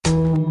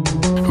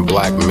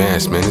Black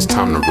mass, man, it's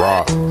time to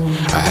rob.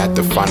 I had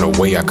to find a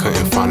way, I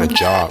couldn't find a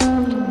job.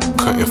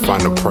 Couldn't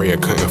find a prayer,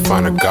 couldn't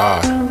find a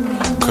God.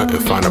 Couldn't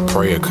find a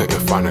prayer,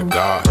 couldn't find a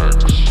God.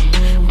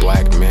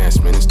 Black mass,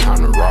 man, it's time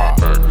to rob.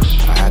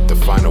 I had to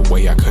find a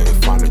way, I couldn't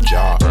find a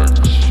job.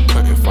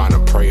 Couldn't find a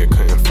prayer,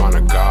 couldn't find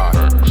a God.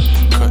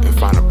 Couldn't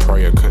find a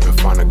prayer, couldn't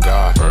find a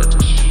God.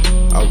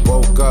 I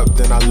woke up,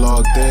 then I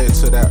logged in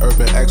to that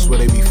Urban X where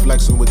they be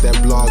flexing with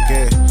that blog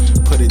in.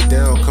 Put it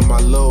down, cause my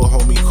little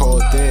homie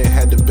called in.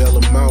 Had to bail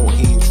him out,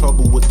 he in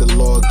trouble with the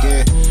law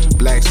again.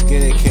 Black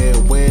skin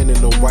can't win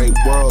in the white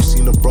world.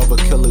 Seen a brother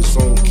kill his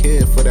own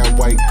kid for that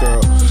white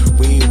girl.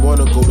 We ain't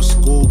wanna go to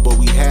school, but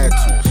we had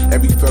to.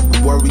 Every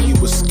February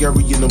it was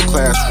scary in them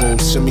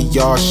classrooms. Shimmy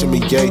y'all, shimmy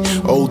yay.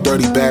 Old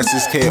dirty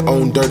bastards can't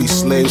own dirty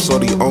slaves, so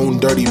they own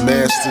dirty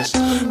masters.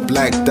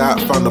 Black Dot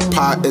found a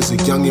pot as a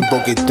youngin',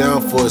 broke it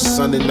down for his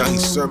son, and now he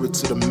serve it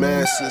to the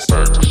masses.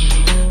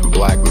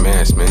 Black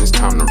mass, man, it's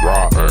time to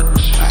rob.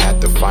 I had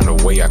to find a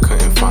way, I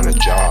couldn't find a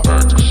job.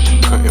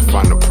 Couldn't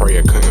find a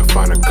prayer, couldn't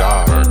find a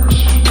God.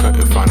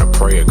 Couldn't find a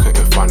prayer,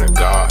 couldn't find a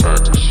God.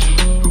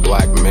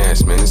 Black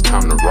mass, man, it's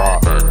time to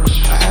rob.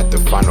 I had to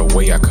find a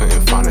way, I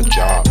couldn't find a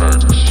job.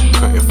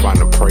 Couldn't find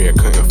a prayer,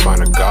 couldn't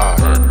find a God.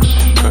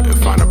 Couldn't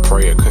find a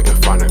prayer,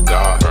 couldn't find a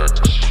God.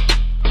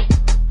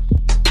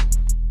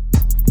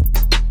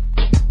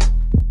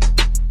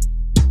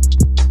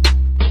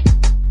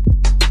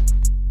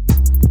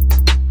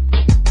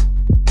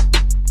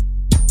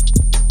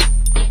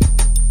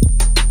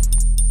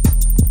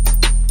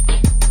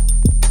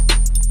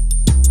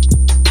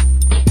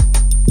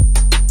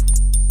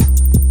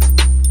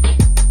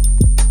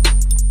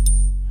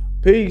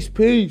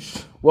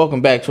 Peace.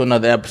 Welcome back to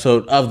another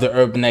episode of the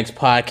Urban X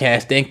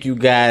Podcast. Thank you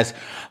guys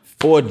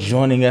for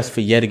joining us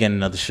for yet again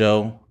another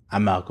show.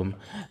 I'm Malcolm.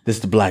 This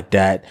is the Black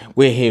Dot.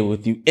 We're here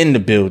with you in the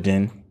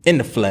building, in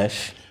the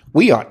flesh.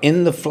 We are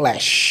in the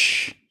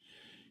flesh,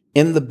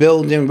 in the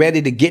building,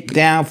 ready to get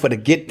down for the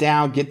get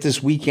down, get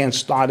this weekend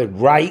started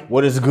right.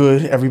 What is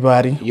good,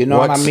 everybody? You know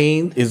what I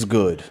mean? Is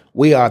good.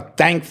 We are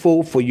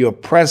thankful for your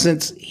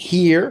presence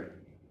here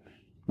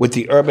with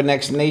the Urban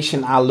X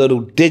Nation, our little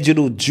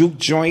digital juke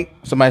joint.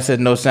 Somebody said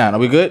no sound. Are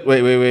we good?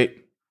 Wait.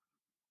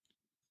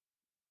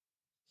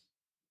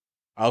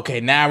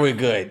 Okay, now we're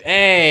good.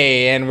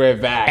 Hey, and we're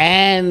back.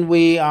 And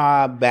we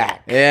are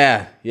back.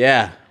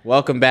 Yeah.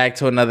 Welcome back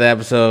to another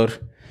episode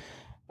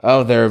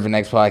of the Urban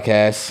X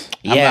Podcast.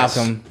 I'm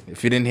Malcolm.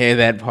 If you didn't hear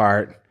that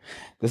part,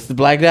 this is the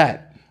Black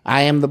Dot.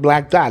 I am the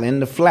Black Dot in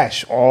the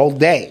flesh all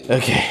day.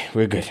 Okay,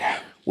 we're good now.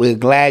 We're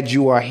glad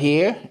you are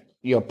here.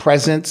 Your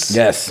presence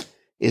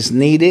is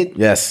needed.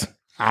 Yes.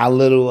 Our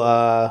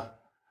little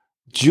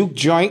juke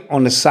joint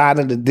on the side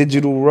of the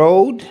digital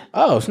road.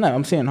 Oh, snap.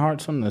 I'm seeing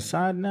hearts on the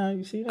side now.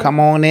 You see that? Come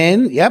on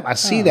in. Yep, I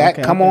see that.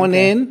 Okay, Come on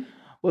in.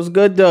 What's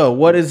good, though?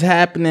 What is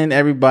happening,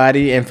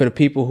 everybody? And for the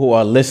people who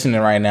are listening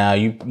right now,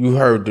 you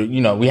heard,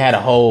 we had a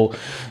whole,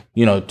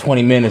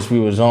 20 minutes we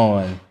was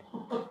on.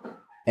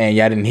 And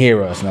y'all didn't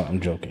hear us. No,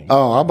 I'm joking.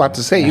 Oh, I'm about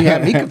to say, you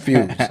had me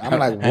confused. I'm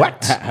like,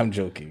 what? I'm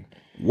joking.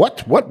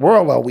 What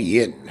world are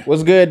we in?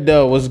 What's good,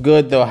 though?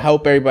 I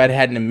hope everybody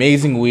had an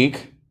amazing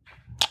week.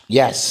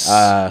 Yes.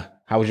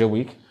 How was your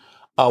week?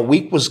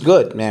 Week was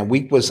good, man.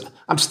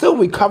 I'm still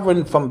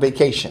recovering from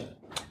vacation.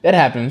 That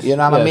happens. You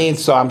know what I mean?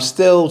 So I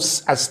still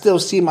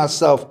see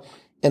myself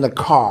in a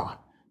car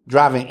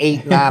driving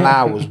 8-9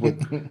 hours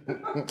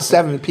with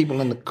 7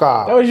 people in the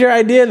car. That was your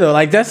idea, though.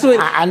 Like, that's what...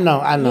 I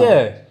know.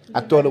 Yeah.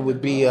 I thought it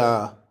would be,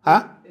 huh?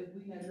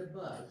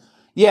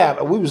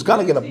 Yeah, we was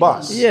going to get a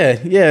bus.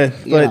 Yeah.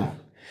 But...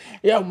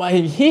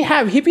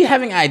 he be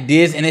having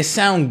ideas and it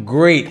sound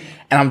great.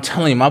 And I'm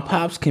telling you, my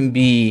pops can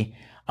be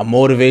a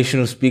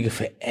motivational speaker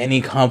for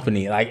any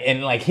company.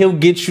 And he'll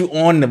get you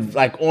on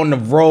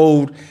the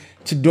road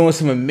to doing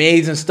some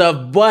amazing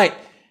stuff. But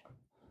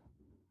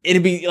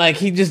it'd be like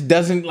he just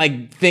doesn't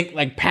think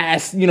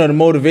past the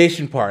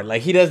motivation part.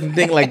 Like he doesn't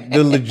think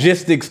the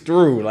logistics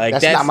through.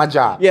 That's not my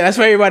job. Yeah, that's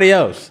for everybody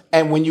else.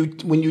 And when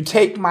you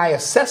take my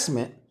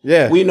assessment,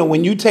 yeah,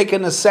 when you take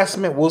an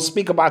assessment, we'll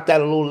speak about that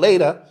a little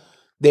later.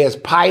 There's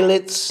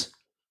pilots,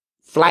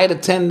 flight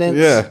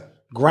attendants,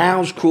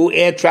 grounds crew,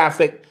 air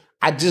traffic.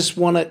 I just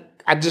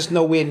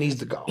know where it needs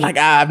to go.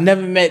 I've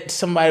never met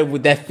somebody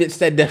that fits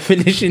that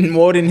definition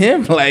more than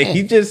him.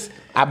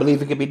 I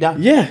believe it can be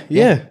done.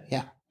 Yeah.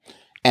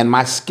 And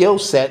my skill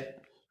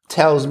set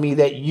tells me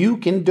that you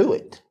can do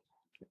it.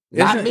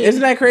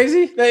 Isn't that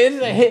crazy?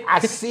 I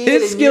see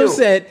his skill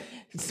set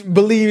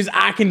believes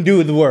I can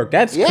do the work.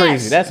 That's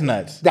crazy. That's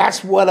nuts.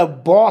 That's what a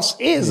boss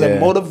is, a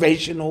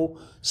motivational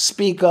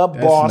speaker,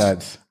 boss.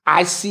 Nuts.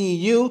 I see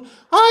you.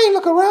 I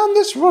look around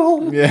this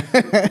room, and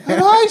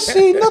I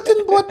see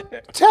nothing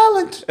but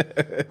talent.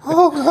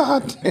 Oh,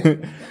 God.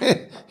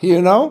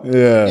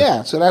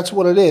 Yeah, so that's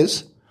what it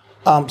is.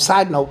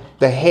 Side note,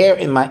 the hair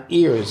in my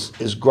ears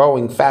is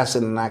growing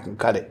faster than I can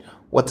cut it.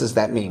 What does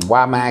that mean?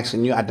 Why am I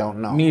asking you? I don't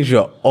know. It means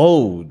you're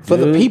old, For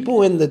the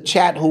people in the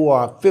chat who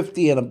are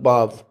 50 and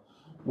above,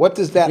 what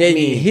does that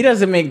mean? He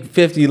doesn't make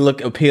 50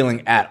 look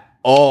appealing at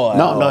all.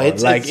 No, it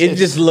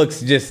just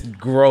looks just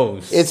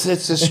gross. It's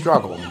a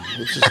struggle.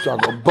 It's a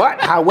struggle.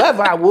 But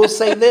however, I will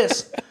say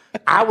this: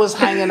 I was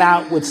hanging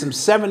out with some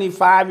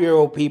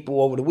 75-year-old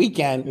people over the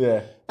weekend.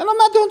 Yeah. And I'm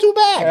not doing too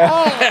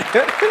bad.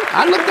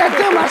 I looked at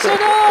them. I said,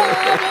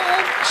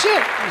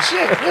 shit.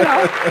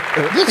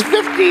 This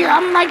 50,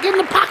 I'm like in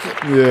the pocket.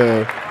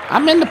 Yeah.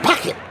 I'm in the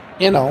pocket,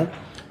 And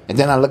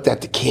then I looked at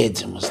the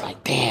kids and was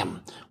like,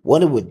 damn,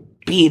 what it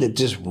would be to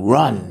just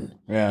run.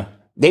 Yeah.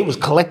 They was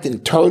collecting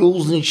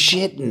turtles and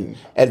shit and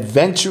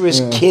adventurous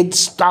kid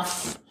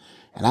stuff.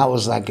 And I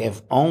was like,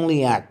 if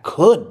only I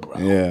could, bro.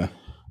 Yeah.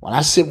 When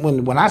I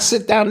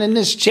sit down in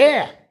this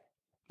chair,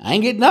 I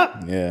ain't getting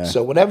up. Yeah.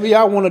 So whatever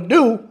y'all want to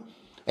do,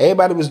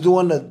 everybody was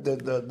doing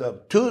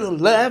the to the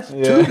left,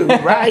 to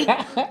the right,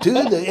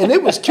 and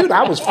it was cute.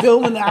 I was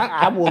filming.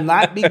 I will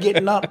not be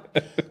getting up,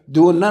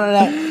 doing none of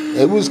that.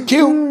 It was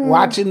cute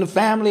watching the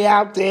family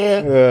out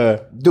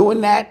there doing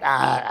that.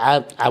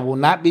 I will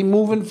not be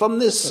moving from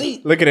this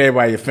seat. Look at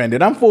everybody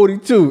offended. I'm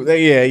 42.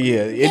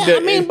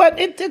 Yeah. But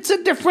it's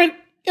a different.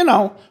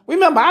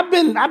 Remember, I've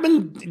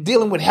been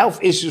dealing with health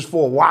issues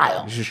for a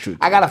while. This is true.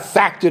 I gotta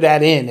factor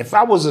that in. If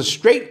I was a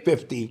straight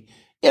 50,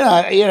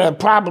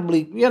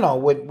 probably,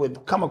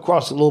 would come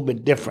across a little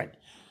bit different.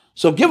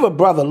 So give a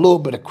brother a little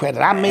bit of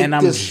credit. I'm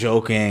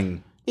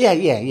joking.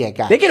 Yeah,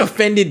 guys. They get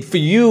offended for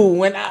you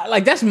when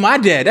that's my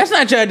dad. That's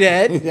not your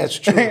dad. That's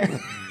true.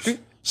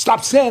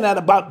 Stop saying that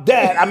about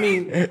dad. I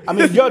mean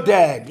your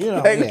dad.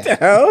 What the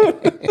hell?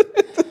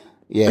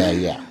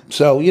 Yeah.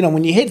 So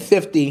when you hit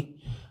 50.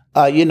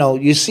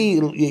 You see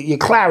your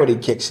clarity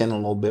kicks in a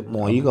little bit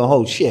more. You go,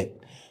 oh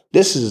shit,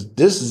 this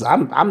is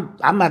I'm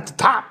at the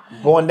top,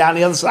 going down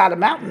the other side of the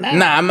mountain now.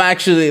 Nah, I'm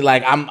actually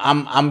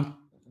I'm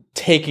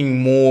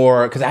taking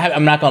more because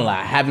I'm not gonna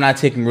lie, I have not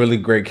taken really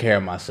great care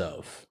of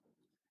myself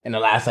in the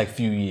last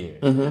few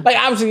years. Mm-hmm.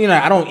 Obviously,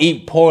 I don't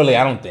eat poorly.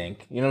 I don't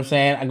think what I'm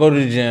saying. I go to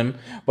the gym,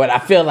 but I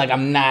feel like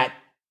I'm not.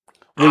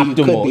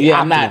 Optimal.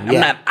 I'm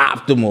not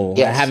optimal.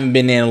 Yes. I haven't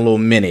been there in a little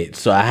minute,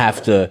 so I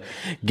have to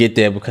get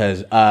there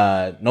because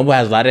Noble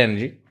has a lot of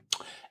energy,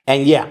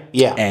 and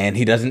and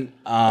he doesn't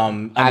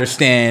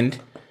understand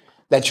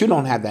that you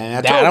don't have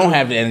that. I don't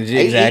have the energy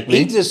exactly.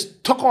 He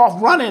just took off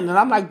running, and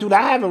I'm like, dude,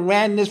 I haven't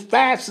ran this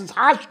fast since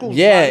high school.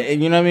 Yeah,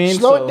 you know what I mean.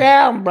 Slow it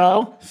down,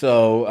 bro.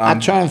 So I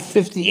turned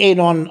 58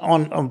 on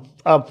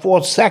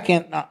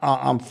 4/2.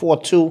 I'm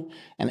 4/2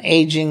 and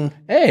aging.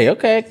 Hey,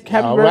 okay,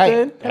 happy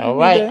birthday.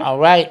 All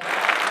right.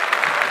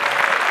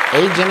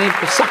 Aging ain't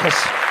for suckers.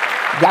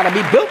 Gotta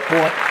be built for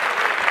it.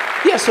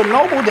 Yeah, so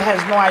Noble has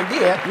no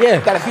idea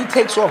that if he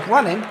takes off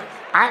running,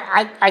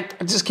 I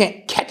just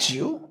can't catch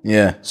you.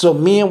 Yeah. So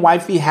me and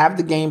wifey have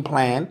the game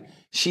plan.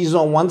 She's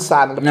on one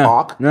side of the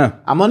park. No.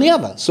 I'm on the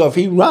other. So if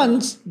he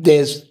runs,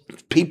 there's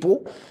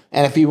people.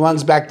 And if he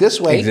runs back this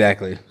way,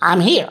 exactly, I'm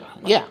here.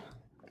 Yeah.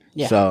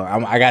 So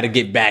I got to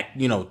get back,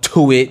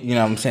 to it. You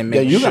know what I'm saying?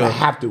 You're going to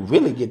have to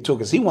really get to it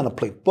because he want to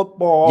play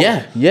football,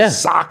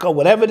 soccer,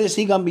 whatever it is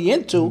he going to be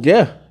into.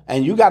 Yeah.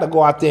 And you got to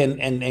go out there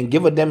and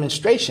give a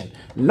demonstration.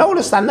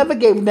 Notice I never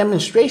gave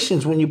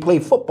demonstrations when you play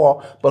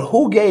football, but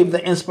who gave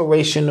the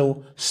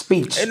inspirational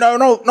speech? No,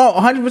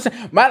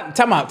 100%.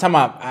 Time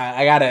out.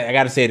 I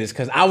gotta say this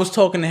because I was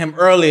talking to him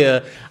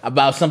earlier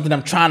about something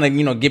I'm trying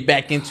to get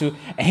back into,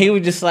 and he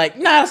was just like,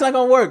 "Nah, it's not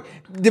gonna work."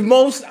 The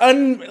most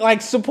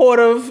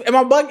supportive. Am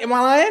I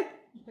lying?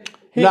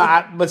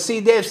 No, but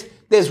see, there's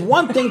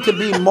one thing to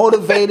be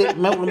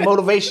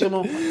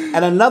motivational,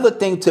 and another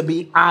thing to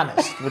be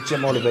honest with your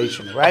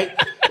motivation, right?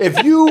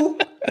 If you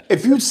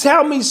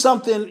tell me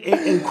something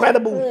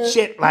incredible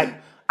shit like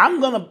I'm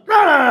gonna,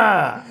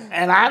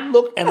 and I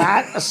look and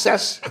I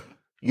assess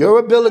your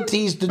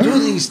abilities to do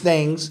these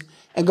things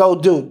and go,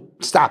 dude,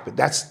 stop it.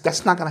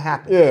 That's not gonna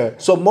happen. Yeah.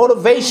 So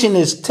motivation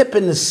is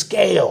tipping the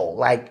scale.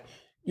 Like,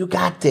 you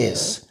got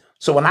this.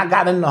 So when I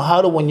got in the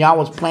huddle when y'all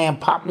was playing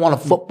Pop Warner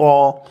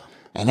football.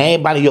 And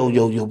everybody, yo,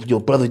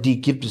 brother D,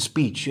 give the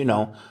speech.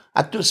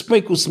 I do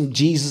sprinkle some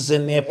Jesus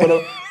in there for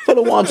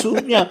the ones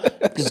who,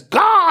 because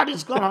God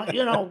is gonna,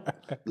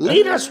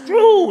 lead us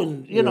through,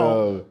 and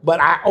But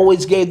I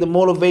always gave the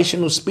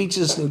motivational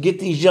speeches and get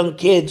these young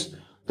kids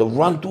to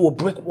run through a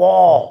brick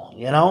wall.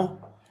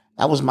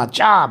 That was my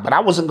job, but I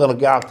wasn't gonna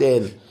get out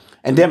there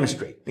and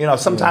demonstrate.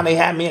 Sometimes they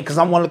had me in because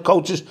I'm one of the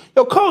coaches.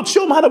 Yo, coach,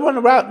 show them how to run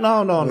the route.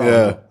 No.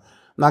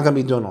 I'm not gonna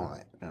be doing all that.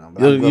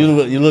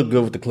 You look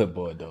good with the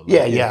clipboard though.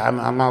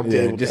 I'm out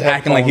there just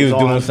acting like he was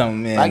doing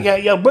something, man.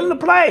 Like, yo, bring the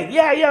play.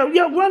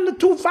 Run the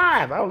 2-5.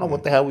 I don't know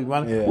what the hell we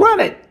run. Yeah.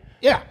 Run it.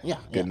 Yeah.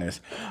 Goodness.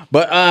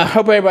 But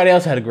hope everybody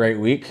else had a great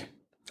week.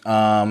 You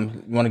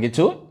want to get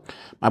to it?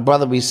 My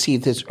brother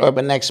received his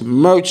Urban X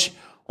merch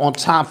on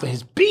time for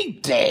his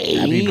B-Day.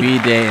 Happy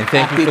B-Day, and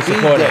thank you for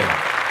supporting.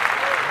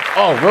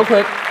 Oh, real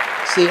quick.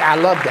 See, I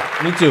love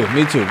that. Me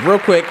too. Real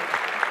quick.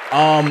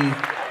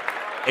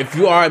 If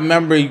you are a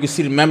member, you can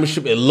see the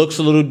membership. It looks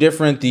a little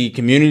different. The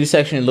community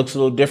section, it looks a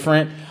little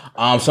different.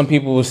 Some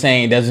people were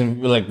saying it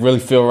doesn't really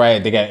feel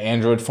right. They got an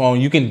Android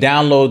phone. You can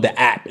download the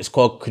app. It's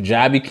called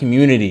Kajabi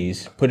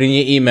Communities. Put in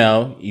your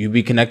email. You'll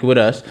be connected with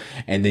us,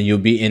 and then you'll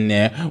be in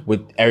there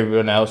with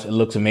everyone else. It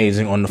looks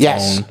amazing on the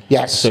phone.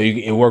 Yes. So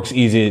it works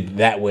easier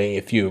that way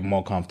if you're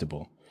more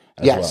comfortable.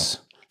 Yes.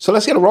 Well. So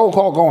let's get a roll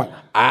call going.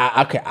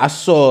 I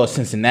saw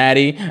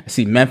Cincinnati. I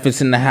see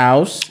Memphis in the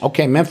house.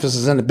 Okay, Memphis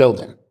is in the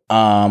building.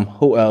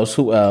 Who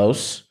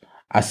else?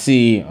 I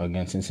see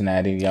again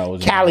Cincinnati. Y'all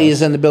was Cali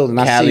is in the building.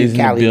 Cali's in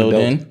the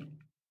building.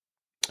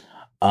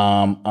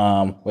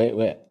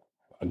 Wait.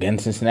 Again,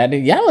 Cincinnati.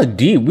 Y'all are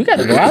deep. We got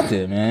to go out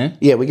there, man.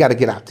 Yeah, we got to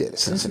get out there.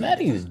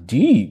 Cincinnati is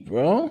deep,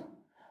 bro.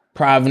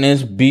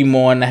 Providence, Be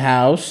More in the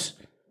house.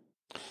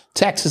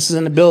 Texas is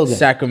in the building.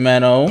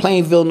 Sacramento.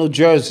 Plainville, New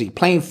Jersey.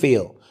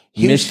 Plainfield.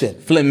 Houston.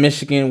 Flint,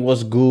 Michigan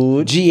was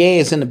good. GA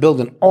is in the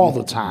building all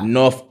the time.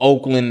 North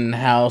Oakland in the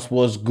house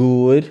was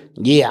good.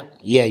 Yeah.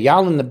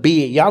 Y'all in the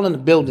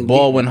building.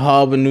 Baldwin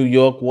Harbor, New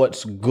York,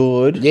 what's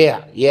good?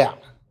 Yeah.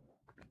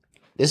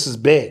 This is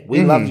big.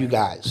 We love you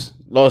guys.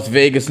 Las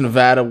Vegas,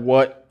 Nevada,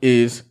 what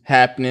is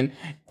happening?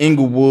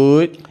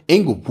 Inglewood.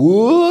 Thank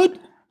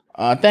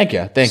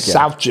you.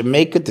 South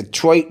Jamaica,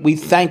 Detroit, we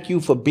thank you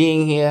for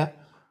being here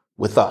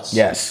with us.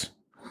 Yes.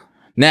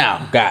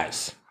 Now,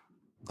 guys,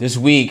 this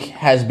week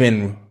has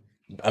been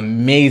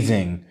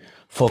amazing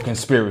for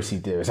conspiracy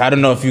theorists. I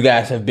don't know if you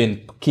guys have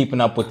been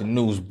keeping up with the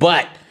news,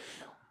 but,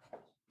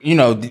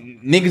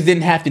 niggas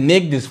didn't have to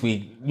nig this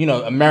week.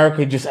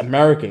 America just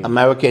American.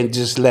 America and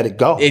just let it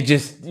go. It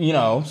just,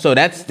 so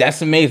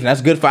that's amazing.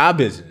 That's good for our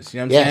business. You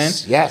know what I'm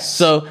saying? Yes.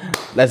 So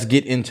let's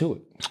get into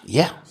it.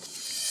 Yeah.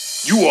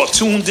 You are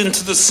tuned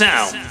into the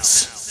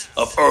sounds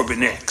of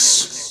Urban X.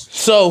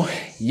 So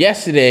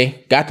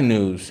yesterday, got the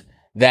news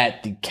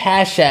that the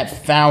Cashapp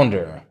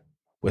founder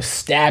was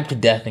stabbed to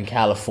death in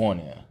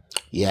California.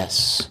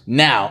 Yes.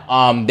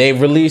 Now, they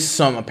released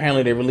some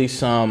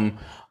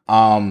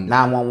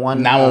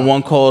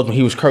 911 calls when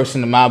he was cursing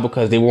them out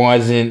because they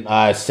wasn't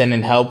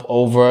sending help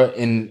over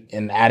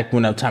in adequate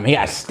enough time. He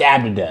got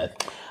stabbed to death.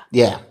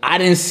 Yeah. I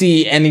didn't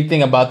see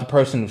anything about the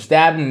person who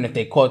stabbed him, if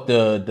they caught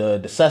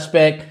the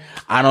suspect.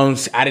 I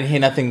didn't hear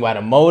nothing about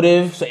a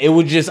motive. So it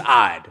was just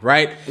odd,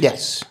 right?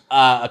 Yes.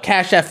 A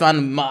Cashapp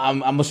founder,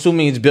 I'm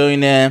assuming he's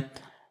billionaire.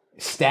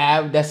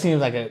 Stabbed, that seems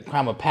like a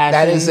crime of passion.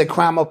 That is a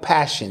crime of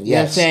passion, yes. You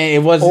know what I'm saying? It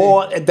wasn't.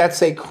 Or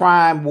that's a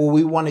crime where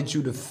we wanted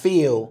you to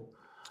feel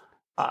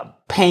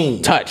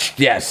pain. Touched,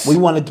 yes. We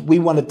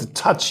wanted to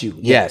touch you.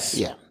 Yes.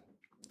 Yeah.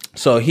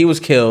 So he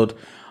was killed.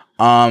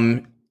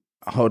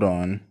 Hold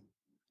on.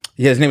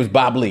 Yeah, his name is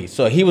Bob Lee.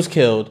 So he was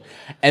killed.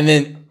 And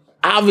then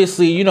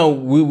obviously,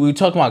 we were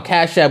talking about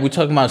Cashapp, we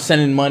talking about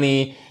sending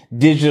money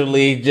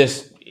digitally,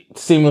 just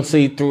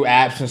seamlessly through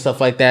apps and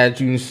stuff like that.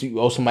 You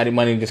owe somebody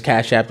money, just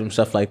Cash App them,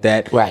 stuff like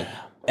that. Right.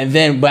 And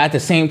then, but at the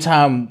same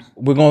time,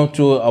 we're going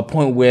through a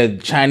point where the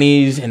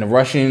Chinese and the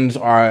Russians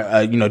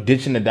are,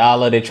 ditching the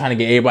dollar. They're trying to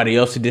get everybody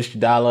else to ditch the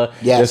dollar.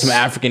 Yes. There's some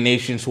African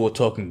nations who are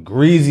talking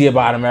greasy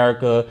about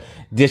America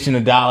ditching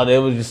the dollar. They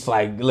was just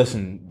like,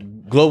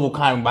 listen, global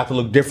economy about to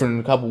look different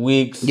in a couple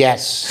weeks.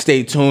 Yes.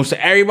 Stay tuned. So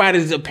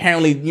everybody's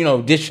apparently,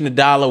 ditching the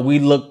dollar. We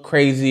look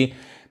crazy.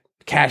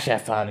 Cash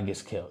App founder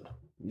gets killed.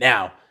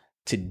 Now,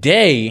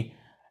 today,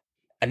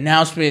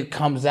 announcement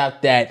comes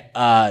out that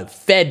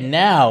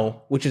FedNow,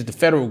 which is the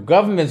federal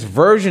government's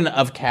version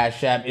of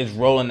Cash App, is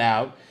rolling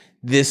out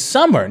this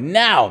summer.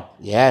 Now,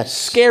 yes,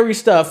 scary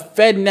stuff.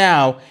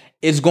 FedNow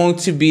is going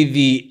to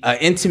be the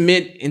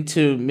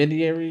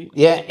intermediary.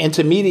 Yeah,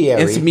 intermediary.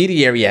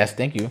 Intermediary, yes,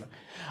 thank you.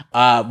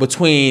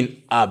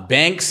 Between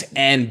banks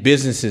and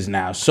businesses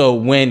now. So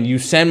when you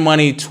send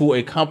money to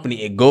a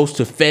company, it goes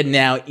to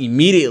FedNow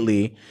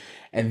immediately,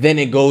 and then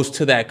it goes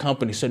to that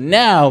company. So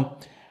now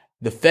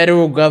the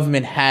federal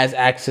government has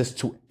access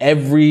to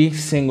every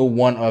single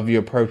one of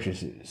your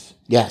purchases.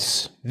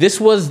 Yes.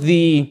 This was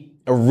the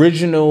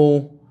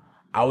original,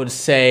 I would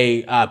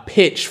say,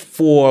 pitch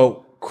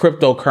for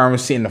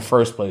cryptocurrency in the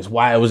first place.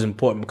 Why it was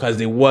important, because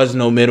there was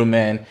no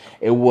middleman.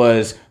 It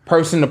was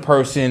person to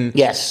person.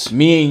 Yes.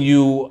 Me and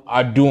you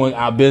are doing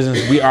our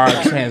business. We are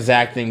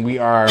transacting. We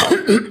are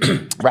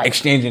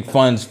exchanging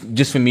funds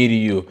just from me to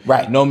you.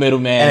 Right. No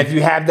middleman. And if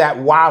you have that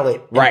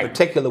wallet in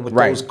particular with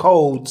those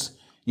codes,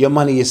 your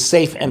money is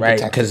safe and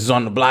protected. Because it's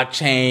on the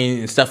blockchain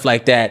and stuff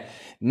like that.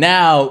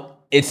 Now,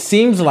 it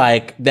seems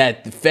like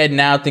that the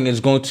FedNow thing is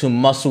going to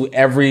muscle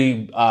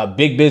every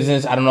big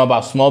business. I don't know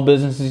about small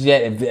businesses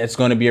yet, if it's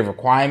going to be a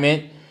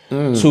requirement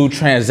to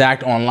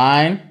transact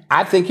online.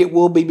 I think it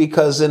will be,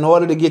 because in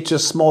order to get your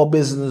small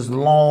business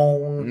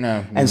loan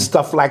and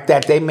stuff like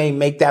that, they may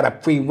make that a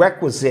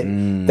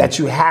prerequisite that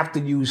you have to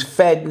use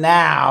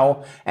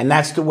FedNow, and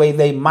that's the way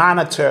they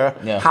monitor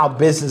how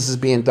business is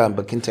being done.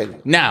 But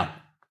continue. Now,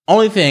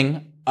 only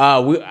thing,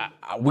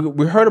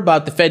 we heard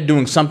about the Fed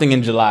doing something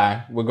in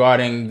July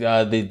regarding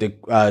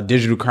the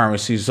digital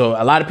currency. So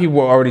a lot of people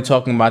were already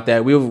talking about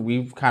that.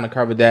 We've kind of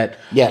covered that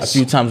a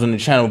few times on the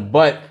channel.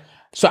 But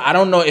so I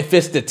don't know if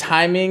it's the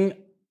timing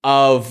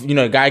of,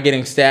 a guy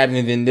getting stabbed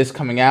and then this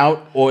coming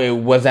out, or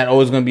was that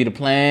always going to be the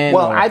plan?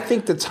 Well, I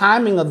think the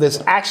timing of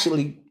this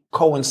actually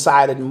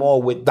coincided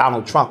more with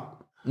Donald Trump,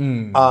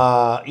 being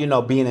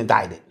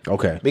indicted.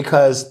 Okay.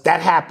 Because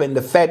that happened.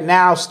 The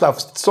FedNow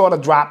stuff sort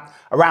of dropped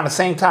around the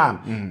same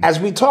time. As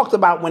we talked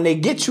about, when they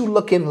get you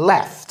looking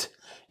left,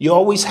 you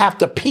always have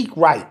to peek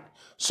right.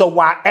 So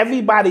while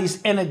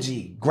everybody's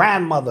energy,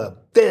 grandmother,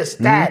 this,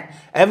 that,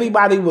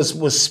 everybody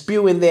was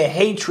spewing their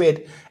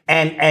hatred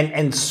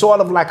and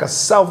sort of like a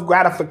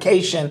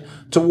self-gratification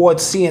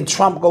towards seeing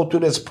Trump go through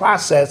this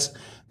process,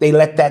 they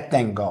let that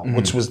thing go,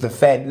 which was the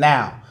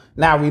FedNow.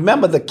 Now,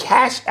 remember, the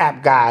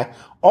Cashapp guy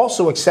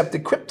also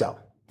accepted crypto.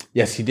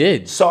 Yes, he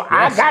did. So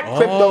I got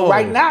crypto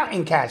right now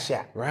in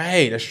Cashapp.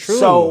 Right, that's true.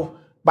 So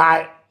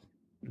by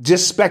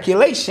just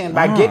speculation,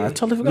 by getting,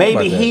 totally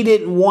maybe he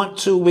didn't want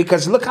to,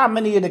 because look how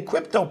many of the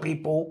crypto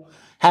people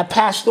have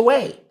passed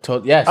away.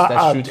 Yes,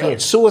 that's true too.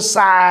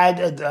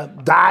 Suicide,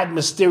 died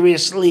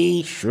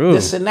mysteriously, true.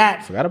 This and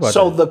that. Forgot about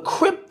so that. the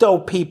crypto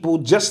people,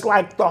 just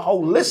like the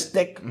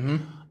holistic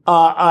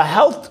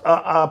health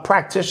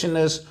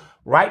practitioners,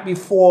 right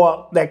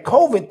before that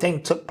COVID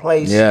thing took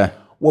place,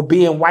 were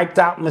being wiped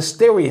out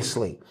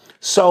mysteriously.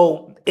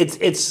 So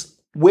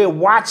we're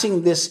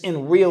watching this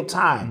in real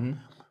time.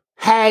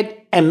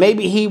 And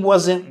maybe he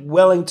wasn't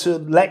willing to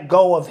let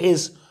go of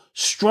his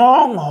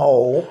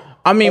stronghold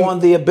on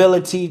the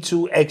ability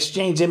to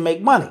exchange and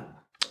make money.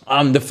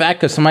 The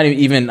fact, because somebody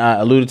even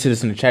alluded to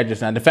this in the chat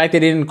just now, the fact that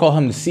they didn't call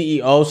him the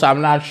CEO, so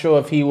I'm not sure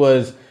if he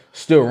was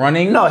still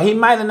running. No, he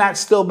might have not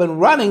still been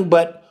running,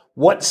 but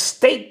what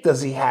stake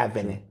does he have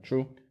in it?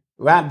 True.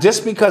 Right?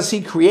 Just because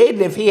he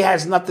created it, if he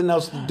has nothing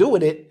else to do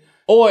with it.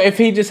 Or if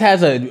he just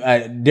has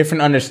a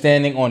different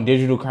understanding on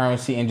digital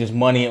currency and just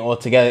money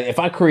altogether. If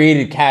I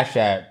created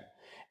Cashapp,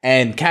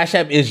 and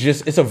Cashapp is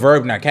just, it's a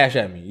verb now, cash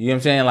at me. You know what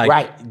I'm saying?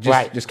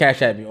 Like, just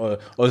cash at me or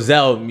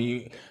Zelle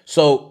me.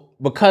 So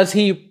because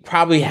he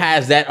probably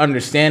has that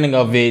understanding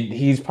of it,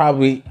 he's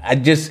probably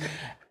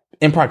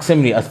in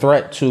proximity, a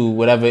threat to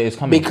whatever is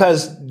coming.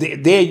 Because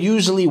they're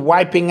usually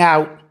wiping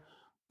out,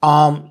 you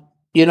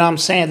know what I'm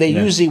saying? They're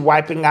usually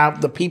wiping out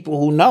the people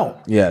who know.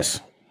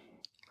 Yes.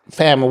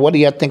 Fam, what do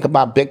you think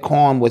about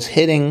Bitcoin was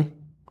hitting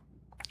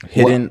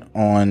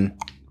on?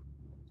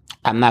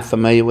 I'm not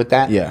familiar with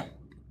that. Yeah.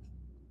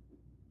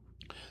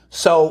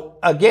 So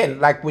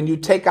again, like when you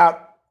take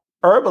out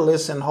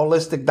herbalists and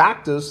holistic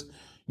doctors,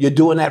 you're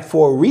doing that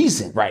for a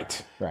reason. Right.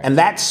 And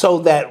that's so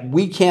that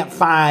we can't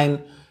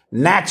find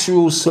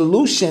natural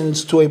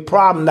solutions to a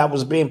problem that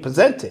was being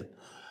presented.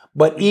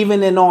 But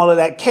even in all of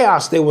that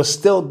chaos, there were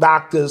still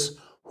doctors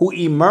who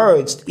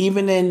emerged,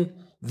 even in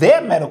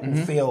their medical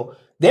field.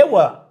 There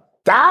were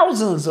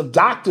thousands of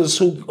doctors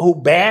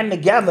who band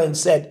together and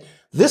said,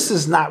 this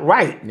is not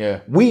right. Yeah.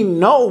 We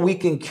know we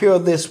can cure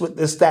this with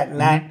this, that,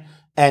 and that.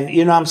 And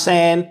you know what I'm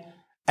saying?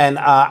 And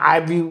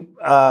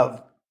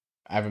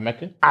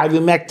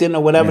ivermectin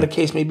or whatever the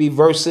case may be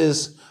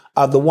versus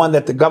the one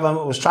that the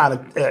government was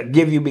trying to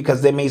give you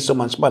because they made so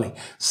much money.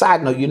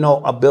 Side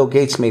note, Bill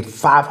Gates made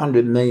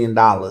 $500 million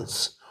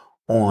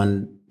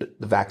on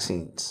the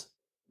vaccines.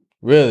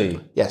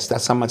 Really? Yes,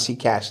 that's how much he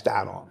cashed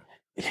out on.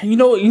 You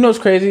know what's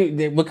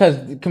crazy?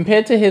 Because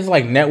compared to his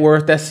net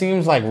worth, that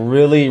seems like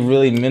really,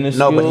 really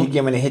minuscule. No, but he's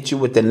going to hit you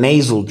with the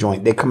nasal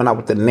joint. They're coming out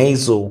with the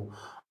nasal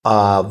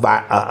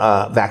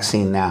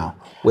vaccine now,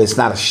 where it's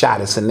not a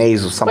shot, it's a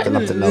nasal, something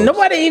up the nose.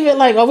 Nobody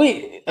even are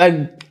we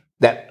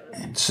that?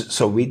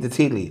 So read the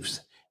tea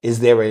leaves. Is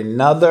there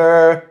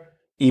another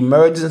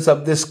emergence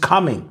of this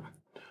coming?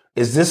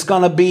 Is this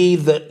going to be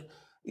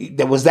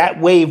there was that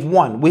wave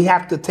one? We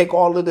have to take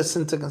all of this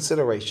into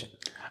consideration.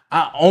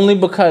 Only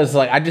because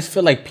I just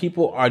feel like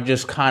people are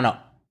just kind of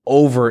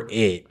over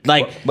it.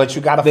 But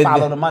you got to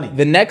follow the money.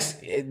 The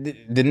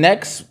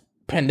next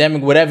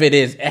pandemic, whatever it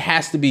is, it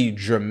has to be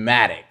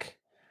dramatic.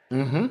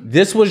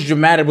 This was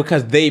dramatic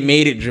because they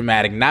made it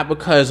dramatic, not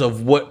because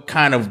of what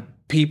kind of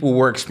people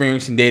were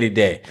experiencing day to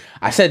day.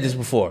 I said this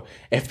before.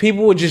 If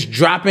people were just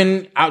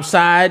dropping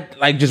outside,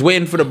 just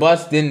waiting for the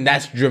bus, then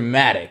that's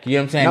dramatic. You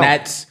know what I'm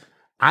saying?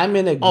 I'm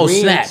in agreement. Oh,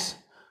 snap.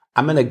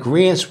 I'm in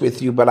agreement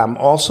with you, but I'm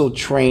also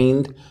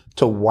trained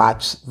to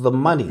watch the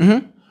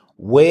money.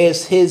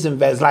 Where's his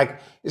invest?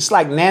 It's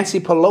like Nancy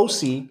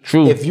Pelosi.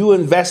 True. If you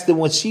invest in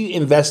what she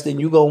invests in,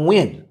 you're going to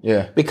win.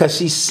 Yeah. Because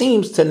she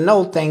seems to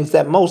know things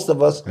that most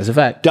of us That's a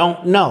fact.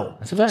 don't know.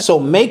 That's a fact. So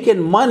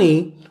making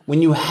money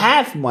when you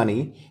have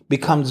money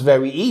becomes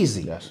very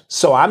easy. Yes.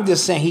 So I'm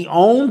just saying he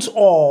owns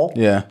all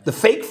the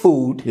fake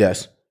food.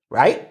 Yes.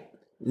 Right?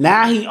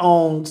 Now he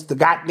owns the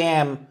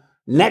goddamn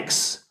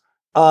next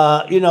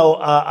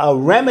a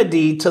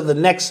remedy to the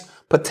next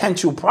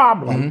potential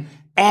problem.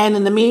 And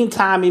in the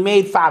meantime, he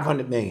made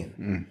 $500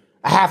 million,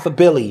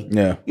 $500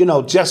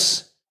 million,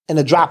 just in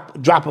a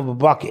drop of a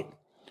bucket.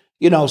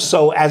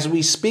 So as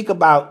we speak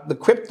about the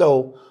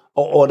crypto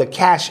or the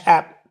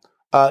Cashapp,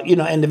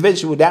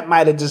 individual, that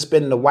might have just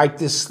been to wipe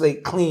this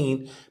slate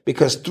clean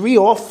because 3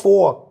 or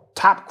 4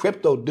 top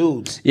crypto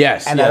dudes.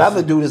 Yes. And that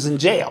other dude is in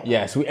jail.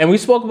 Yes. And we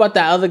spoke about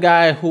that other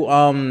guy who,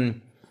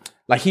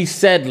 Like he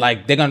said,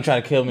 like they're gonna try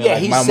to kill me. Yeah,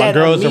 like he my said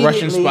girl's a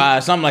Russian spy,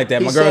 something like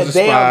that. He My girl's a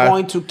said spy. they are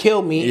going to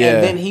kill me,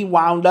 and then he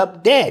wound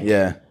up dead.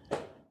 Yeah.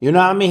 You know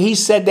what I mean? He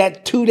said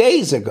that 2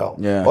 days ago,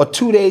 or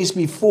 2 days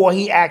before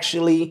he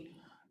actually,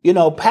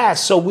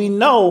 passed. So we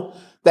know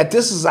that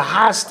this is a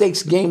high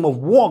stakes game of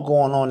war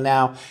going on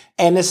now,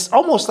 and it's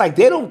almost like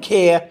they don't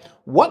care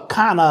what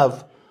kind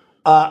of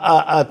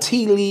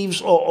tea leaves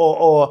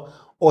or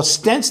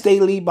stents they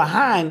leave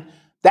behind.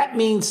 That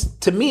means,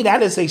 to me,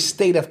 that is a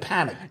state of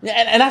panic. Yeah,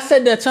 and I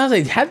said that, so I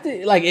was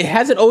like,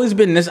 has it always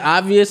been this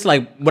obvious?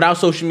 Like, without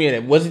social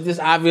media, was it this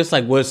obvious?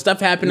 Like, was stuff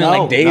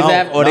happening days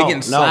after, or they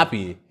getting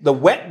sloppy? The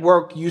wet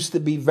work used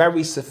to be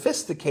very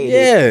sophisticated.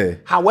 Yeah.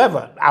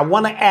 However, I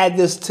want to add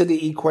this to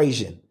the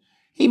equation.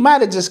 He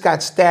might have just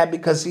got stabbed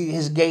because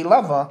his gay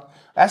lover,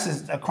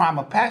 that's a crime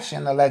of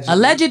passion, allegedly.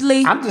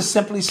 Allegedly. I'm just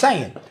simply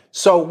saying.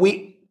 So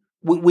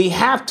we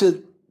have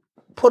to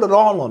put it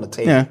all on the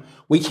table. Yeah.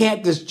 We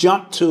can't just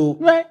jump to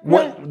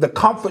the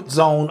comfort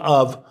zone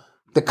of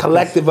the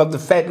collective of the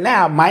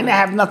FedNow. Might not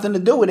have nothing to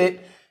do with it.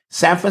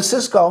 San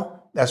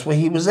Francisco, that's where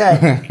he was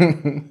at.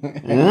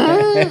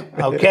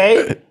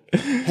 Okay.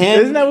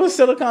 Isn't that what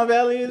Silicon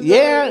Valley is?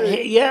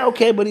 Yeah,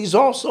 okay, but he's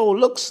also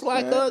looks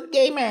like a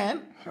gay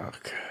man.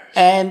 Okay.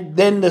 And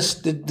then the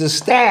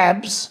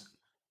stabs,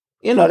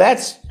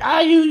 that's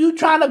you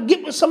trying to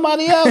get with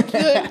somebody else.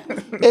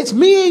 It's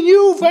me and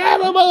you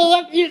forever.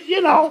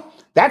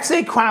 That's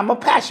a crime of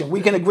passion.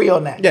 We can agree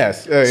on that.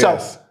 Yes. So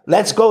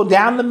let's go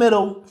down the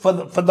middle for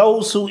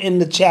those who in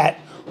the chat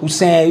who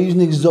saying these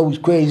niggas always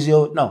crazy.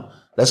 No,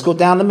 let's go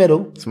down the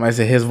middle. Somebody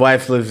said his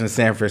wife lives in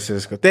San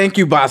Francisco. Thank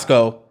you,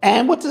 Bosco.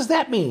 And what does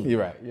that mean?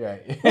 You're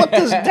right. What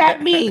does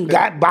that mean,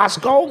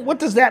 Bosco? What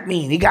does that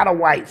mean? He got a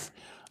wife.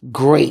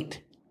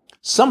 Great.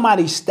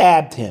 Somebody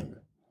stabbed him,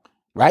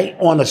 right,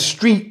 on a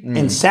street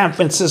in San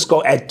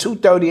Francisco at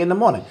 2:30 in the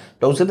morning.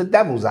 Those are the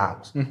devil's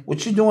hours.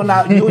 What you doing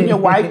out, you and your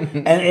wife?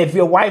 And if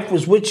your wife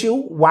was with you,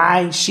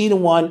 why ain't she the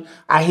one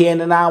I hear in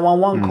the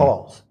 911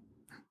 calls?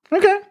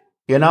 Okay.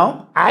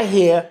 I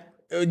hear.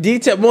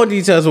 More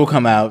details will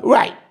come out.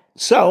 Right.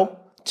 So,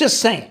 just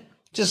saying.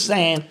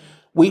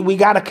 We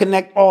got to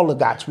connect all the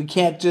dots. We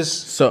can't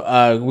just... So,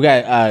 we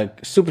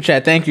got Super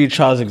Chat. Thank you,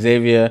 Charles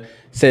Xavier.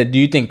 Said, do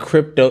you think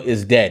crypto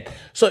is dead?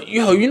 So,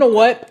 you know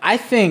what? I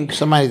think...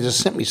 Somebody just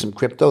sent me some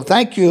crypto.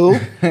 Thank you,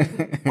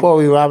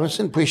 Corey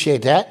Robinson.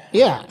 Appreciate that.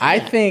 Yeah. I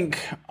think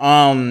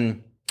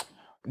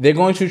they're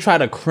going to try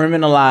to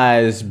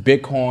criminalize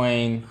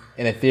Bitcoin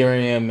and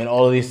Ethereum and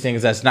all of these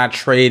things that's not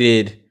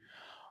traded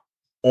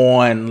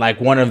on like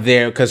one of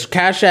their... Because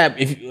Cashapp,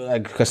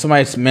 because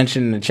somebody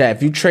mentioned in the chat,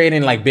 if you trade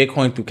in like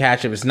Bitcoin through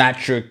Cashapp, it's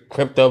not your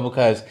crypto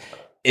because...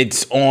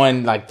 it's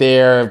on like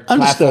their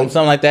platform,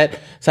 something like that.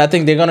 So I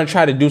think they're going to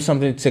try to do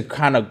something to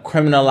kind of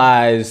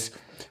criminalize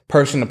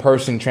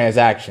person-to-person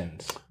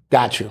transactions.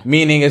 Got you.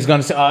 Meaning it's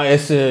going to say,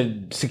 it's a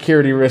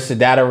security risk, a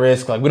data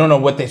risk. Like we don't know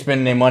what they're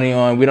spending their money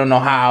on. We don't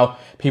know how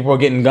people are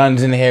getting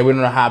guns in here. We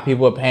don't know how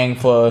people are paying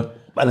for.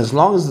 But as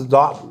long as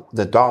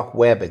the dark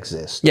web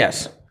exists.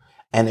 Yes.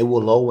 And it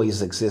will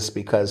always exist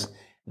because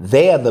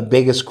they are the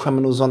biggest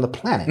criminals on the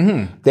planet.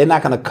 Mm-hmm. They're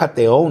not going to cut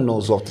their own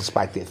nose off to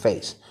spite their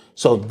face.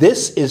 So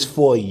this is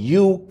for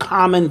you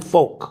common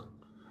folk,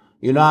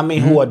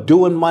 who are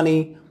doing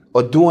money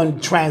or doing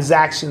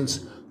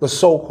transactions the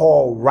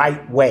so-called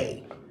right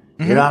way.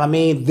 Mm-hmm. You know what I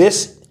mean?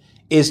 This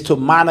is to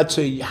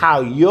monitor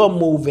how you're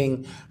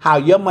moving, how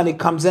your money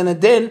comes in.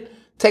 And then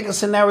take a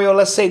scenario,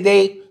 let's say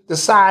they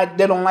decide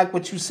they don't like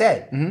what you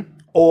said. Mm-hmm.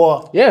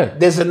 Or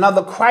there's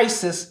another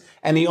crisis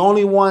and the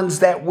only ones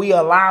that we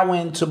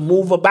allowing to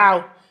move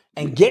about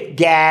and get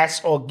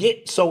gas or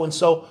get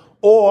so-and-so.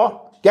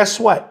 Or guess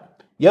what?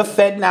 Your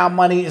FedNow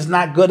money is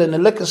not good in the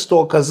liquor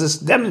store because it's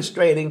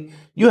demonstrating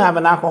you have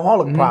an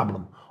alcoholic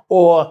problem.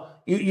 Or,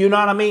 you know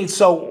what I mean?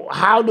 So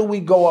how do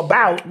we go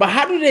about, but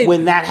how do they,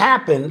 when that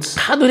happens?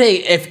 How do they,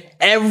 if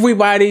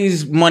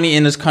everybody's money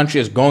in this country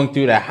is going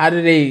through that, how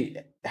do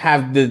they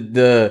have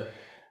the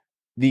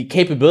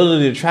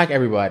capability to track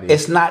everybody?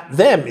 It's not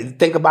them.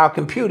 Think about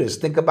computers.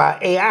 Think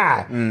about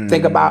AI.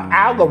 Think about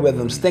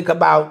algorithms. Think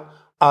about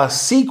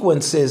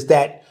sequences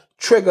that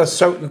trigger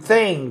certain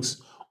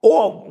things.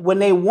 Or when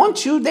they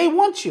want you, they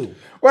want you.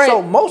 Right.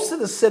 So most of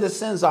the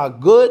citizens are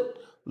good,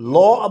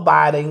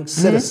 law-abiding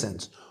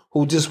citizens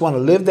who just want to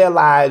live their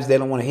lives. They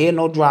don't want to hear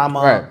no drama.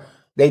 Right.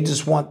 They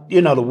just want,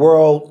 the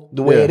world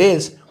the way it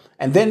is.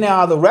 And then there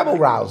are the rebel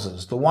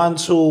rousers, the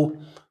ones who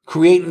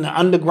create an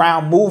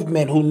underground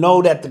movement, who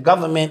know that the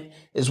government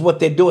is what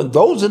they're doing.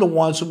 Those are the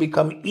ones who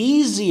become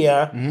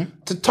easier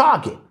to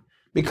target.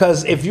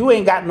 Because if you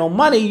ain't got no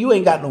money, you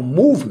ain't got no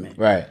movement.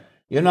 Right.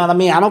 You know what I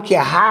mean? I don't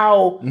care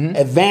how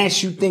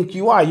advanced you think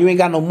you are. You ain't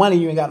got no money.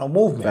 You ain't got no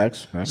movement.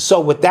 Facts. So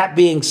with that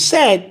being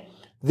said,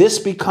 this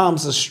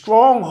becomes a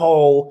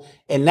stronghold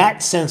in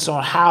that sense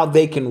on how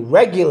they can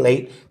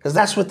regulate, because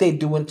that's what they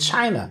do in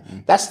China.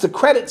 That's the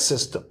credit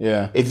system.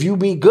 Yeah. If you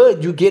be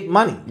good, you get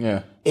money.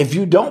 Yeah. If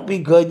you don't be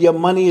good, your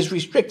money is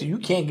restricted. You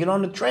can't get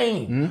on the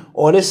train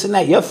or this and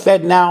that. Your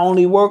FedNow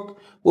only work.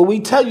 Well,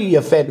 we tell you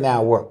your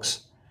FedNow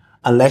works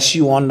unless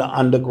you on the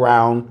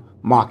underground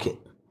market.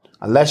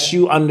 Unless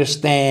you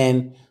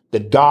understand the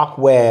dark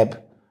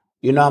web,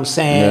 you know what I'm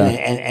saying,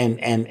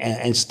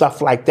 and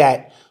stuff like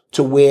that,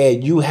 to where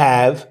you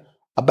have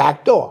a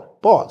back door.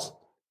 Pause.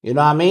 You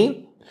know what I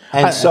mean?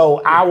 And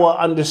so our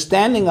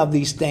understanding of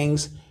these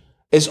things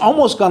is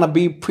almost going to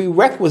be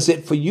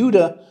prerequisite for you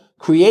to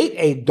create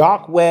a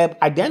dark web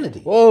identity.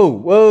 Whoa,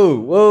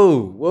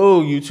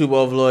 YouTube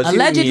overlords.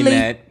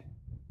 Allegedly.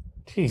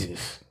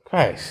 Jesus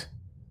Christ.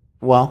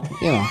 Well,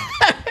 you know.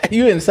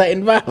 You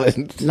inciting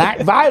violence. Not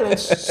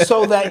violence,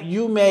 so that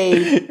you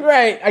may...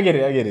 Right, I get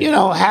it. You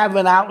know, have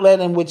an outlet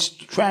in which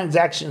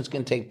transactions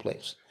can take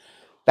place.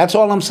 That's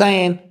all I'm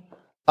saying.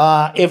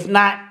 If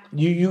not,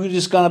 you're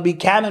just going to be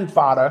cannon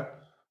fodder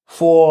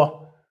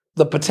for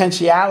the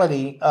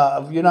potentiality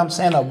of, you know what I'm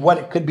saying, of what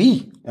it could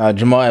be.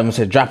 Jamal Evans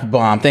said, drop a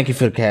bomb. Thank you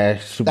for the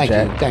cash. Super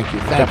chat.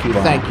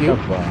 Thank you.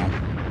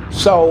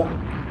 So,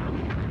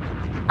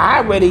 I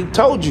already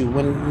told you,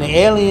 when the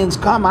aliens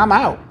come, I'm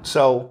out.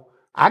 So,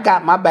 I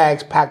got my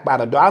bags packed by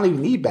the door. I don't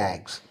even need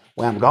bags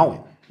where I'm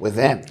going with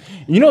them.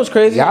 You know what's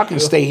crazy? Y'all can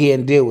stay here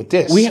and deal with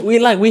this. We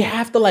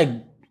have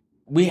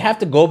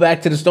to go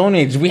back to the Stone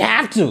Age. We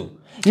have to.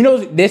 You know,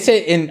 they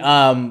said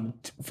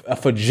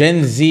for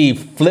Gen Z,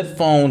 flip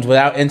phones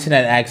without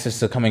internet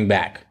access are coming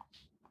back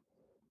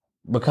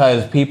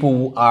because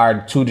people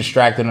are too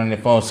distracted on their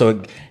phones.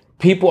 So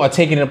people are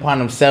taking it upon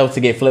themselves to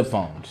get flip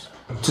phones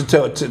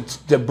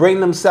to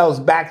bring themselves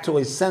back to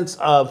a sense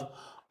of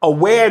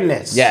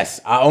awareness.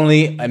 Yes, I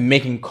only am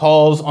making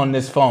calls on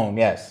this phone.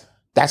 Yes,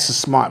 that's a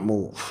smart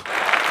move.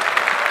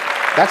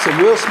 That's a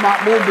real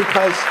smart move,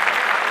 because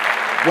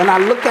when I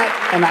look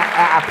at and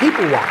I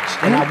people watch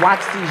and I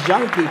watch these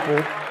young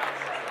people,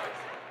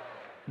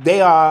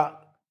 they are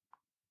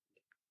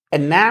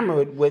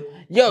enamored with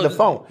the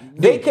phone.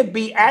 They could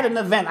be at an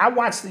event. I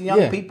watched the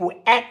young people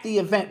at the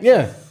event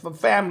for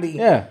family.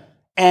 Yeah.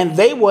 And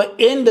they were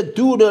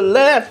do the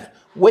left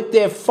with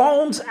their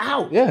phones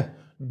out. Yeah.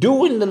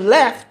 Doing the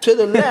left to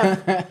the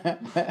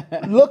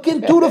left,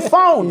 looking through the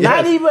phone,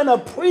 not even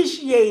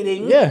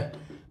appreciating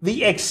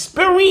the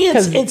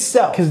experience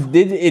itself. Because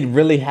did it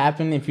really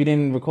happen if you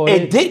didn't record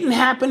it? It didn't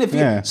happen if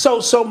you...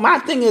 So my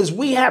thing is,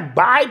 we have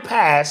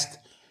bypassed...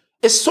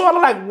 It's sort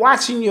of like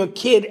watching your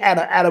kid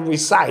at a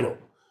recital,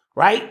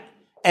 right?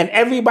 And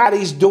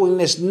everybody's doing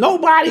this.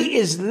 Nobody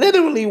is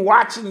literally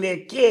watching their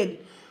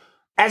kid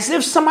as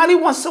if somebody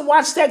wants to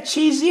watch that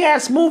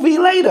cheesy-ass movie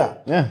later.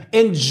 Yeah.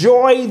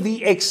 Enjoy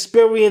the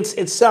experience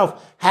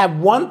itself. Have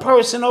one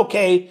person,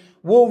 okay,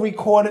 we'll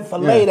record it for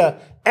later.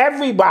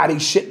 Everybody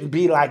shouldn't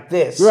be like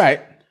this.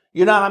 Right.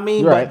 You know what I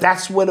mean? Right. But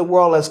that's where the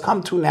world has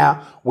come to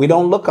now. We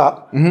don't look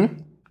up.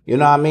 Mm-hmm. You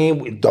know what I mean?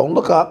 We don't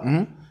look up.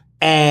 Mm-hmm.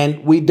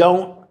 And we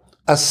don't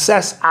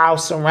assess our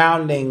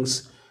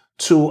surroundings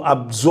to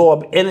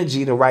absorb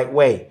energy the right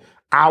way.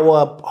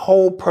 Our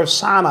whole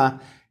persona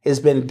has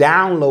been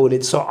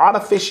downloaded. So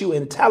artificial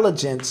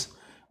intelligence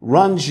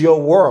runs your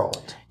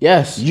world.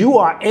 Yes. You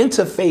are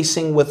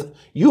interfacing with,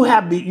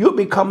 you're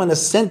becoming a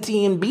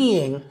sentient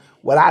being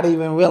without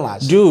even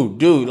realizing.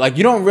 Dude, like,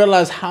 you don't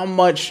realize how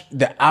much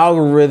the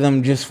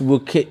algorithm just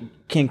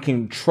can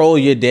control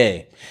your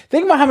day.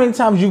 Think about how many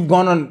times you've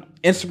gone on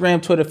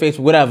Instagram, Twitter,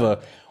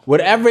 Facebook,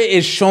 whatever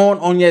is shown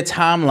on your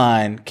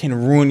timeline can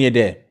ruin your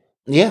day.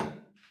 Yeah.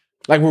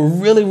 Like, we're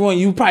really ruin.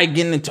 You probably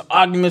getting into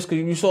arguments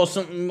because you saw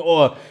something,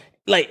 or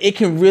like, it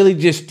can really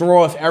just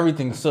throw off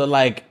everything. So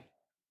like,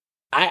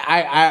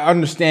 I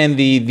understand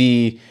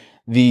the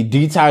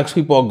detox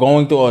people are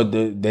going through, or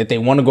that they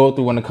want to go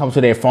through when it comes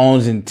to their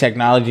phones and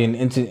technology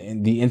and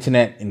the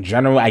internet in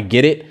general. I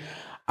get it.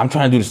 I'm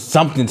trying to do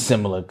something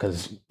similar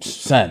because,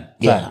 son.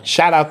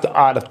 Shout out the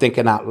Art of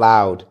Thinking Out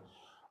Loud.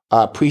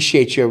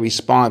 Appreciate your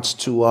response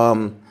to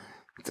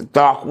the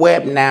dark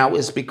web. Now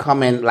is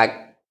becoming like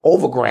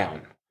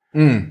overground,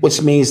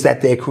 which means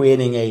that they're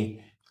creating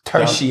a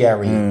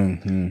tertiary,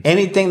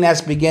 anything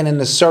that's beginning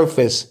to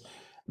surface,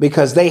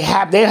 because they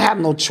have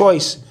no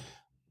choice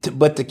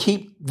but to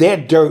keep their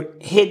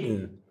dirt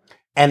hidden,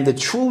 and the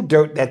true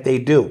dirt that they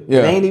do.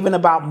 It ain't even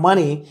about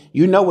money.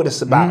 You know what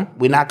it's about.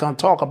 We're not going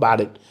to talk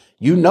about it.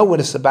 You know what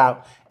it's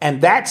about,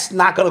 and that's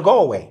not going to go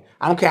away.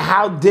 I don't care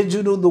how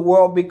digital the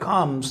world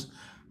becomes.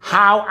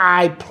 How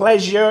I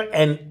pleasure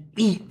and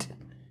eat,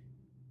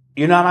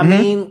 you know what I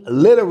mean?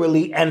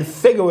 Literally and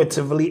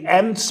figuratively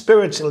and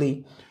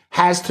spiritually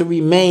has to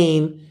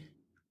remain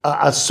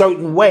a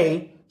certain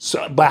way.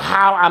 So, but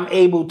how I'm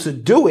able to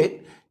do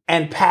it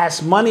and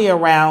pass money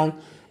around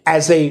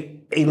as a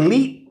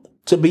elite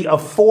to be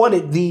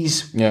afforded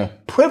these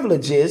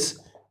privileges,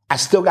 I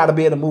still got to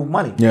be able to move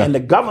money. Yeah. And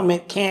the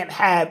government can't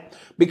have,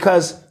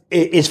 because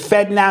is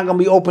FedNow going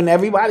to be open to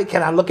everybody?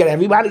 Can I look at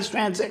everybody's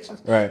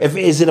transactions? Right.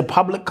 Is it a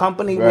public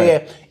company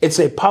where it's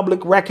a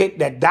public record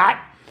that Dot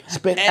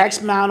spent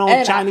X amount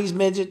on Chinese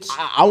midgets?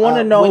 I want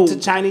to know. Went to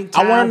Chinese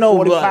time, I want to know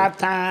 45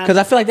 times. Because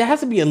I feel like that has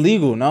to be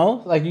illegal,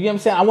 no? Like, you get what I'm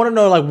saying? I want to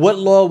know, like, what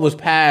law was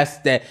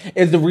passed that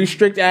is the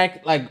Restrict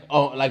Act, like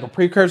a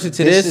precursor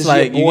to this?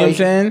 Like, you know what I'm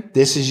saying?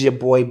 This is your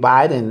boy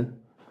Biden.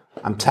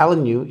 I'm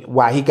telling you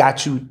why he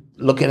got you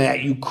looking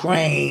at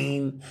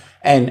Ukraine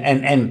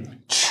and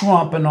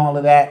Trump and all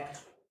of that.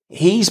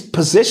 He's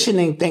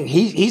positioning things.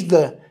 He's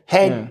the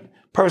head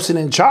person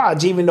in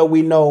charge, even though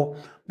we know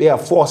there are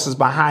forces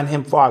behind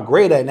him far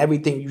greater, and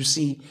everything you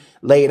see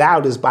laid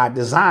out is by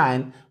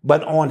design.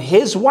 But on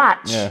his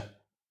watch,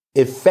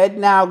 if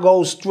FedNow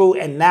goes through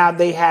and now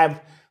they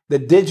have the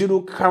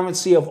digital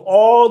currency of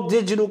all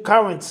digital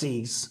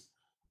currencies,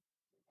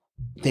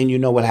 then you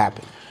know what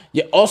happened.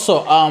 Yeah. Also,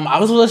 I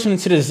was listening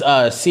to this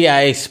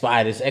CIA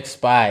spy, this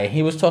ex-spy.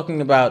 He was talking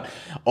about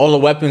all the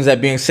weapons that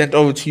are being sent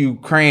over to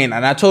Ukraine,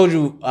 and I told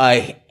you,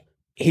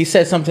 he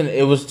said something.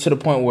 It was to the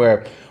point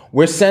where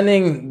we're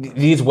sending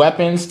these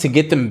weapons to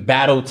get them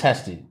battle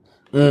tested,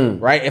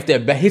 right? If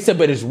they're, he said,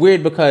 but it's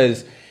weird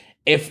because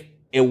if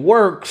it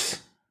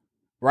works,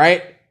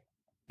 right,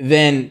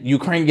 then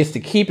Ukraine gets to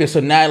keep it. So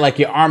now, like,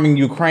 you're arming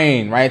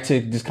Ukraine, right,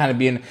 to just kind of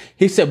be in.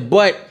 He said,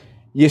 but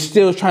you're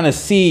still trying to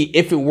see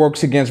if it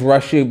works against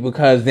Russia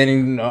because then,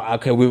 you know,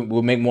 okay,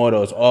 we'll make more of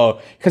those.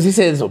 Oh, because he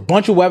said there's a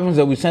bunch of weapons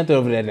that we sent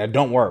over there that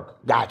don't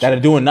work. Gotcha. That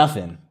are doing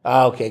nothing.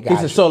 Okay, gotcha.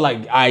 He said, so,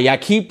 like, I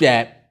keep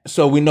that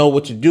so we know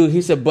what to do.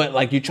 He said, but,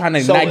 like, you're trying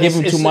to not give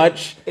him too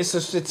much. It's a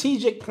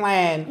strategic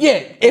plan.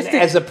 Yeah.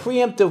 As a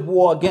preemptive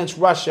war against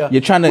Russia, you're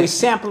trying to, we're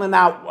sampling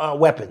out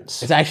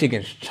weapons. It's actually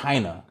against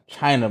China.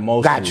 China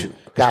mostly. Got you.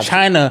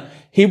 China,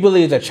 he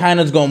believes that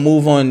China's going to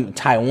move on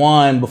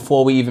Taiwan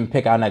before we even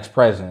pick our next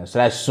president. So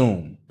that's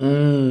soon.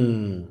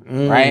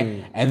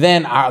 Right? And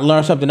then I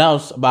learned something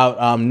else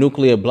about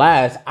nuclear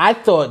blasts. I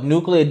thought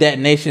nuclear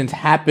detonations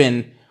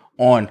happen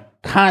on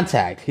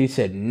contact. He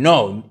said,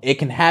 no, it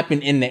can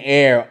happen in the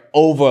air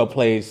over a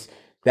place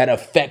that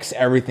affects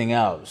everything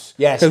else.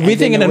 Yes, because we're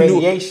thinking of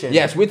radiation.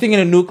 We're thinking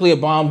of nuclear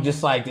bomb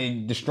just like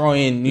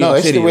destroying New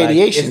York City. No, it's the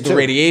radiation. It's the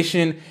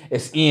radiation.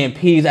 It's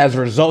EMPs as a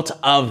result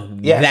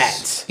of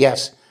that.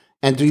 Yes.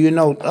 And do you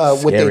know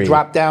what they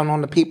dropped down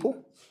on the people?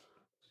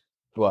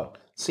 What?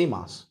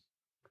 CMOS.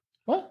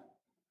 What?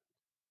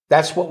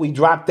 That's what we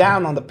dropped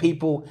down on the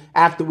people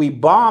after we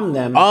bombed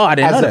them. Oh, I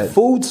didn't know that. As a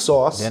food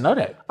source. I didn't know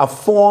that. A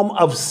form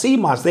of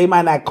CMOS. They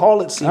might not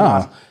call it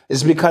CMOS. Oh.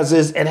 It's because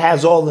it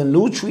has all the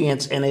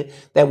nutrients in it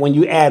that when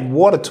you add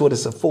water to it,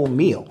 it's a full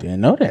meal.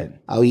 Didn't know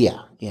that. Oh,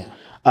 yeah.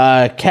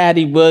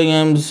 Caddy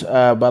Williams,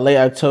 by late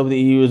October, the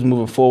EU is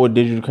moving forward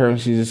digital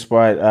currencies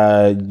despite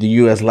the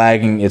U.S.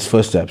 lagging its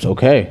footsteps.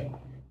 Okay.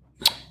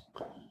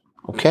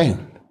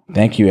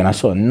 Thank you. And I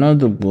saw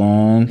another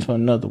one.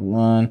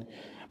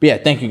 But yeah,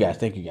 thank you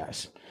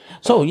guys.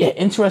 So yeah,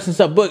 interesting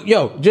stuff. But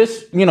yo,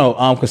 just, you know,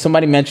 because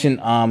somebody mentioned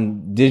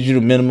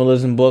Digital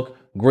Minimalism book,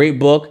 great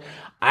book.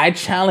 I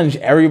challenge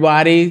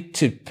everybody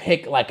to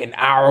pick like an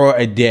hour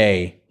a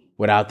day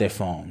without their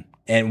phone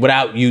and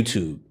without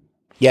YouTube.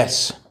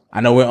 Yes.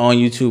 I know we're on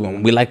YouTube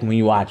and we like when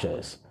you watch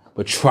us,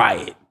 but try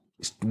it.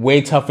 It's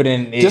way tougher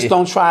than... Just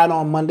don't try it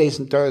on Mondays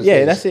and Thursdays.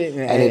 Yeah, that's it.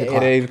 At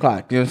 8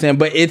 o'clock. You know what I'm saying?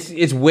 But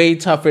it's way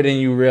tougher than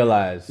you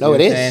realize. No,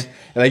 it is.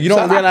 Like, you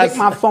don't realize... I pick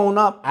my phone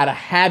up. Out of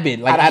habit.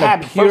 Like,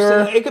 out of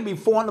pure... It could be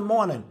 4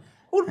 a.m.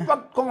 Who the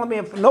fuck calling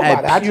me for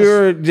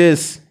nobody?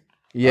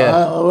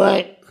 Yeah. All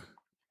right.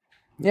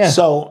 Yeah.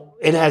 So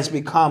it has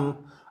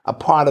become a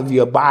part of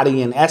your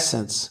body in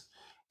essence.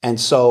 And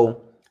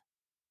so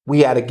we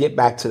had to get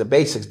back to the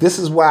basics. This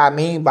is what I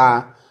mean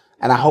by,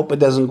 and I hope it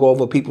doesn't go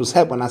over people's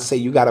head when I say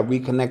you got to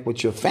reconnect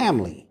with your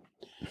family.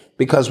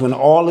 Because when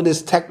all of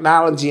this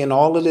technology and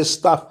all of this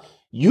stuff,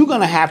 you're going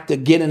to have to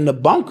get in the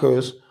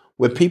bunkers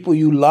with people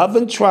you love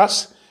and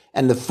trust,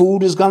 and the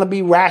food is going to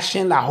be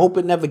rationed. I hope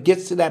it never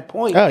gets to that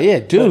point. Oh, yeah,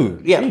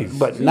 dude.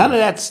 But none of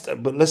that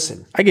but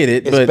listen. I get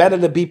it. It's better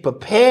to be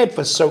prepared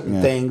for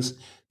certain things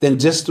than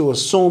just to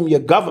assume your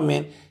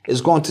government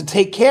is going to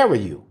take care of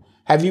you.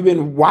 Have you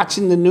been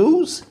watching the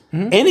news?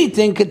 Mm-hmm.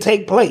 Anything could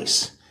take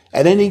place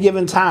at any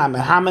given time.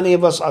 And how many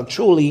of us are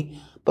truly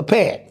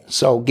prepared?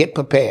 So get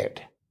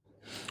prepared.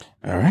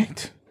 All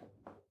right.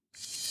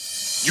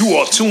 You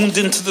are tuned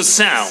into the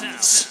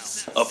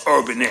sounds of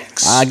Urban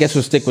X. I guess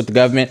we'll stick with the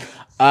government.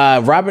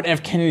 Robert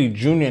F. Kennedy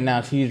Jr.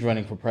 announced he's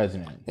running for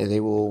president. And they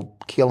will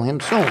kill him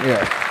soon.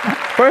 Yeah.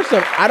 First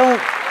off, I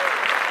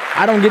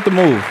don't get the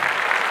move.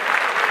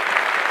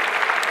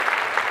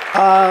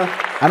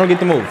 I don't get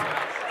the move.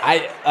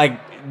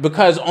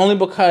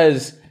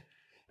 Because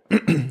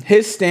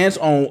his stance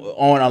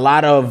on a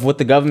lot of what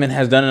the government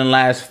has done in the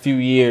last few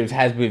years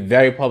has been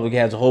very public. He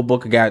has a whole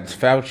book against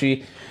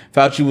Fauci.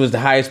 Fauci was the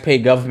highest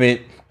paid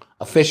government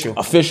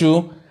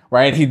official,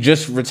 right? He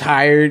just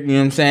retired, you know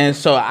what I'm saying?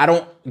 So I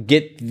don't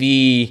get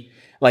the,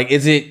 like,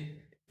 is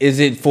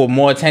it for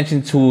more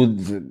attention to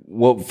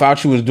what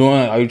Fauci was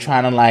doing? Are you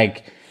trying to,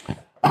 like,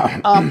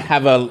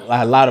 have a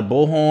lot of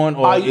bullhorn?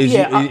 Or is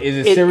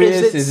it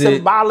serious? Is it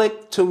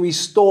symbolic to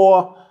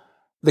restore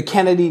the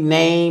Kennedy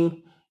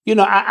name? You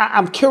know,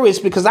 I'm curious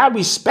because I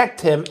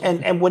respect him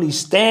and what he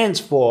stands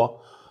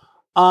for.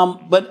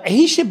 But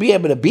he should be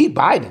able to beat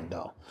Biden,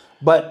 though.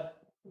 But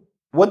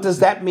what does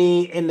that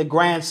mean in the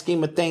grand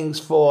scheme of things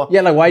for why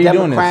are you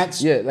Democrats?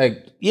 doing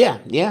this? Yeah.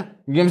 You know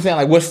what I'm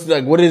saying?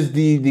 What is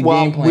the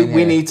game plan?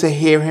 We need to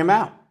hear him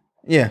out.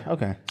 Yeah,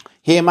 okay.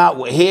 Hear him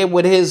out. Hear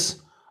what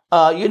his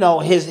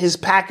his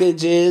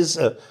package is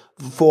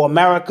for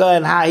America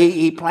and how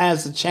he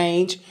plans to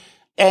change.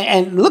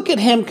 And look at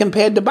him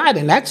compared to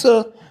Biden. That's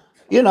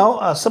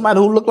somebody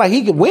who looked like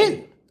he could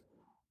win.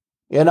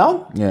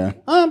 Yeah.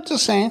 I'm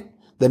just saying.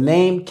 The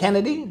name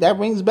Kennedy, that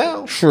rings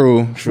bells.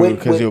 True.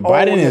 Because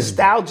Biden is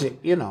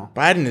nostalgic,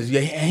 Biden is,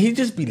 he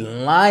just be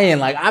lying.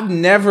 Like, I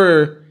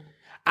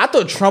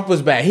thought Trump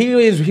was bad. He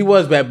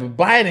was bad, but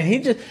Biden, he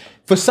just,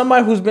 for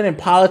somebody who's been in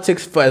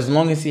politics for as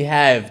long as he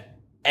have,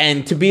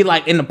 and to be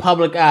like in the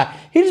public eye,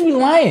 he just be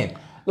lying.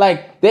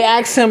 Like, they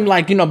asked him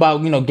about,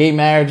 gay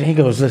marriage, and he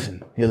goes,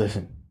 listen,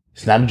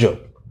 it's not a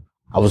joke.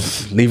 I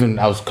was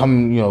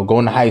coming,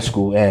 going to high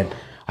school, and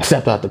I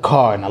stepped out the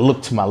car, and I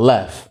looked to my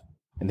left,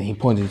 and then he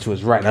pointed to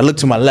his right, and I looked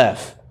to my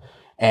left,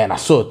 and I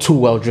saw two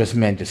well-dressed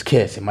men just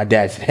kiss, and my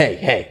dad said,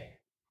 hey,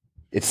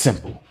 it's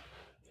simple.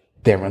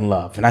 They're in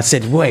love. And I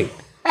said, wait,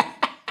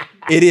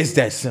 it is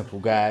that simple,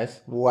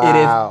 guys. Wow. It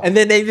is. And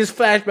then they just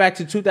flashed back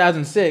to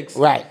 2006.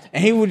 Right.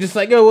 And he was just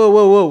like, yo,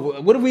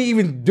 whoa, what are we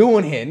even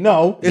doing here?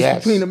 No,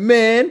 it's between a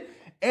man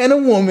and a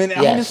woman.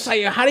 And I'm just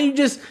like, how do you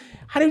just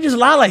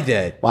lie like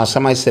that? Wow,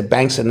 somebody said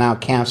banks are now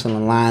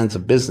canceling lines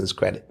of business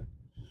credit.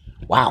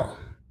 Wow.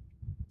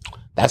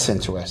 That's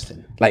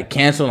interesting. Like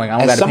cancel, like I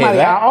don't got to pay somebody,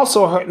 back? I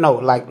also heard,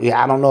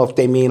 I don't know if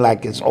they mean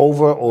like it's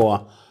over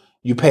or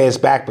you pay us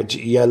back, but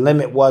your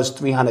limit was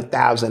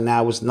 $300,000,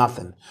 now it's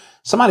nothing.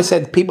 Somebody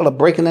said people are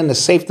breaking into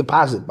safe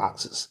deposit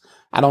boxes.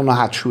 I don't know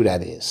how true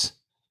that is.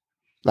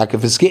 Like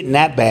if it's getting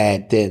that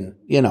bad, then,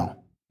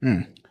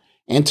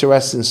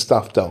 Interesting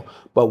stuff though.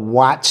 But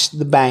watch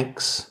the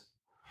banks,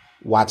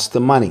 watch the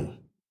money.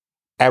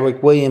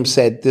 Eric Williams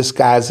said this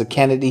guy's a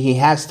Kennedy, he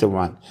has to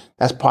run.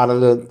 That's part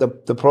of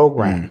the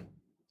program.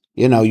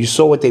 You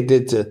saw what they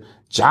did to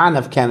John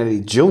F. Kennedy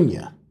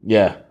Jr.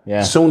 Yeah.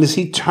 As soon as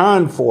he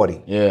turned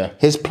 40,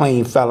 his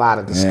plane fell out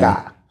of the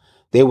sky.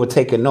 They were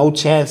taking no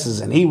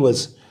chances, and he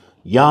was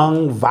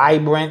young,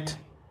 vibrant.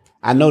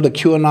 I know the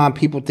QAnon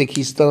people think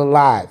he's still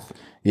alive.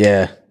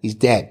 Yeah. He's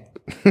dead.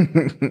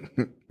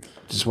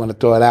 Just want to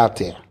throw it out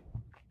there.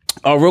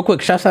 Oh, real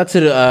quick, shouts out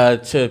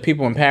to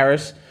people in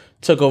Paris.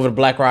 Took over the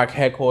BlackRock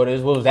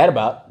headquarters. What was that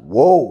about?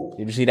 Whoa.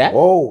 Did you see that?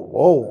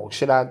 Whoa.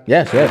 Should I?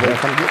 Yes. Come get me?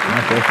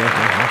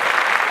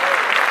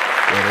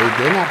 Yeah,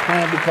 they're not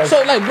playing because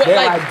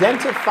they're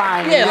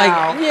identifying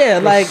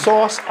the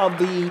source of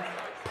the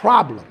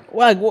problem.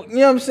 Like, you know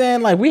what I'm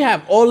saying? Like, we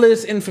have all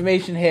this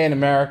information here in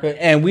America,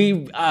 and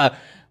we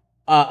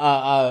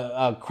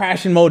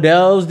crashing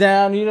models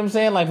down. You know what I'm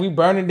saying? Like, we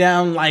burning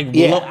down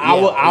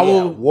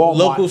our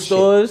local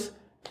stores.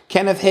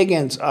 Kenneth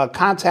Higgins,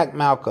 contact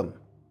Malcolm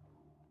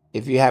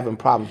if you're having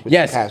problems with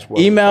your password.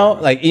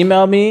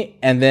 Email me,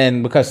 and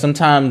then because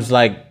sometimes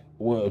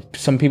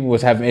some people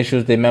was having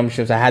issues with their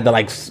memberships, I had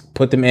to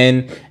put them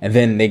in, and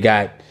then they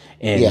got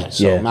in.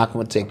 Malcolm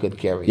would take good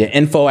care of you.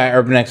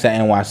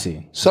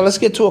 info@urbanx.nyc. So let's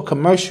get to a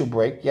commercial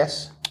break.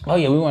 Yes. Oh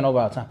yeah, we went over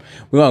our time.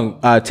 We're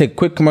gonna take a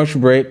quick commercial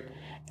break,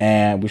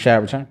 and we shall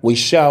return. We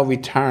shall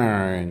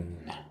return.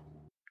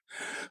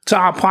 To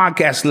our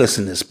podcast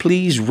listeners,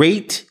 please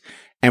rate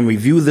and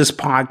review this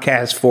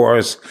podcast for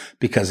us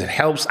because it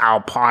helps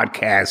our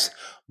podcast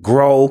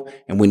grow,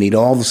 and we need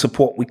all the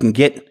support we can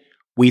get.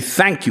 We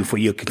thank you for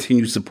your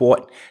continued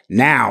support.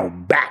 Now,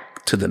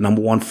 back to the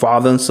 #1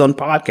 father and son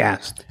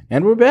podcast.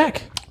 And we're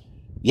back.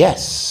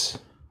 Yes,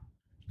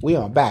 we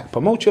are back.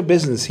 Promote your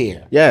business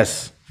here.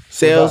 Yes.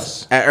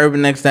 Sales at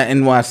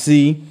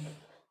urbanx.nyc.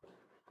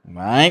 All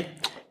right.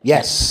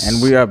 Yes.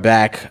 And we are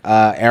back.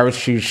 Eric,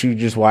 she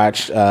just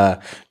watched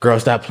Girl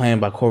Stop Playing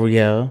by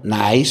Coriel.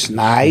 Nice.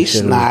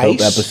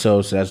 Dope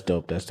episode, so that's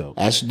dope.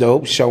 That's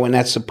dope. Showing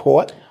that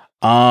support.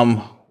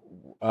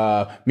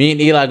 Me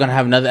and Eli are gonna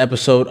have another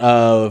episode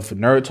of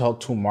Nerd Talk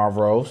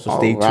tomorrow, so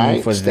stay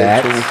tuned for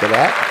that. Stay tuned for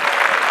that.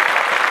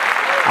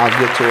 I'll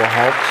get to a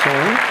Hulk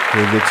soon.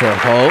 We'll get to a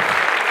Hulk.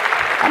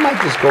 I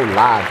might just go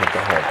live with the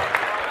Hulk.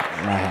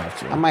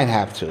 I might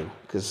have to,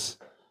 because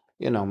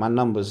my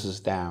numbers is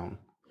down.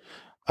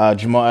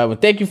 Jamal Edwin,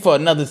 thank you for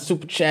another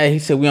super chat. He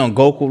said we on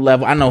Goku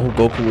level. I know who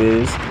Goku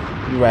is.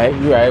 You right.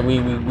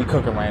 We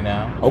cooking right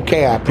now.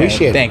 Okay, I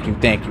appreciate it.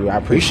 Thank you. I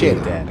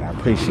appreciate that. I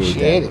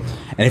appreciate that.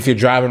 And if you're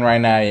driving right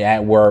now, you're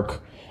at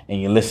work,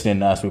 and you're listening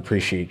to us, we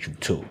appreciate you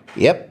too.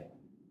 Yep.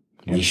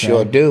 We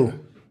sure do.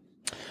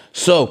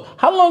 So,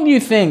 how long do you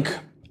think?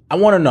 I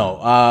want to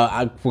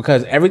know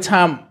because every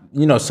time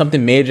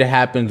something major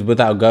happens with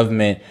our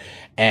government,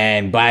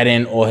 and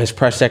Biden or his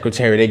press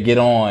secretary, they get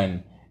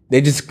on,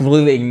 they just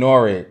completely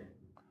ignore it.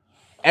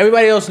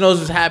 Everybody else knows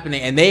what's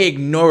happening, and they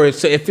ignore it.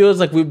 So it feels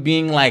like we're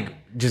being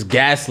just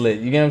gaslit.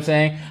 You get what I'm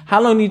saying? How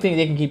long do you think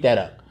they can keep that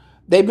up?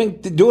 They've been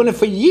doing it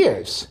for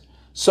years.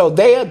 So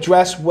they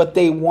address what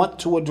they want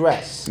to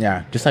address.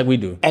 Yeah, just like we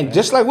do. And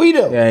just like we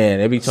do. Yeah,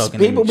 they be talking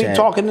People be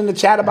talking in the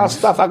chat about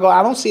stuff. I go,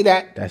 I don't see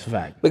that. That's a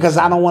fact. Because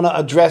I don't want to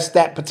address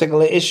that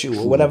particular issue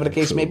or whatever the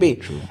case may be.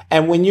 True.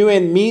 And when you're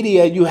in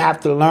media, you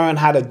have to learn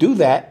how to do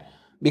that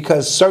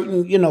because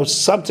certain,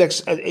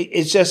 subjects,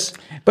 it's just...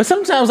 But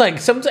sometimes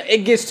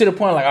it gets to the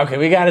point okay,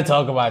 we got to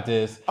talk about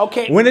this.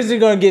 Okay. When is it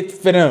going to get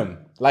for them?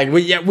 Like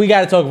we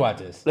got to talk about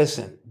this.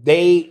 Listen,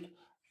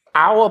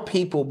 our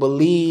people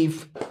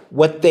believe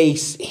what they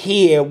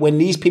hear when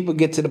these people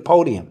get to the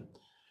podium,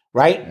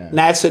 right? Yeah.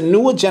 Now it's a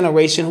newer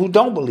generation who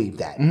don't believe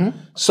that,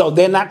 so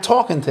they're not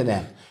talking to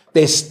them.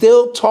 They're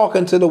still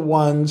talking to the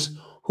ones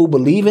who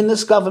believe in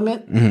this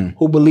government,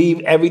 who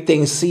believe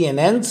everything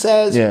CNN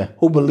says,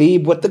 who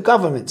believe what the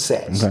government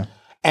says,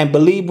 and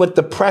believe what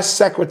the press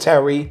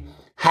secretary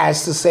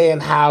has to say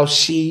and how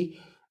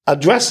she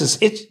addresses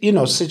it,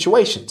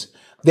 situations.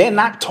 They're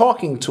not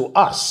talking to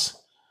us.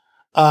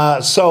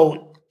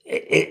 So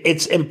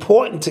it's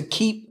important to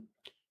keep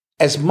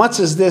as much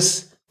as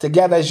this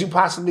together as you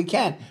possibly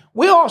can.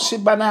 We all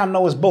should by now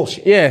know it's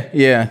bullshit. Yeah.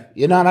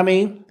 You know what I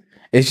mean?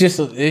 It's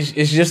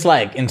just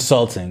like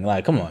insulting.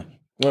 Like, come on.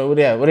 What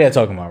are they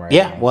talking about right now?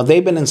 Yeah, well,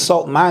 they've been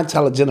insulting my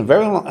intelligence a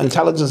very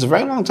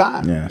long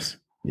time. Yes.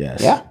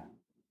 Yeah.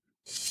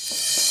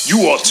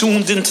 You are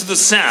tuned into the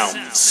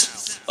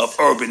sounds of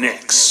Urban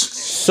X.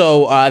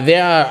 So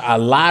there are a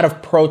lot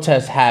of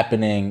protests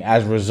happening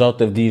as a result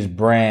of these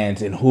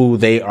brands and who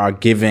they are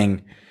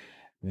giving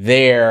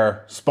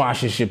their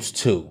sponsorships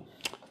to.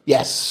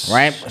 Yes.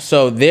 Right?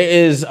 So there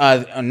is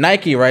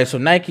Nike, right? So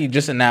Nike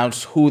just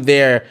announced who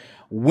their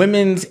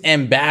women's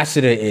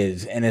ambassador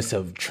is, and it's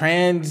a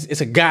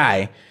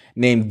guy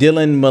named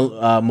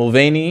Dylan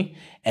Mulvaney,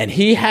 and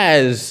he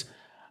has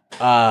he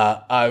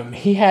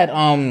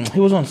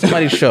was on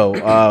somebody's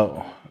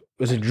show.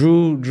 Was it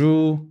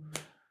Drew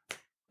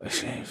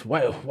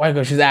white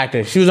girl, she's an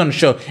actor. She was on the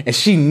show and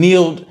she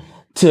kneeled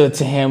to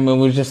him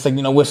and was just like,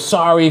 we're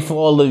sorry for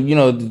all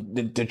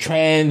the, the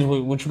trans,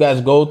 what you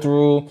guys go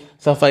through,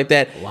 stuff like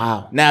that.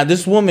 Wow. Now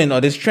this woman or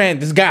this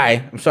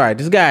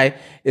guy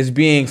is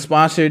being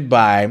sponsored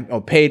by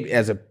or paid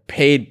as a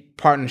paid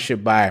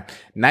partnership by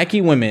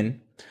Nike Women.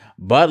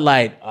 Bud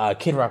Light,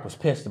 Kid Rock was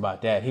pissed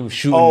about that. He was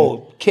shooting.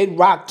 Oh, Kid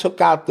Rock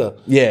took out the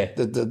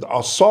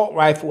assault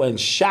rifle and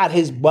shot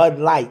his Bud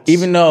Lights.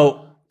 Even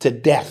though to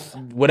death.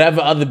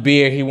 Whatever other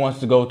beer he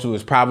wants to go to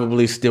is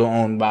probably still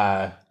owned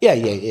by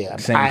same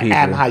people.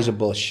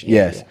 Anheuser-Busch.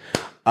 Yes.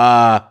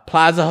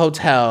 Plaza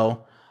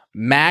Hotel,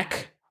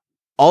 Mac,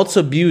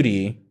 Ulta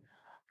Beauty,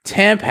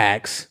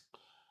 Tampax,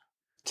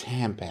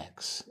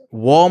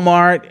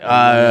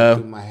 Walmart.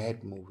 Do my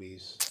head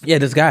movies. Yeah,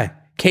 this guy.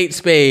 Kate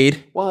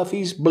Spade. Well, if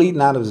he's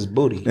bleeding out of his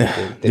booty,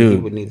 then he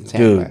would need a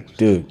Tampax.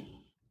 Dude.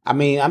 I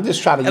mean, I'm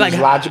just trying to use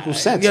logical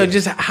sense.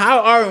 Just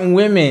how are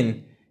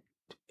women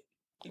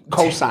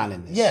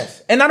co-signing this?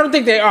 Yes. And I don't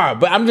think they are,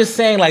 but I'm just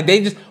saying,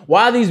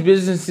 why are these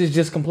businesses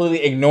just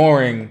completely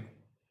ignoring,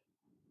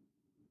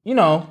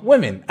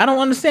 women? I don't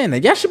understand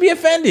that. Y'all should be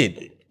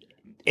offended.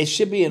 It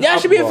should be an Y'all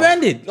should be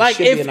offended. Like,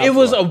 if it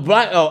was a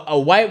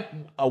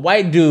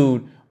white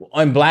dude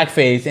on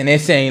blackface and they're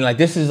saying,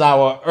 this is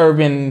our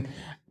urban,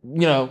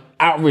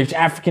 outreach,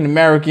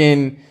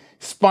 African-American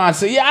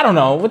sponsor. Yeah, I don't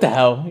know. What the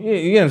hell?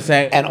 You know what I'm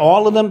saying? And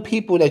all of them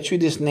people that you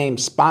just named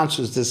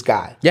sponsors this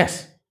guy.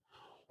 Yes.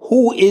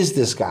 Who is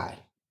this guy?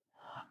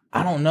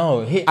 I don't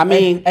know. Is he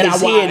an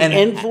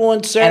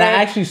influencer? And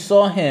I actually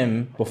saw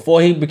him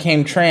before he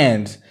became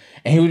trans,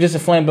 and he was just a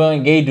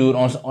flamboyant gay dude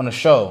on a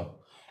show.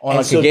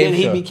 Then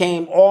he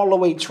became all the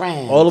way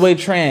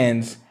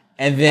trans.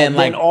 And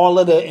then all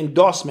of the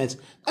endorsements.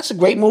 That's a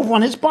great move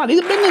on his part. He's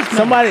a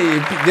businessman.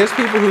 There's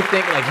people who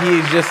think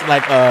he's just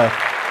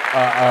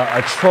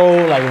a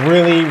troll,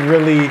 really,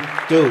 really,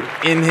 dude.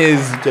 In his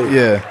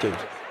dude.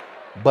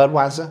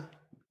 Budweiser.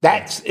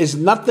 That is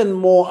nothing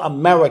more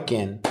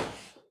American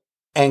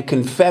and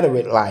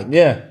Confederate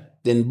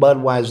than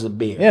Budweiser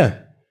beer. Yeah.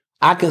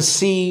 I can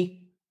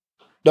see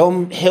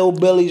them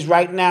hillbillies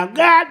right now.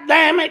 God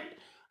damn it.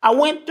 I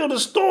went to the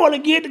store to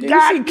get the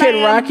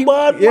goddamn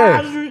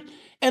Budweiser,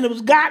 and it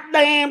was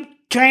goddamn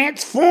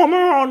Transformer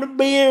on the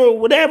beer or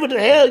whatever the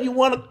hell you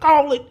want to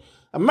call it.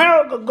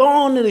 America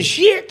going to the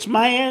shits,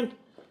 man.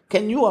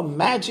 Can you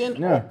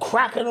imagine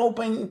cracking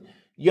open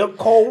your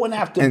cold one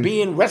after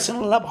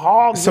wrestling up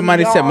hogs?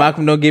 Somebody said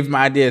Malcolm don't give him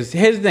ideas.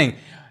 Here's the thing.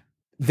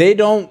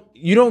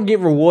 You don't get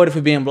rewarded for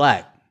being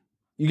black.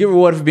 You get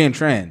rewarded for being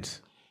trans.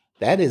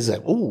 That is drop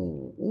a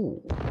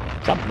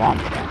bomb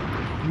with that.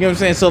 You know what I'm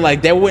saying? So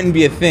that wouldn't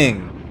be a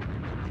thing.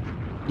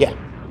 Yeah.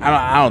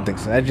 I don't think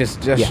so. That's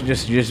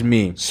just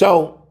me.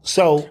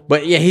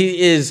 But yeah, he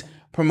is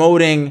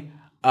promoting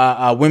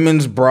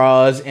women's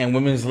bras and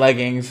women's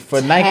leggings for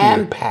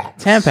Nike.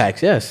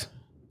 Tampax, yes.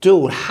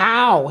 Dude,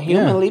 how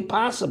humanly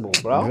possible,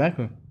 bro?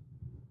 Exactly.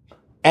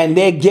 And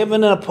they're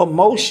giving a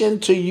promotion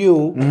to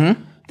you.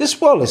 Mm-hmm. This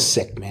world is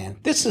sick, man.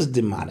 This is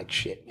demonic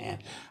shit, man.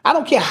 I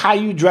don't care how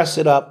you dress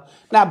it up.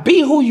 Now,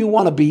 be who you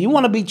want to be. You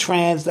want to be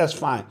trans, that's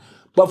fine.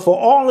 But for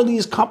all of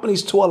these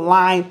companies to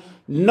align,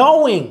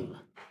 knowing,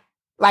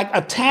 like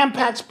a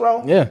Tampax,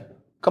 bro. Yeah.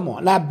 Come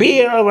on. Now,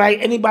 beer, right?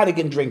 Anybody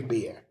can drink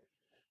beer.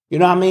 You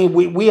know what I mean?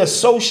 We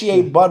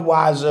associate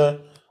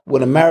Budweiser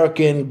with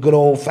American good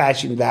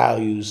old-fashioned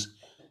values.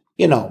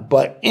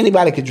 But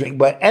anybody can drink.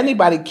 But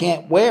anybody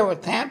can't wear a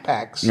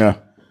Tampax. Yeah.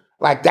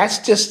 Like, that's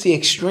just the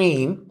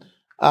extreme.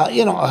 I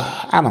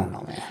don't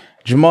know, man.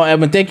 Jamal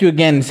Edmond, thank you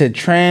again. He said,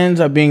 trans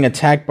are being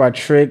attacked by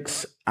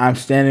tricks. I'm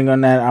standing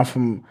on that. I'm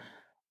from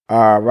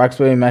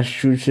Roxbury,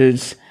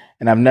 Massachusetts,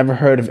 and I've never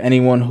heard of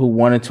anyone who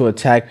wanted to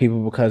attack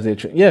people because they're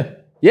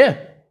yeah.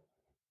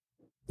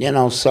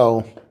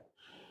 So,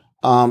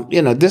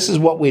 this is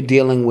what we're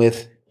dealing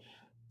with.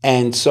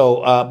 And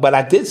so, but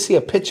I did see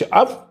a picture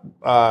of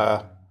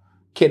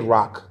Kid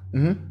Rock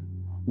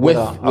with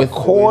a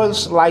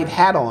Coors Light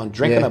hat on,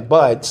 drinking a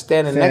Bud,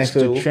 standing next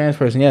to a trans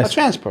person. Yes, a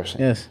trans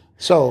person. Yes.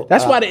 So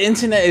that's why the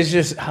internet is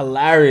just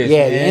hilarious.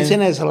 Yeah, man. the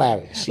internet is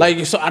hilarious.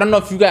 Like, so I don't know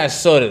if you guys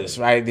saw this,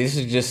 right? This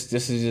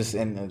is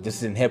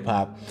in hip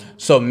hop.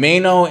 So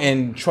Mano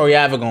and Troy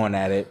Ave are going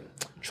at it.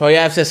 Troy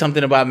Ave said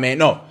something about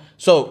Mano.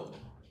 So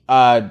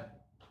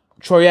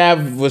Troy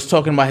Ave was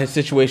talking about his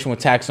situation with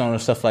Tax on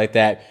and stuff like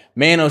that.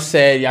 Mano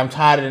said, I'm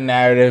tired of the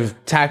narrative.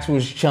 Tax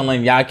was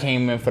chilling. Y'all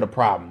came in for the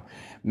problem.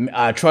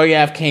 Troy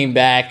Ave came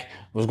back,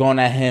 was going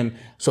at him.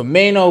 So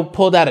Mano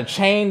pulled out a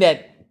chain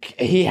that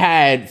he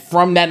had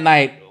from that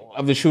night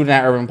of the shooting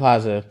at Urban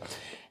Plaza.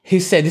 He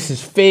said, this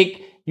is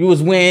fake. You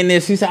was wearing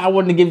this. He said, I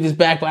wanted to give this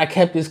back, but I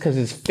kept this because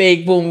it's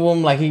fake. Boom,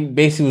 boom. Like, he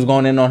basically was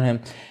going in on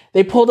him.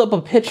 They pulled up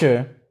a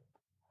picture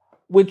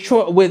with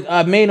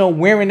Mano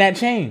wearing that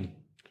chain.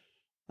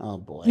 Oh,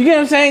 boy. You get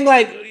what I'm saying?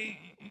 Like,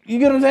 you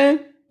get what I'm saying?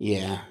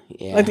 Yeah.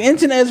 Like, the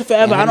internet is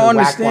forever. I don't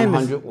understand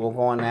this. Whack 100 were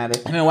going at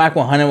it. I mean, Whack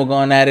 100 were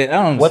going at it. I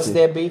don't understand. What's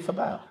their beef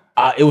about?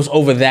 It was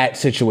over that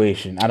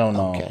situation. I don't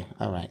know. Okay,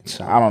 all right.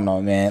 So I don't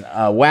know, man.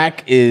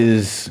 Whack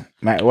is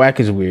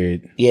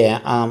weird.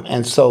 Yeah,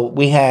 and so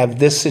we have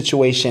this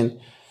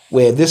situation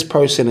where this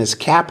person is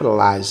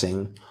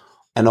capitalizing,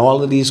 and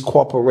all of these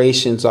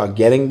corporations are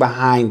getting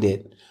behind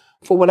it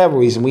for whatever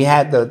reason. We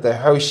had the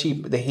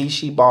Hershey, the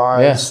He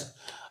bars.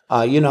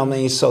 Yeah. You know what I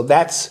mean? So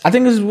that's. I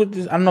think I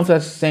don't know if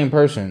that's the same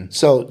person.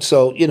 So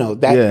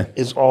that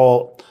is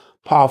all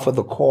par for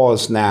the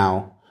cause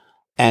now.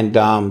 And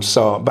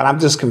but I'm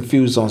just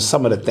confused on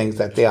some of the things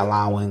that they're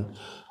allowing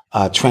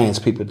trans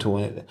people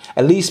to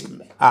at least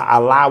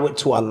allow it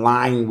to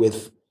align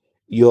with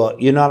your,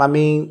 you know what I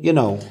mean?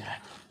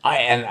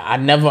 I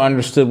never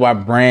understood why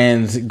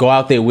brands go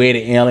out their way to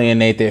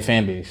alienate their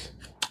fan base.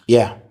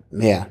 Yeah.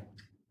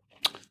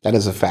 That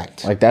is a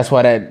fact. Like, that's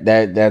why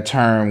that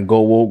term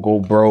 "go woke, go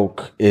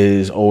broke"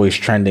 is always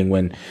trending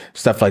when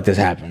stuff like this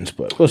happens.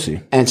 But we'll see.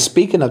 And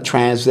speaking of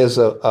trans, there's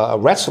a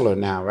wrestler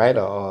now, right?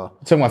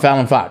 Talking about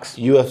Fallon Fox,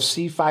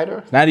 UFC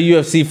fighter. Not a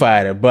UFC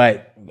fighter,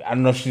 but I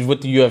don't know if she's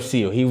with the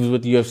UFC or he was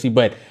with the UFC.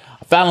 But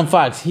Fallon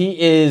Fox, he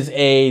is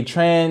a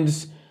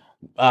trans,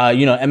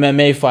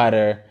 MMA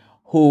fighter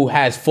who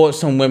has fought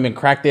some women,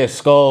 cracked their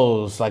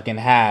skulls like in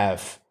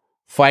half,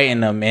 fighting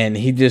them, and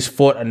he just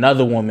fought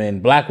another woman,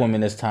 black woman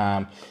this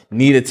time,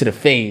 knee to the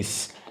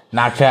face,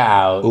 knocked her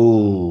out.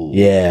 Ooh.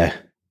 Yeah.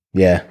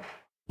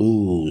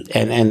 Ooh.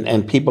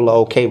 And people are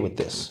okay with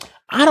this.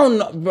 I don't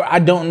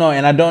know,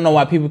 and I don't know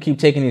why people keep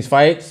taking these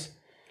fights.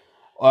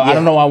 I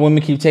don't know why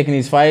women keep taking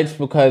these fights,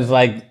 because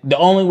like the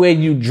only way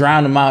you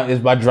drown them out is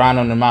by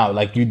drowning them out.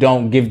 Like, you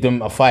don't give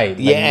them a fight.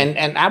 Yeah,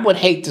 and I would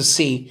hate to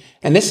see,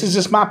 and this is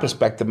just my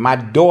perspective, my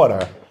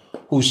daughter,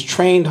 who's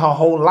trained her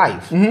whole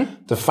life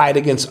to fight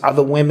against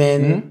other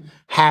women,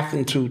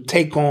 having to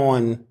take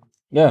on,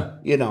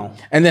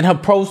 And then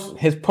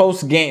his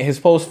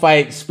post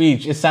fight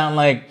speech, it sounded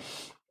like,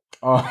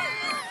 I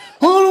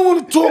don't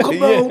want to talk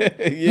about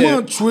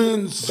my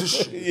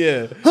transition.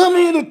 Yeah, I'm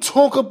here to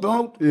talk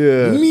about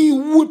me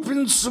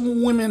whipping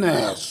some women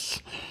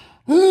ass.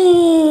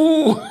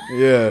 Ooh.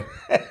 Yeah.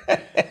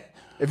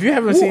 If you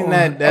haven't seen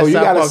that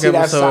South Park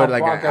episode,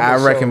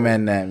 I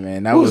recommend that,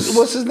 man.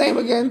 What's his name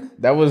again?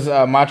 That was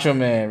Macho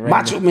Man Randy.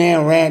 Macho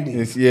Man Randy.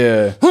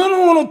 Yeah. I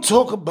don't want to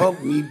talk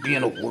about me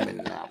being a woman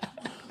now.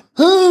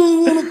 I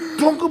don't want to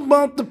talk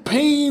about the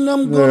pain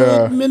I'm going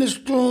to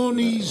administer on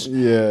these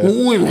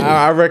women.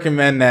 I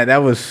recommend that.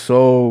 That was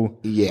so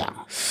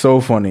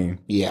funny.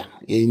 Yeah.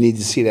 You need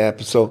to see that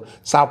episode.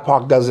 South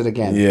Park does it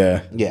again.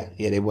 Yeah.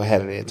 They were ahead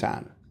of their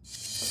time.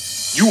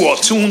 You are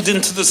tuned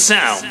into the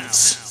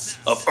sounds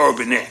of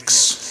Urban X.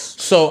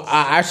 So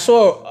I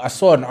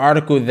saw an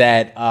article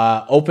that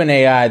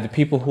OpenAI, the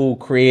people who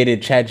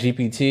created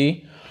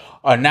ChatGPT,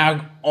 are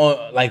now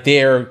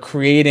they're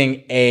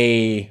creating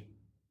a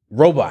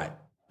robot,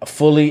 a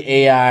fully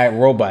AI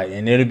robot,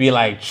 and it'll be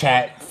like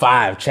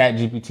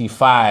ChatGPT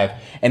 5,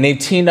 and they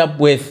teamed up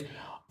with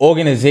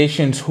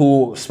organizations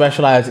who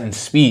specialize in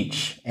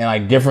speech and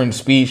like different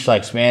speech,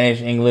 like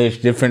Spanish, English,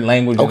 different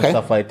languages and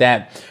stuff like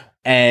that.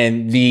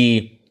 And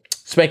the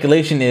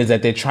speculation is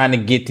that they're trying to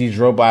get these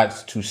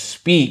robots to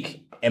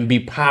speak and be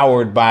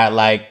powered by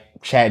like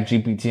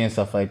ChatGPT and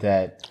stuff like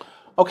that.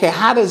 Okay,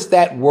 how does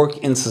that work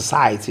in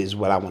society is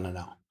what I want to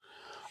know.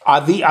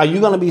 Are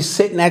you going to be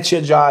sitting at your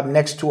job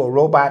next to a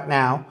robot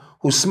now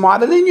who's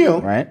smarter than you,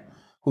 right?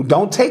 Who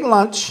don't take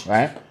lunch,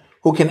 right?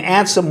 Who can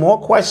answer more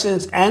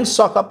questions and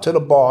suck up to the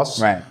boss,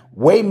 right?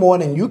 Way more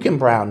than you can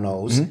brown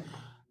nose.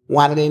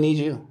 Why do they need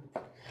you?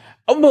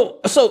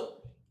 So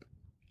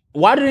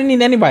why do they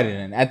need anybody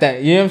then at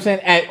that? You know what I'm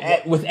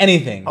saying? With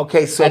anything.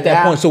 Okay, so at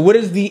that point. So what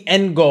is the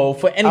end goal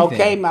for anything?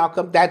 Okay,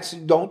 Malcolm,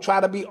 don't try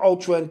to be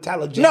ultra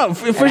intelligent. No,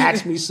 and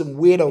ask me some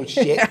weirdo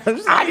shit.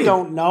 I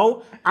don't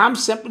know. I'm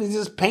simply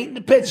just painting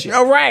the picture.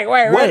 Oh,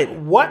 right.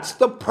 What's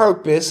the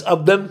purpose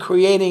of them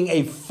creating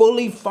a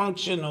fully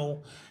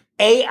functional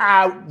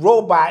AI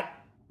robot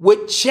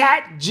with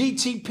Chat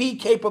GTP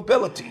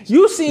capabilities?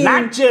 You seen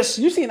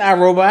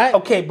iRobot?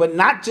 Okay, but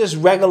not just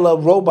regular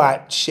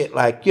robot shit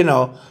like,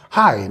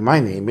 hi, my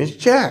name is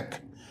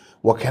Jack.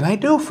 What can I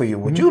do for you?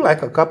 Would you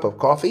like a cup of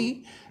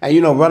coffee?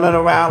 And running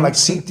around like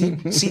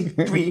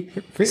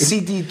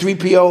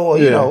CD3PO or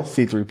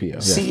C3PO.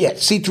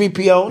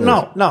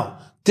 C3PO. No.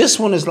 This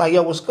one is like,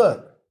 yo, what's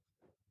good?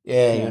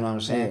 Yeah, you know what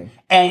I'm saying?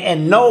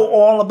 And know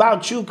all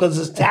about you because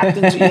it's tapped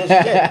into your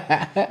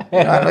shit.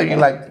 I know you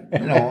like,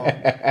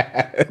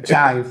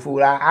 Italian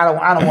food.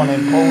 I don't want to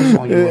impose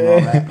on you and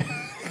all that.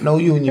 Know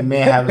you and your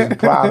man having some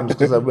problems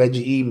because I read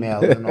your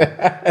email.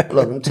 Look,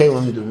 let me tell you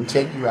what I'm going to do. I'm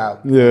take you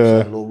out.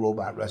 Yeah. A little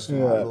robot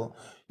restaurant.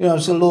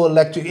 It's a little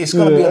electric. It's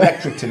going to be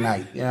electric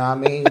tonight. You know what I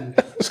mean?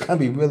 It's going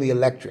to be really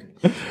electric.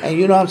 And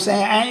you know what I'm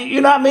saying? And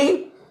you know what I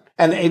mean?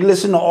 And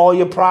listen to all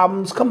your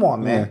problems. Come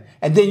on, man. Yeah.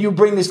 And then you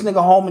bring this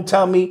nigga home and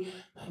tell me,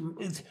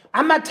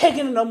 I'm not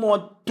taking it no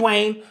more,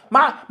 Dwayne.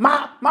 My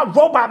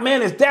robot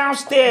man is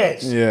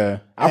downstairs. Yeah.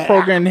 I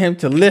programmed him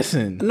to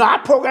listen. No, I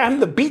programmed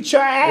him to beat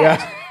your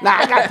ass. Yeah. Now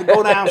I got to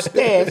go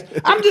downstairs.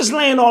 I'm just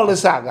laying all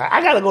this out, guys.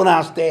 I got to go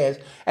downstairs.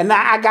 And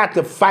now I got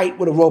to fight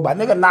with a robot.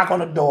 Nigga knock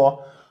on the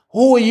door.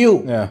 Who are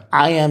you? Yeah.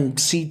 I am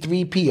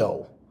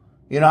C3PO.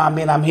 You know what I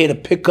mean? I'm here to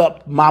pick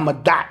up Mama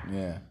Dot.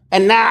 Yeah.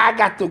 And now I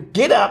got to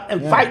get up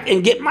and fight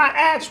and get my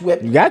ass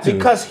whipped. You got to.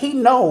 Because he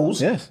knows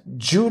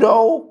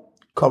judo,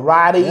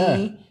 karate.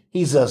 Yeah.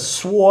 He's a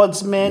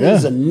swordsman. Yeah.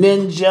 He's a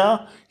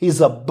ninja. He's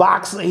a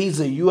boxer. He's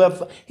a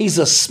UFO. He's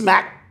a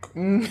smack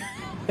champ.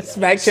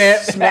 Smack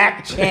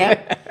champ.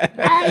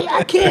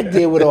 I can't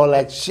deal with all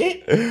that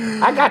shit.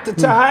 I got to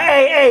tell her,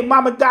 hey,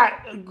 Mama Dot,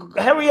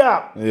 hurry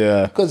up.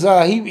 Yeah. Because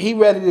he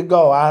ready to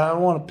go. I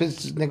don't want to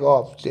piss this nigga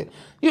off. Shit.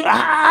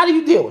 How do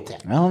you deal with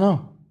that? I don't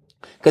know.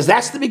 Because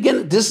that's the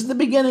beginning. This is the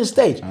beginning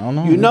stage. I don't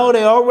know.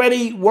 They're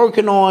already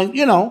working on,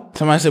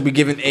 Somebody said we're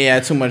giving AI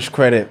too much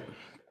credit.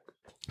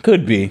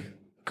 Could be.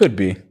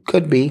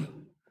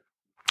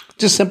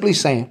 Just simply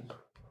saying.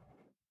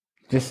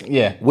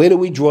 Where do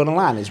we draw the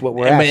line is what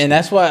we're asking. And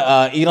that's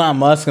why Elon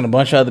Musk and a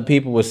bunch of other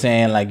people were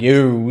saying, like,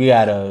 we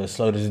got to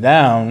slow this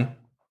down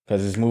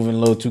because it's moving a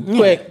little too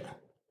quick.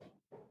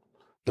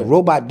 The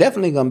robot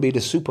definitely going to be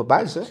the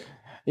supervisor.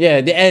 Yeah,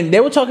 and they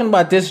were talking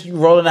about this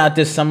rolling out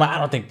this summer. I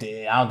don't think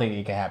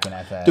it can happen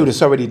that fast. Dude,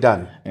 it's already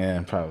done.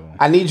 Yeah, probably.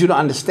 I need you to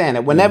understand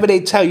that whenever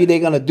they tell you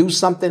they're going to do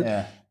something,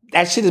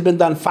 that shit has been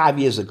done 5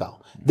 years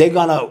ago. They're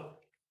going to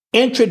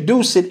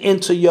introduce it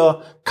into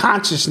your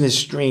consciousness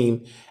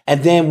stream,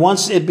 and then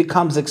once it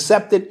becomes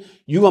accepted,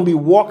 you're going to be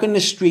walking the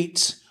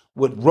streets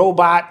with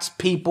robots,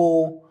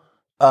 people,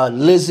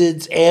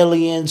 lizards,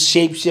 aliens,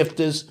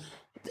 shapeshifters.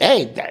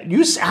 Hey,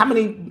 how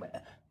many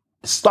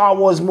Star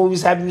Wars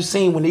movies have you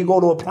seen when you go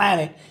to a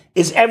planet?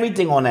 It's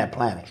everything on that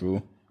planet.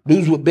 True.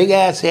 Dudes with big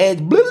ass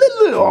heads, blah,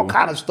 blah, blah, all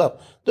kind of stuff.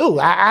 Dude,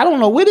 I don't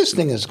know where this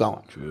thing is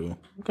going. True.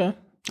 Okay.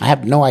 I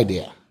have no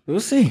idea. We'll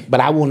see. But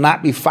I will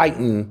not be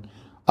fighting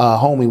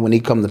homie when he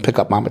come to pick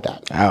up Mama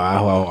Dot.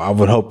 I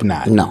would hope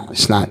not. No,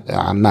 it's not.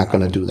 I'm not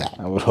going to do that.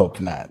 I would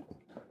hope not.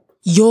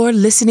 You're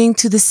listening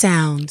to the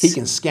sounds. He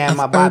can scan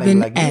my body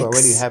like you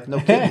already have no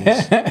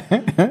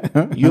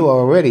kidneys. You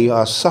already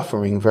are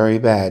suffering very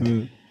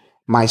bad.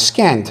 My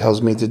scan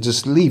tells me to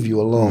just leave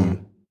you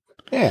alone.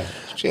 Yeah,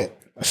 shit.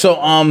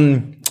 So,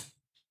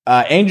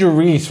 Angel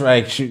Reese,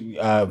 right? She,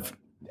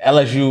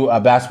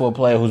 LSU basketball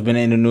player who's been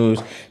in the news.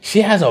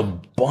 She has a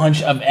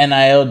bunch of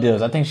NIL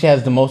deals. I think she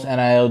has the most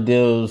NIL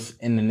deals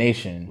in the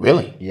nation.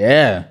 Really?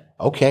 Yeah.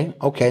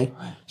 Okay.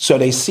 So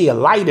they see a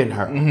light in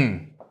her.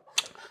 Mm-hmm.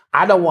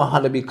 I don't want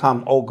her to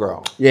become old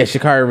girl. Yeah,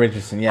 Sha'Carri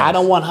Richardson. Yeah. I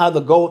don't want her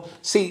to go.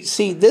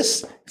 See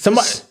this. Go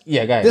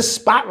ahead. This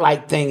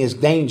spotlight thing is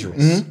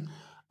dangerous. Mm-hmm.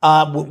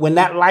 When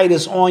that light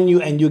is on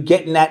you and you're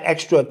getting that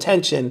extra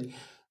attention,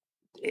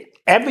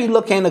 every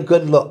look ain't a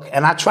good look.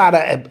 And I try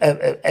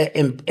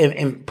to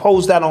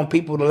impose that on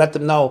people to let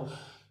them know,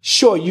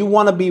 sure, you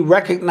want to be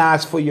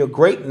recognized for your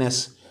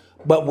greatness,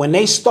 but when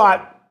they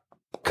start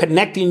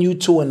connecting you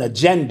to an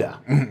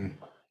agenda,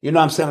 you know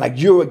what I'm saying? Like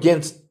you're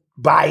against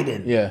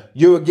Biden.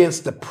 You're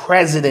against the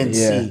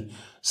presidency. Yeah.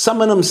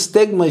 Some of them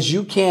stigmas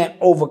you can't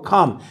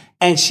overcome.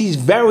 And she's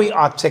very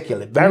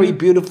articulate, very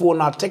beautiful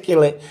and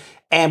articulate.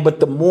 But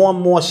the more and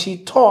more she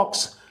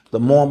talks, the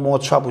more and more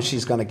trouble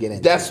she's going to get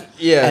into.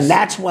 And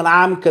that's what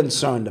I'm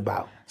concerned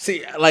about.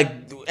 See,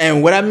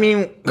 and what I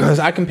mean, because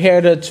I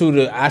compared her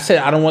to I said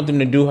I don't want them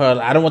to do her,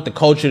 I don't want the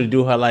culture to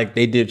do her like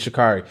they did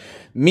Sha'Carri.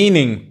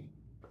 Meaning,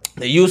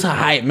 they use her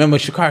height. Remember,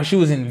 Sha'Carri, she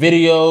was in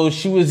videos,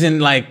 she was in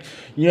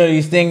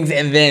these things,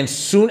 and then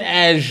soon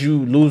as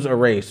you lose a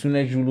race, soon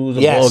as you lose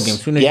a ball game,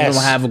 soon as you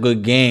don't have a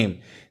good game,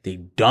 they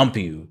dump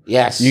you.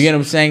 Yes. You get what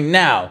I'm saying?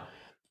 Now,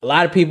 a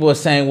lot of people are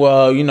saying,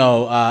 well,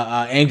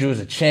 Angel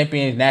is a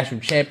champion, national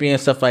champion,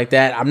 stuff like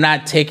that. I'm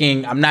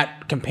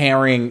not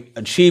comparing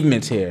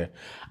achievements here.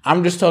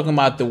 I'm just talking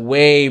about the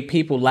way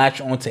people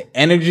latch onto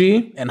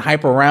energy and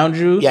hype around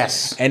you.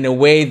 Yes. And the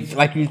way,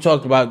 like you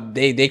talked about,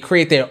 they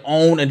create their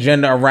own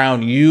agenda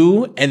around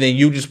you, and then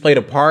you just play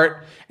the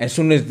part. As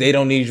soon as they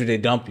don't need you, they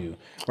dump you.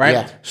 Right?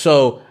 Yeah.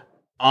 So,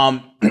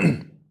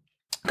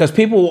 because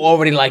people were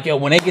already like, yo,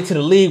 when they get to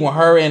the league, when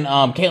her and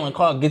Caitlin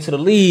Clark get to the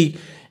league,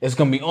 it's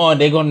going to be on.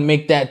 They're going to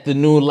make that the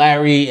new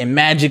Larry and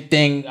Magic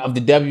thing of the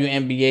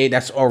WNBA.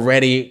 That's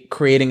already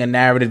creating a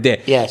narrative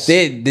there. Yes.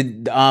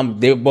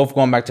 They're both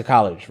going back to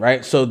college,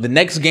 right? So the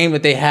next game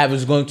that they have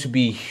is going to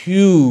be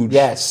huge.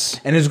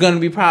 Yes. And it's going to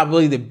be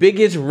probably the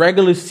biggest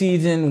regular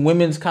season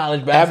women's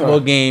college basketball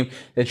game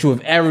that you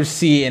have ever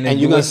seen. And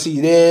you're going to see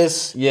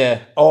this.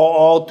 Yeah.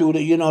 All through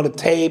the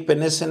tape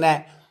and this and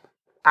that.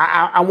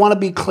 I want to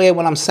be clear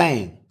what I'm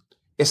saying.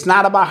 It's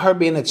not about her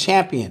being a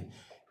champion.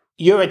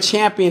 You're a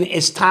champion.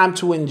 It's time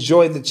to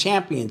enjoy the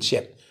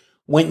championship.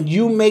 When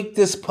you make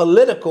this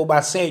political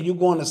by saying you're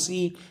going to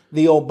see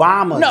the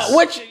Obamas.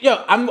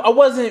 No, I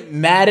wasn't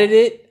mad at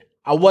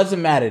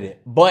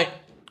it. But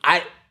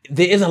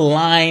there is a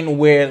line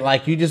where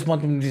like you just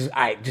want them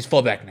to just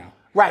fall back now.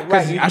 Right.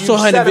 I saw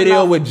her in the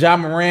video with John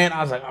Moran.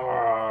 I was like,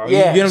 oh, yeah.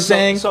 You know what I'm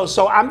saying?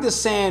 So I'm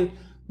just saying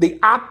the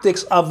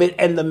optics of it,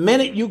 and the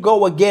minute you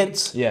go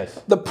against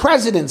the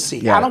presidency,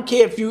 yeah. I don't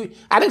care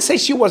I didn't say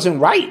she wasn't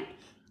right.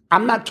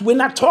 We're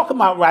not talking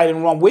about right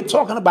and wrong. We're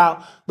talking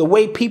about the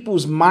way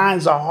people's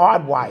minds are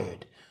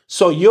hardwired.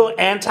 So you're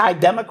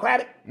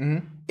anti-democratic?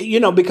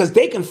 Mm-hmm. Because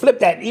they can flip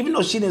that, even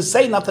though she didn't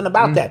say nothing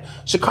about that.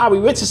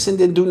 Sha'Carri Richardson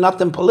didn't do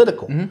nothing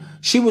political. Mm-hmm.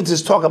 She was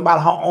just talking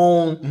about her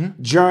own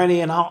journey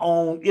and her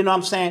own, you know what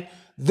I'm saying?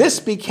 This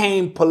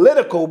became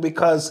political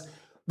because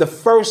the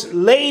first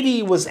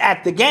lady was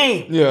at the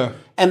game. Yeah.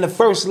 And the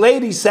first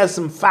lady said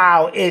some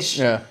foul-ish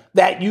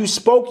that you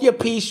spoke your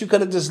piece, you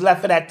could have just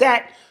left it at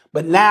that.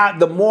 But now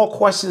the more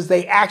questions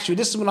they ask you,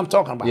 this is what I'm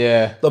talking about.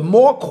 Yeah. The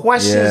more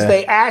questions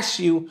they ask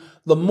you,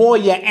 the more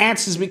your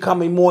answers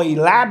becoming more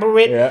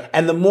elaborate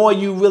and the more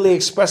you really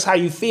express how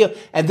you feel.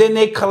 And then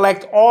they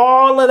collect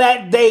all of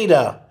that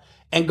data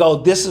and go,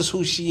 this is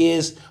who she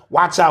is.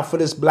 Watch out for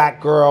this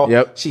black girl.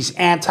 Yep. She's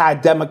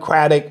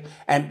anti-democratic.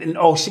 And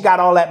she got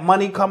all that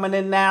money coming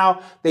in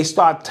now. They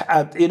start,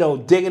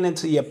 digging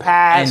into your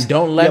past. And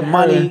don't let your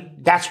money.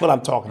 That's what I'm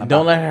talking about.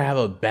 Don't let her have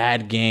a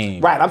bad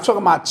game. Right. I'm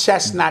talking about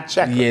chess, not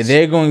checkers. Yeah,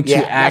 they're going to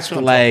act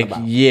like,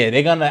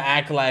 they're going to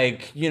act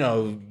like,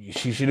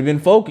 she should have been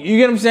focused. You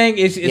get what I'm saying?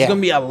 It's going to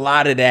be a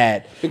lot of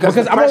that. Because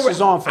the pressure's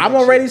on for I'm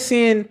already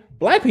seeing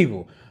black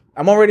people.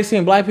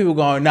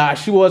 Going, nah,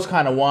 she was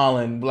kind of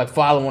wilding, like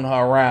following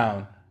her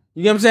around.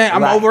 You get what I'm saying?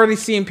 I'm already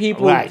seeing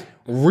people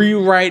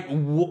rewrite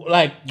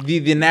like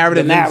the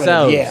narrative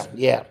themselves.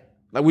 Yeah.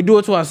 Like we do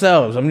it to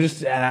ourselves.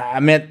 I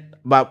meant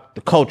about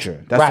the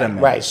culture. That's what I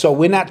meant. Right. So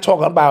we're not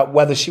talking about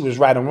whether she was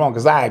right or wrong,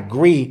 because I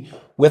agree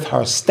with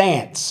her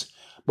stance.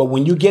 But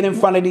when you get in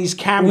front of these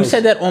cameras, we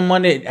said that on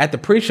Monday at the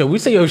pre-show. We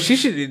say,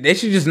 they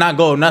should just not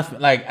go nothing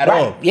like at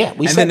all. Yeah,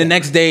 and then the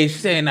next day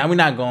she's saying, "Nah, we're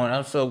not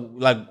going." So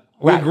like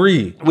we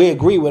agree. We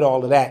agree with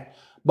all of that.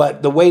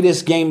 But the way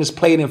this game is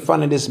played in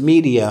front of this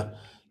media,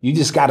 you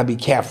just got to be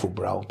careful,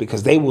 bro,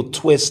 because they will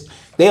twist.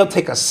 They'll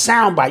take a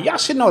soundbite. Y'all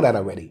should know that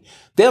already.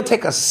 They'll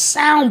take a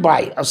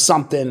soundbite of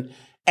something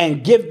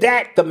and give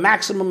that the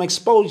maximum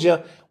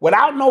exposure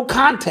without no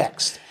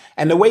context.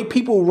 And the way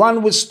people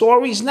run with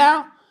stories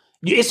now,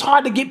 it's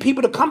hard to get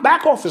people to come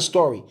back off a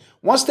story.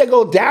 Once they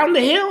go down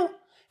the hill,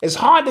 it's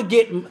hard to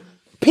get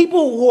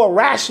people who are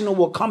rational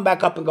will come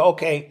back up and go,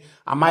 okay,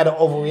 I might have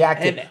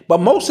overreacted. But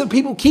most of the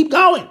people keep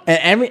going.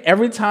 And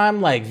every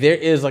time like there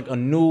is like a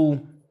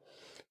new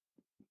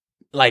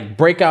like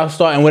breakout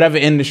star in whatever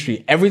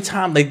industry, every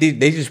time like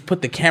they just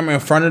put the camera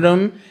in front of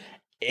them,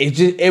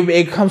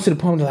 it comes to the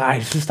point like, all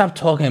right, just stop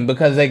talking,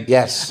 because like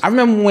yes, I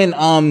remember when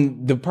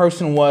the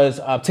person was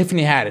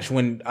Tiffany Haddish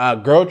when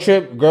Girls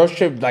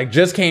Trip like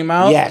just came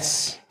out.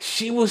 Yes,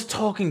 she was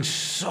talking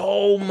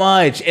so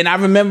much, and I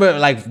remember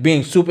like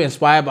being super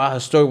inspired by her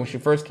story when she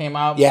first came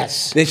out.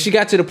 Yes, then she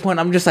got to the point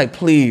I'm just like,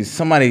 please,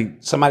 somebody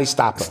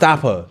stop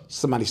her.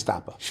 Somebody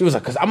stop her. She was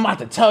like, because I'm about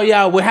to tell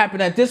y'all what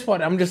happened at this part.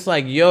 I'm just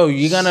like, yo,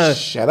 you're gonna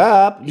shut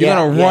up. You're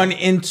gonna run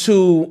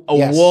into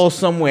a wall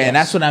somewhere, and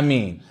that's what I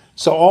mean.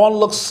 So all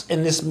looks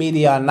in this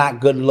media are not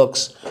good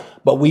looks,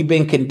 but we've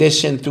been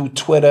conditioned through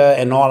Twitter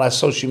and all our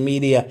social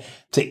media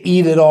to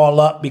eat it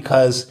all up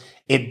because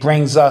it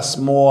brings us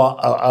more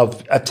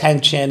of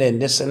attention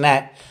and this and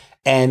that.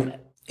 And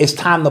it's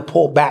time to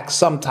pull back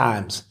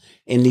sometimes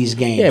in these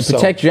games. Yeah,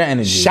 protect your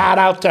energy. Shout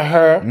out to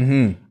her.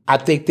 Mm-hmm. I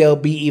think they'll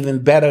be even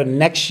better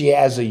next year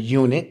as a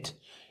unit.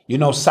 You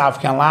know,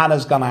 South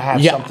Carolina's going to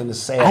have something to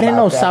say about that. I didn't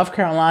know South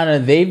Carolina,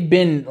 they've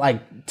been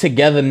like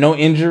together, no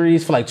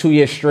injuries for like 2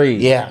 years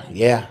straight.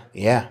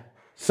 Yeah.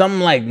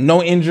 Something like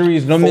no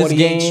injuries, no missed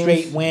games. 48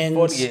 straight wins.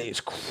 48, it's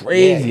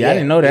crazy. I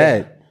didn't know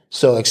that.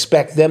 So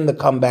expect them to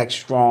come back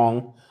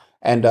strong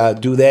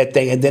and do their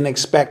thing. And then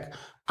expect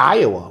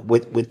Iowa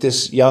with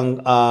this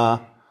young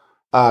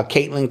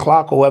Caitlin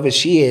Clark, whoever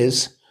she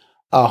is,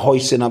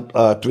 hoisting up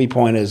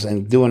 3-pointers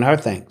and doing her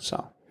thing.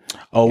 So,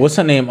 what's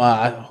her name?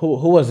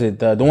 Who was it?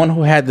 The one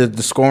who had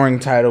the scoring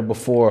title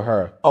before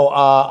her.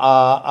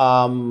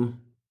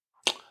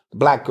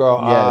 Black girl.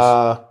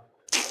 Yes.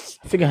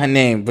 I forget her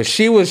name, but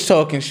she was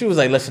talking. She was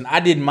like, "Listen, I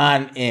did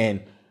mine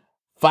in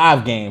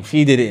 5 games.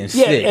 She did it in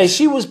 6." Yeah, and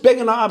she was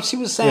bigging her up. She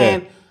was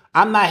saying,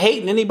 "I'm not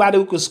hating anybody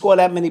who could score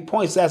that many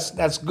points.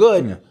 That's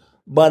good." Yeah.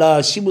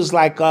 But she was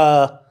like,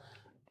 "I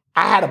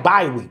had a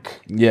bye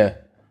week." Yeah.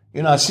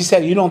 You know, she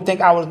said, "You don't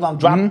think I was gonna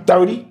drop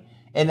 30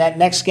 in that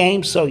next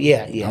game?" So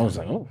yeah. I was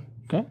like, "Oh,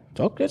 okay,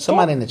 talk it."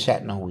 Somebody in the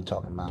chat know who we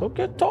talking about.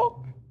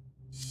 Talk.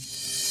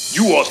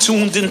 You are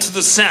tuned into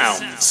the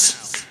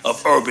sounds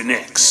of Urban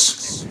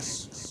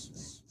X.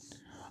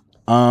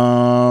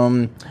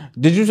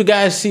 Did you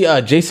guys see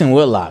Jason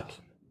Whitlock?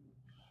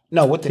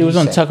 No, what did he was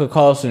on say? Tucker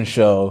Carlson's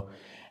show,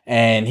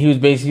 and he was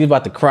basically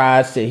about to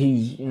cry. Said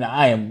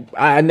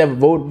I never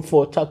voted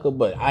for Tucker,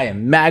 but I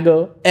am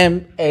MAGA,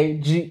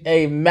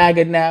 MAGA,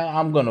 MAGA now.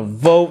 I'm gonna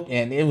vote,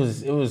 and it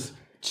was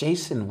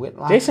Jason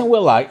Whitlock.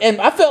 And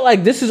I felt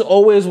like this is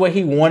always where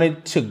he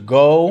wanted to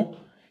go.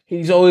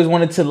 He's always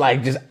wanted to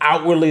like just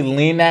outwardly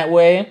lean that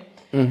way,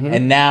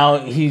 and now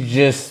he's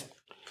just.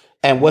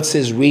 And what's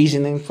his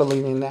reasoning for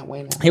leaning that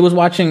way now? He was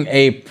watching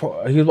a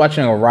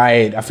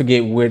riot. I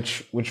forget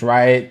which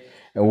riot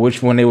and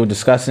which one they were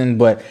discussing,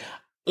 but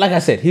like I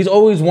said, he's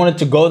always wanted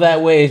to go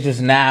that way. It's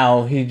just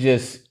now he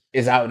just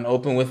is out and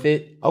open with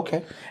it.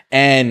 Okay.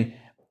 And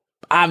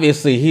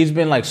obviously he's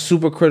been like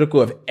super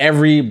critical of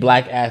every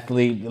black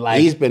athlete.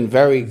 Like he's been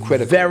very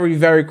critical. Very,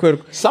 very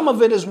critical. Some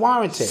of it is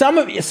warranted. Some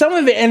of it is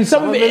warranted.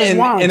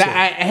 And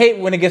I hate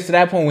when it gets to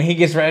that point when he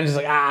gets right, just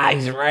like,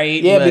 he's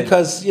right. Yeah,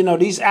 because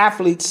these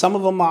athletes, some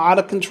of them are out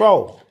of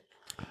control.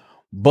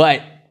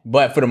 But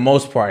for the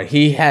most part,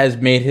 he has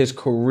made his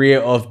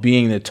career of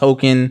being the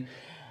token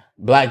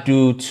black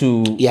dude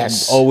to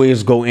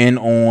always go in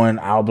on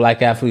our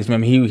black athletes.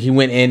 Remember, he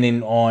went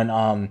in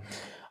on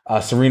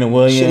Serena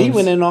Williams. Shit, he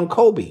went in on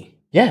Kobe.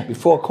 Yeah.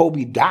 Before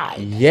Kobe died.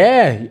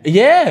 Yeah.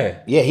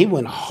 Yeah, he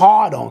went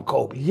hard on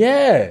Kobe.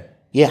 Yeah.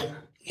 Yeah.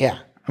 I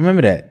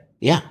remember that.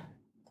 Yeah.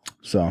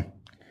 So,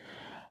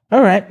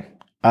 all right.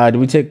 Do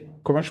we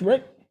take commercial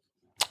break?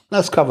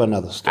 Let's cover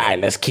another story. All right,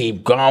 let's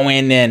keep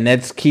going then.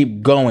 Let's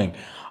keep going.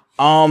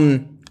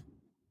 Ben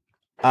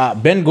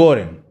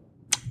Gordon.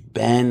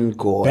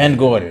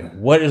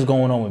 What is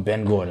going on with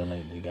Ben Gordon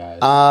lately,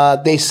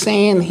 guys? They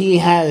saying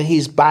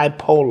he's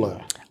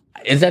bipolar.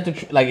 Is that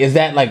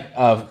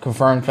a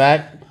confirmed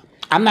fact?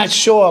 I'm not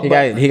sure.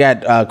 He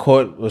got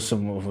caught with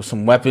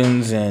some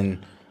weapons,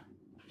 and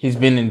he's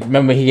been in.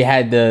 Remember, he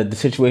had the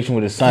situation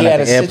with his son at the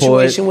airport. He had a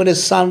situation with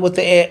his son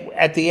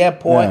at the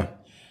airport. Yeah.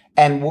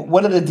 And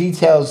what are the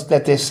details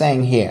that they're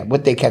saying here?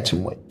 What they catch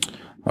him with?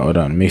 Hold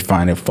on, let me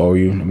find it for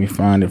you.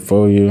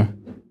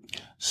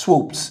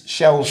 Swoops.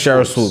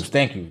 Cheryl Swoops.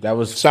 Thank you. That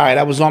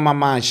was on my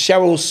mind.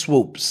 Cheryl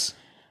Swoops.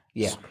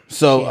 Yeah.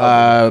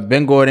 So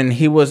Ben Gordon,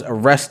 he was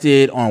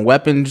arrested on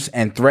weapons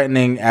and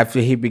threatening after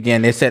he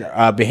began, they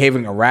said,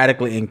 behaving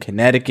erratically in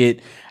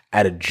Connecticut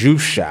at a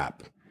juice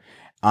shop.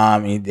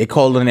 They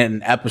called it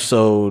an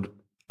episode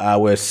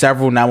where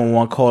several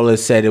 911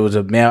 callers said it was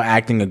a male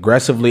acting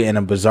aggressively in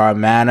a bizarre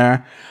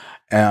manner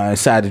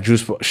inside the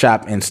juice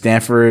shop in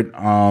Stanford.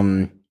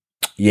 And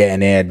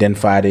they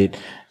identified it.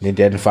 They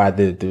identified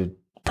the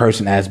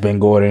person as Ben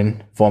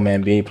Gordon, former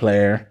NBA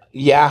player.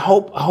 Yeah, I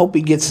hope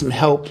he gets some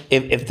help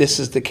if this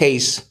is the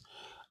case.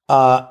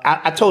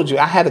 I told you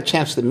I had a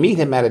chance to meet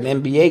him at an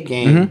NBA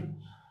game,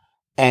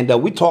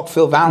 and we talked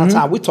Phil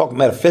Valentine. We talked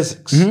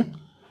metaphysics,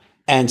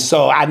 and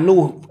so I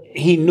knew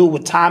he knew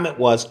what time it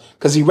was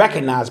because he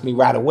recognized me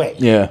right away.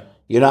 Yeah,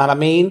 you know what I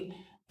mean.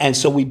 And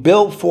so we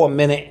built for a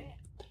minute,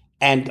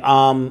 and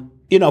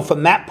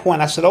from that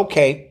point I said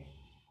okay,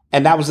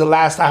 and that was the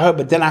last I heard.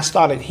 But then I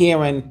started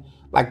hearing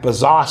like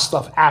bizarre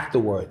stuff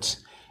afterwards.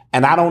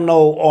 And I don't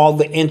know all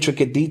the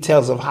intricate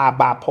details of how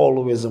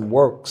bipolarism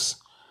works,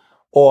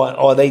 or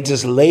are they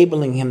just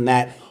labeling him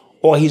that,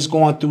 or he's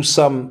going through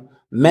some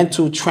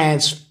mental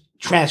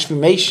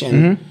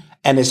transformation,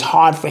 and it's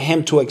hard for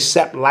him to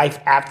accept life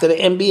after the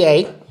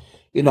NBA.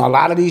 A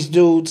lot of these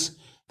dudes,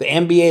 the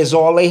NBA is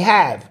all they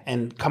have,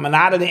 and coming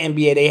out of the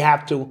NBA, they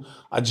have to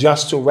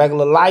adjust to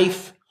regular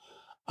life.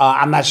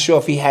 I'm not sure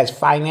if he has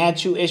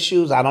financial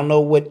issues. I don't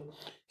know what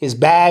his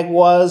bag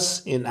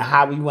was and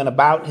how he went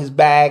about his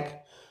bag.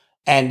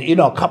 And,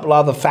 a couple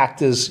other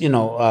factors,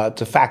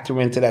 to factor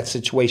into that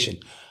situation.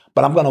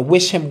 But I'm going to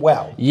wish him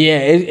well. Yeah,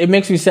 it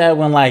makes me sad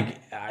when, like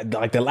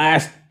the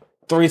last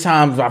 3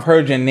 times I've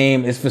heard your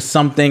name is for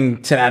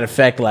something to that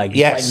effect. Like,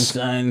 yes,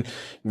 son,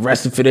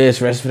 arrested for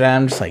this, arrested for that.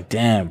 I'm just like,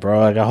 damn, bro.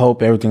 Like, I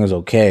hope everything is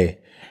okay.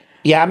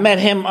 Yeah, I met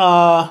him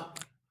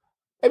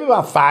maybe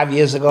about 5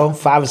 years ago,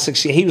 5 or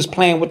 6 years. He was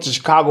playing with the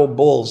Chicago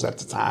Bulls at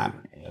the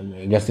time.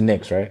 Against the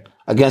Knicks, right?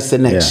 Against the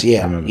Knicks,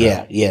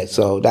 yeah.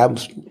 So that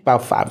was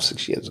about 5 or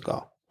 6 years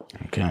ago.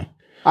 Okay. All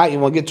right, you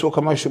want to get to a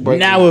commercial break?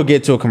 Now we'll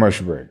get to a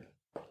commercial break.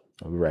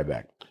 We'll be right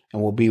back.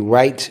 And we'll be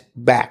right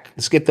back.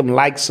 Let's get them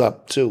likes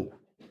up, too.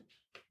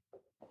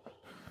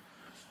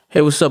 Hey,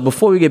 what's up?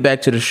 Before we get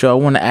back to the show,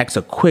 I want to ask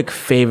a quick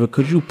favor.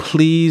 Could you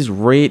please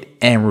rate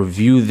and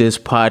review this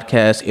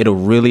podcast? It'll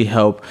really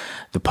help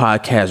the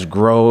podcast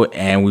grow,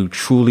 and we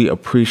truly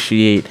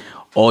appreciate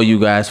all you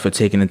guys for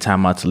taking the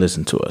time out to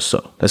listen to us.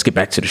 So let's get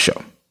back to the show.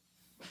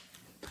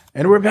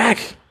 And we're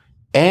back.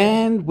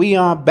 And we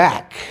are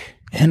back.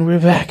 And we're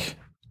back.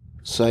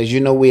 So as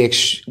you know, we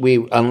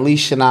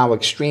unleashing our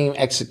extreme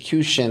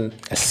execution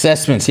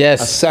assessments.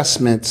 Yes,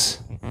 assessments.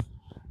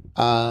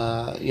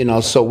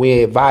 So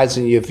we're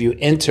advising you, if you're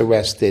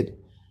interested,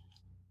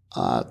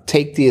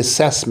 take the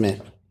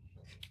assessment.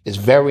 It's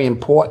very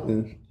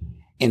important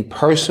in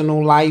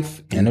personal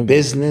life, in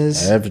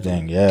business,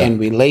 everything, in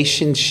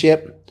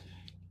relationship.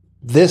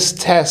 This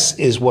test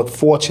is what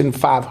Fortune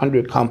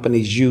 500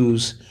 companies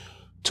use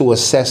to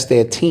assess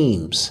their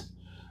teams.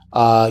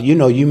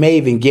 You may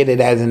even get it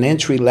as an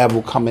entry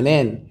level coming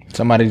in.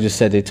 Somebody just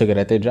said they took it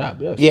at their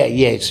job. Yes.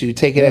 Yeah. So you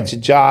take it at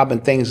your job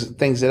and things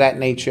of that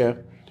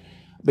nature.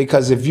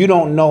 Because if you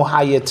don't know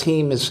how your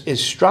team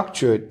is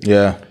structured,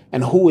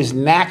 and who is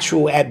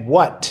natural at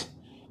what,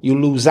 you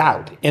lose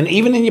out. And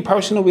even in your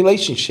personal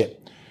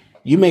relationship,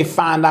 you may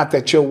find out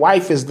that your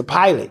wife is the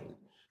pilot.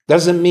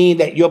 Doesn't mean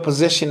that your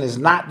position is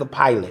not the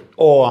pilot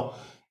or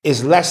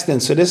is less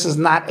than. So this is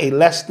not a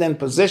less than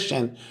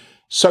position.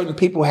 Certain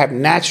people have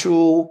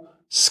natural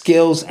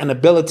skills and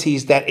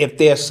abilities that if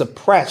they're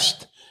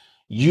suppressed,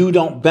 you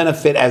don't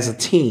benefit as a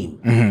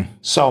team. Mm-hmm.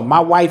 So my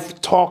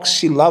wife talks,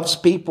 she loves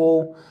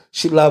people.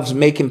 She loves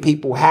making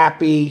people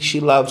happy. She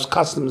loves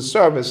customer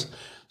service.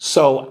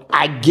 So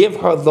I give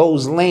her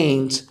those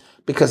lanes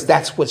because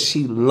that's what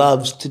she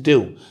loves to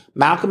do.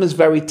 Malcolm is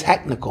very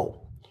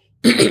technical.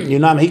 You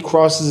know what I mean? He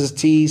crosses his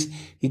T's,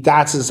 he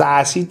dots his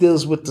I's. He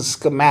deals with the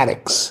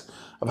schematics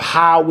of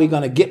how we're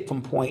going to get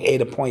from point A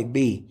to point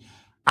B.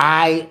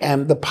 I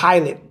am the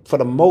pilot for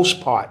the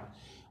most part,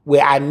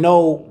 where I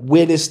know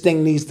where this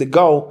thing needs to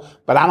go,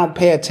 but I don't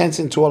pay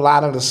attention to a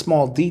lot of the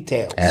small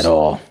details. At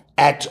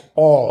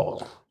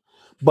all.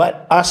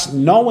 But us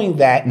knowing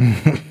that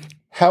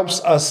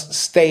helps us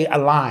stay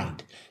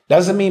aligned.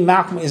 Doesn't mean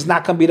Malcolm is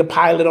not going to be the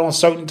pilot on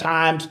certain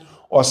times,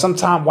 or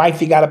sometime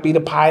wifey got to be the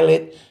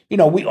pilot.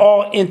 We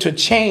all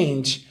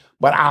interchange,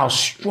 but our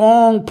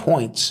strong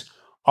points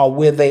are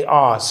where they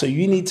are. So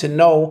you need to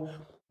know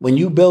when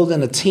you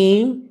building a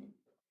team,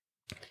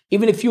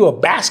 even if you're a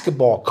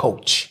basketball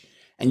coach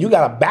and you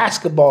got a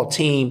basketball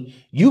team,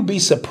 you'd be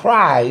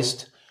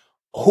surprised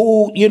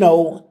who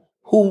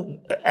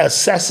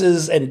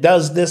assesses and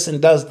does this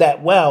and does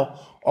that well.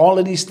 All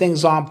of these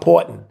things are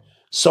important.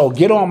 So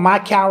get on my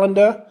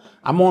calendar.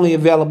 I'm only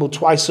available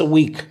twice a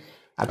week.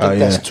 I think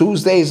that's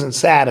Tuesdays and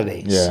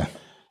Saturdays.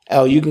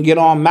 Yeah. You can get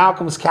on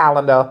Malcolm's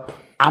calendar.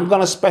 I'm going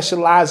to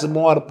specialize in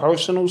more of the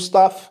personal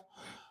stuff.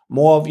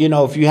 More of,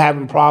 if you're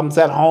having problems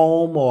at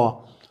home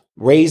or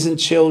raising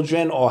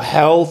children or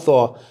health,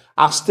 or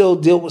I'll still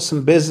deal with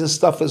some business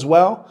stuff as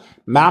well.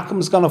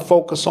 Malcolm's going to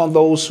focus on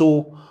those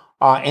who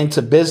are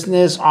into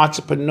business,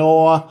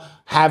 entrepreneur,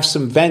 have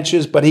some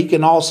ventures, but he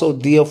can also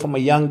deal from a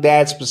young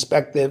dad's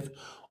perspective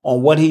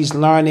on what he's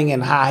learning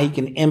and how he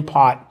can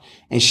impart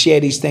and share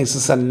these things.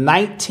 It's a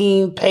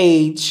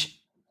 19-page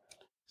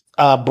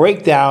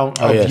breakdown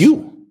of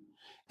you.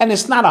 And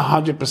it's not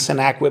 100%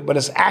 accurate, but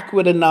it's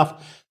accurate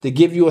enough to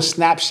give you a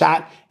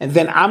snapshot. And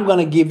then I'm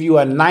going to give you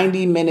a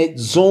 90-minute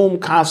Zoom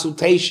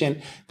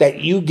consultation that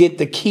you get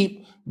to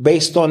keep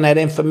based on that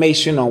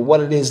information on what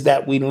it is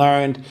that we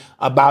learned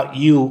about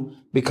you,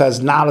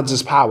 because knowledge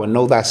is power.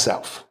 Know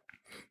thyself.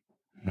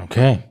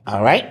 Okay.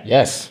 All right?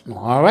 Yes.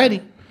 All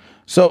righty.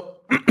 So,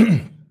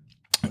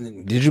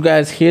 did you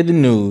guys hear the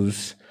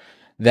news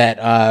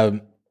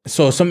that,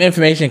 so some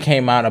information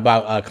came out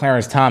about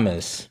Clarence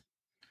Thomas,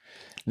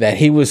 that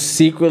he was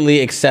secretly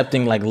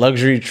accepting like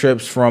luxury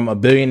trips from a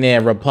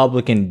billionaire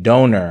Republican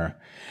donor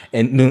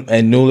and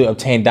newly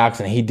obtained docs,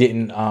 and he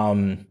didn't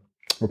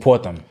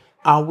report them.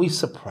 Are we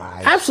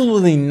surprised?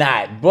 Absolutely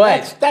not.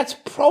 But that's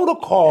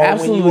protocol.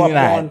 Absolutely when you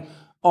not. Up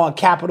on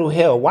Capitol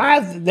Hill. Why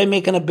are they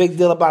making a big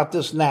deal about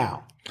this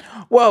now?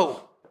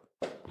 Well,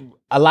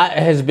 a lot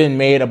has been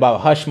made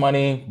about hush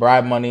money,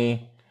 bribe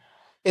money.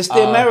 It's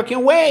the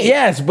American way.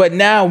 Yes, but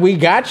now we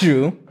got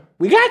you.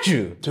 We got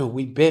you. Dude,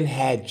 we been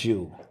had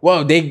you.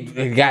 Well, they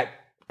got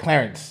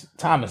Clarence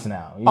Thomas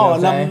now. You know what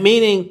I'm saying?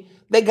 Meaning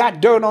they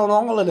got dirt on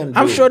all of them dudes.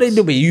 I'm sure they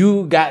do, but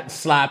you got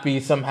sloppy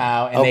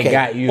somehow, and they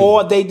got you.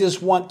 Or they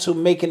just want to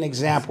make an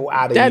example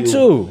out of you. That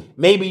too.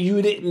 Maybe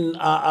you didn't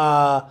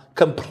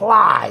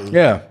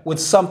comply with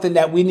something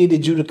that we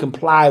needed you to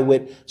comply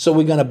with, so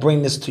we're going to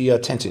bring this to your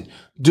attention.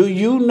 Do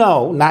you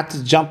know, not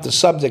to jump the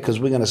subject because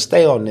we're going to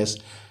stay on this,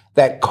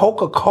 that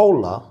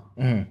Coca-Cola,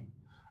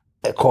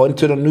 according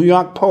to the New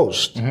York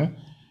Post,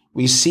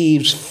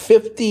 receives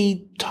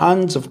 50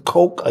 tons of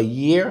Coke a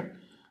year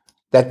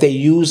that they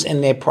use in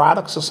their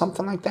products or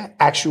something like that?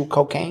 Actual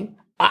cocaine?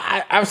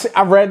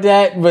 I read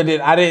that, but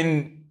I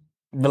didn't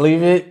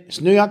believe it. It's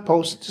New York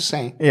Post, just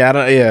saying. Yeah,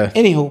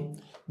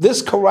 Anywho,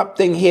 this corrupt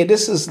thing here,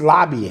 this is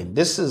lobbying.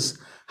 This is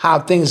how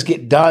things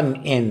get done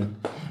in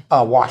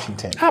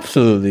Washington.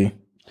 Absolutely.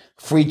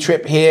 free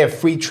trip here,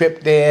 free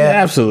trip there.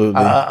 Yeah,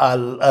 absolutely.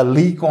 A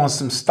leak on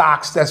some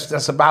stocks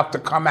that's about to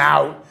come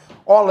out.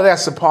 All of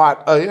that's a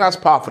part. That's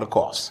part for the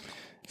cost.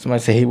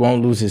 Somebody say he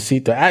won't lose his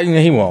seat, though.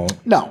 He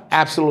won't. No,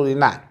 absolutely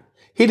not.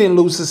 He didn't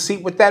lose his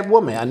seat with that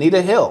woman,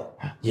 Anita Hill.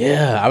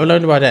 Yeah, I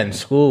learned about that in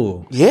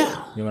school.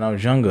 Yeah. When I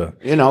was younger.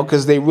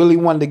 Because they really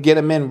wanted to get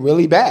him in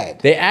really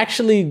bad. They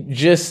actually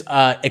just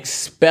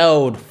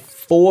expelled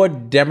 4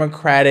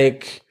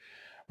 Democratic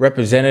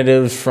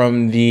representatives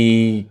from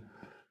the,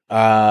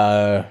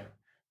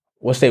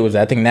 what state was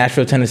that? I think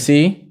Nashville,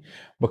 Tennessee.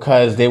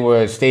 Because they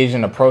were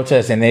staging a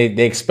protest and they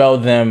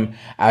expelled them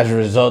as a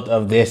result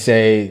of their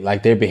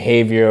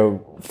behavior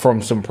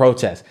from some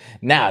protests.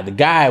 Now, the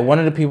guy, one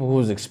of the people who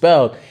was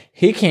expelled,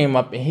 he came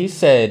up and he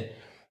said,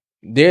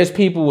 there's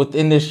people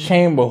within this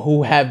chamber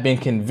who have been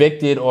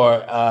convicted or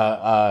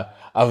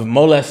of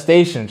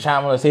molestation,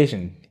 child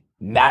molestation,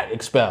 not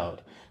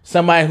expelled.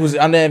 Somebody who's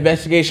under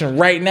investigation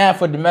right now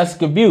for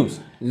domestic abuse,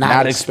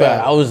 not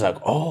expelled. I was like,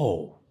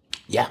 oh.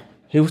 Yeah.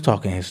 He was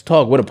talking his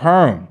talk with a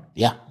perm.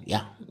 Yeah.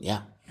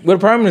 What a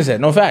permanent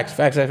said. No facts.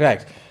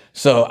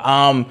 So,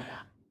 I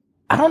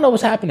don't know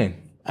what's happening.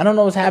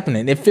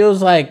 It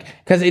feels like,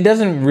 because it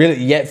doesn't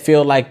really yet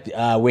feel like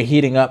we're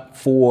heating up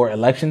for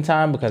election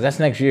time, because that's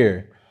next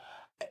year.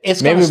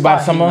 It's maybe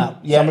by summertime.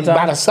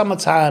 By the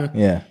summertime.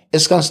 Yeah,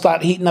 it's gonna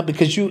start heating up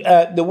because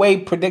the way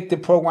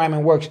predictive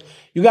programming works,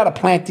 you got to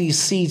plant these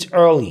seeds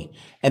early,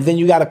 and then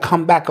you got to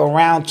come back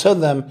around to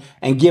them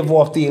and give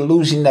off the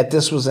illusion that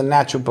this was a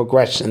natural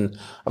progression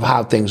of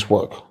how things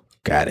work.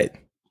 Got it.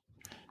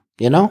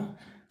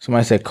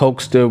 Somebody said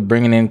Coke still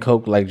bringing in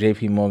Coke like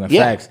J.P. Morgan.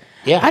 Yeah. Facts.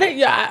 Yeah.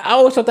 I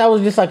always thought that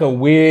was just like a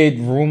weird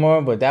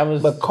rumor, but that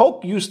was. But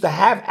Coke used to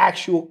have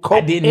actual Coke.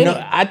 I didn't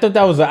know. I thought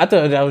that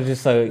was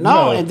just a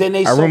and then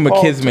they a rumor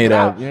kids made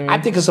up. You know what I mean?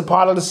 I think it's a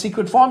part of the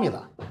secret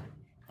formula.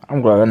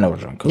 I'm glad I know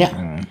what's on Coke.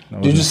 Yeah.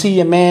 Did you see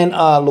your man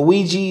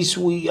Luigi's?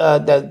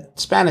 The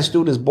Spanish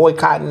dude is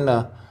boycotting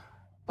the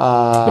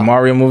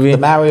Mario movie. The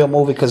Mario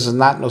movie because there's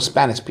not no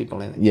Spanish people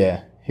in it.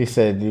 Yeah. He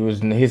said it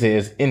was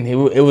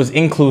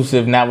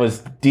inclusive, not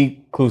was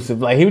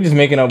declusive. Like he was just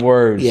making up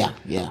words. Yeah.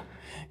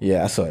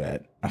 I saw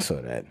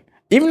that.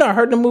 Even though I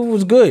heard the movie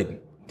was good,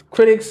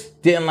 critics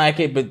didn't like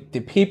it, but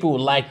the people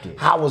liked it.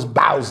 How was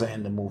Bowser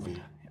in the movie?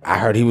 I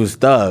heard he was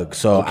thug,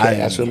 so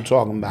that's what I'm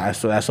talking about.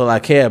 That's all I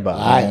care about.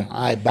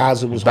 All right.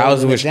 Bowser was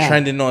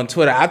trending on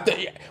Twitter.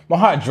 My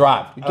heart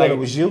dropped. You thought it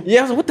was you? Yeah,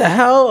 I was like, what the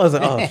hell? I was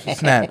like, oh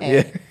snap!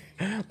 Yeah,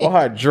 my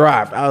heart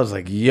dropped. I was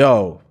like,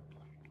 yo.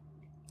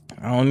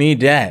 I don't need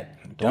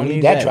that. Don't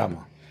need that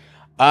drama.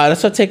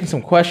 Let's start taking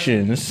some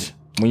questions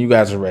when you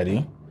guys are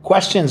ready.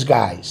 Questions,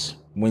 guys.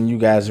 When you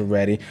guys are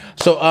ready.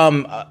 So,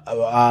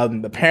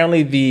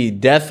 apparently the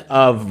death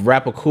of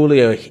rapper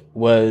Coolio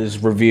was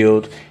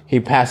revealed. He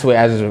passed away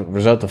as a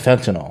result of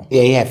fentanyl.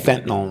 Yeah, he had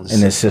fentanyl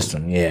in his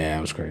system. Yeah,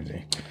 it was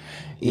crazy.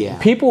 Yeah.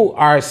 People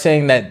are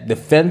saying that the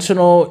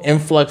fentanyl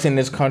influx in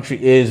this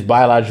country is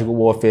biological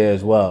warfare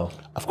as well.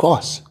 Of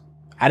course.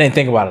 I didn't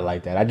think about it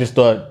like that. I just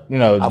thought,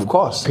 of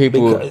course,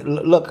 people. Because,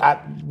 look,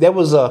 there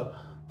was a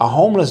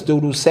homeless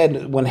dude who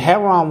said when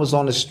heroin was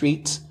on the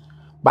streets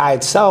by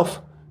itself,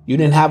 you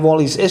didn't have all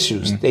these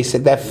issues. They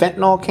said that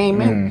fentanyl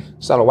came in,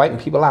 started wiping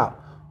people out.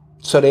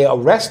 So they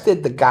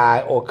arrested the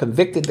guy or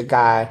convicted the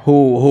guy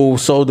who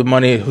sold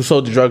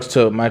the drugs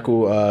to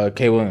Michael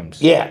K.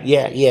 Williams.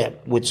 Yeah,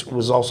 which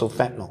was also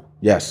fentanyl.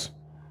 Yes.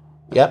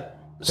 Yep.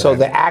 So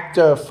the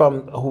actor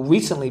who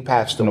recently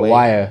passed away. The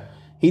Wire.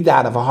 He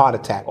died of a heart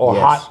attack or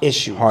heart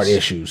issues. Heart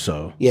issues,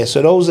 so. Yeah,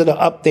 so those are the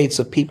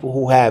updates of people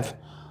who have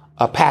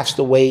passed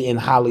away in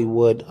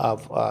Hollywood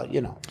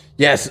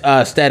Yes,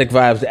 Static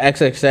Vibes, the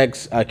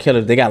XXX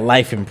killers, they got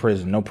life in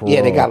prison, no parole.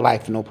 Yeah, they got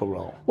life, no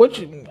parole.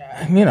 Which,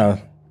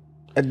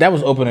 that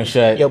was open and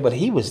shut. Yo, but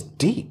he was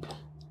deep.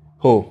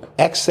 Who?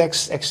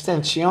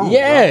 XXXTentacion.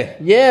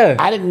 Yeah.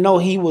 I didn't know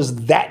he was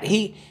that.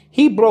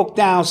 He broke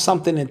down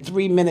something in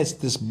 3 minutes.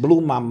 This blew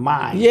my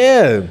mind.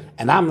 Yeah.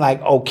 And I'm like,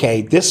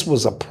 okay, this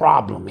was a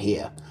problem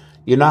here.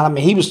 You know what I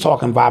mean? He was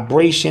talking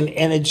vibration,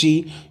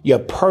 energy, your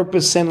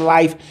purpose in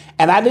life.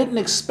 And I didn't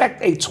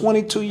expect a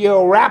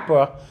 22-year-old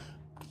rapper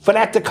for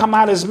that to come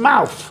out his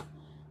mouth.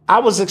 I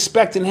was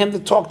expecting him to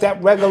talk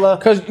that regular.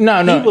 Because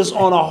no. He was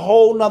on a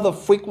whole nother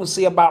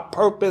frequency about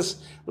purpose,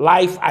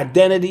 life,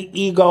 identity,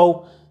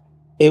 ego.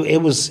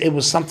 It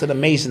was something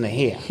amazing to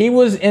hear. He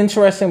was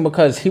interesting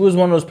because he was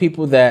one of those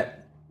people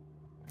that...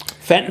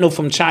 Fentanyl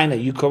from China,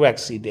 you correct,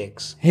 C.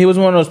 Diggs. He was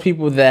one of those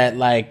people that,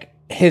 like,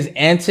 his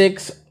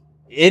antics,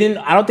 I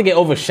don't think it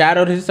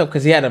overshadowed his stuff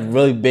because he had a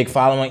really big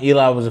following.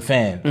 Eli was a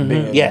fan.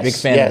 Mm-hmm. Big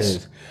fan of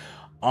his.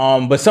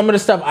 But some of the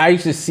stuff I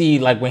used to see,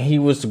 like, when he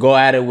was to go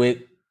at it with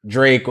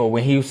Drake or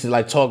when he used to,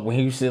 like, talk, when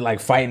he used to, like,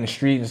 fight in the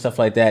street and stuff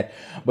like that.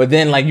 But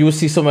then, like, you would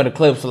see some of the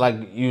clips, like,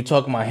 you were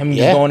talking about him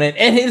just going in.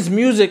 And his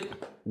music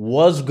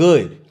was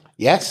good.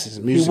 Yes, his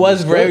music he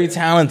was very good.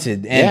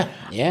 Talented. And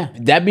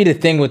that'd be the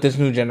thing with this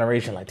new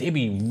generation. Like, they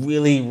be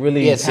really,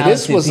 really talented so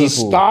this was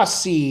people. A star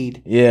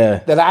seed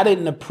that I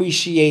didn't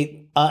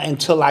appreciate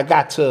until I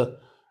got to,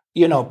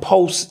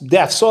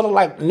 post-death. Sort of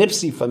like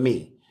Nipsey for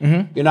me.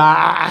 You know,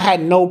 I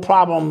had no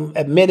problem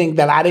admitting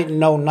that I didn't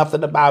know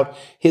nothing about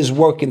his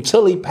work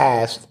until he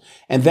passed.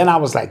 And then I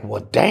was like,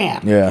 well,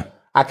 damn. Yeah.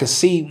 I could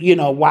see, you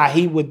know, why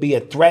he would be a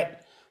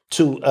threat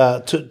to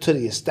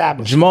the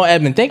establishment. Jamal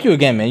Edmond, thank you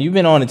again, man. You've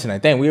been on it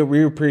tonight. Thank you.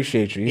 We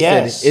appreciate you. He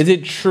said, is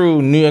it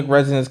true New York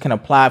residents can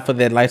apply for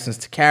their license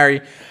to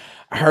carry?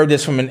 I heard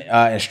this from an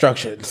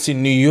instructor. See,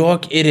 New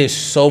York, it is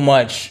so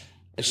much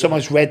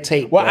red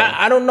tape. Well,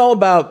 I don't know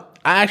about.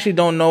 I actually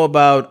don't know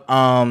about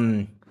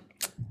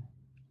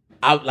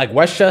out like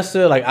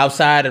Westchester, like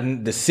outside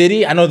of the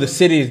city. I know the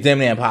city is damn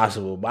near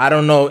impossible, but I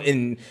don't know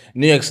in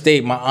New York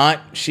State. My aunt,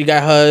 she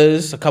got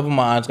hers. A couple of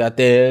my aunts got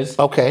theirs.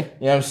 Okay. You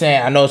know what I'm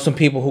saying? I know some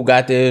people who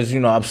got theirs, you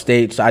know,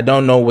 upstate. So I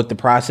don't know what the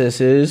process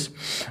is.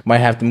 Might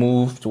have to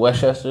move to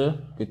Westchester,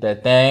 get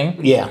that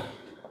thing. Yeah.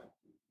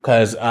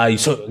 Cause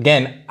so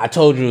again, I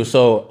told you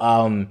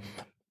so.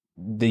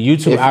 The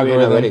YouTube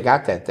algorithm already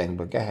got that thing,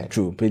 but go ahead.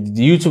 True, but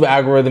the YouTube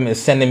algorithm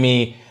is sending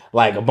me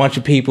like a bunch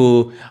of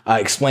people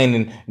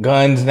explaining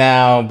guns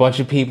now. A bunch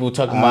of people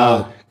talking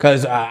about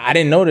because I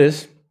didn't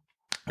notice.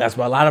 That's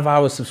why a lot of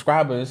our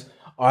subscribers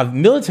are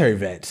military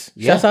vets.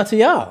 Yeah. Shouts out to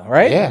y'all,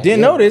 right? Yeah, Didn't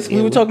notice. We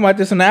were talking about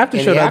this on the after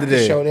show the other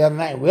day. Show the other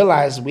night.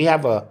 Realized we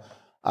have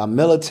a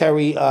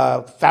military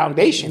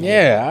foundation.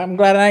 Yeah, I'm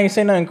glad I ain't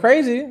saying nothing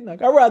crazy.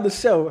 Like I'd rather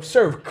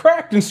serve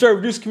crack than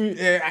serve this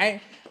community.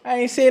 I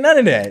ain't saying none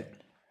of that.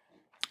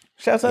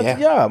 Shouts out to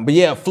y'all. But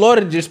yeah,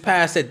 Florida just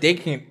passed that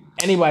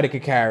anybody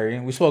could carry.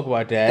 We spoke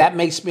about that. That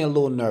makes me a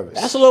little nervous.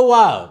 That's a little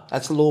wild.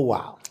 That's a little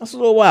wild. You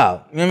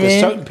know what I mean?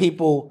 Certain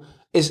people,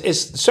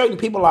 certain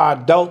people are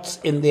adults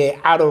in their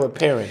outer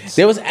appearance.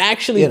 There was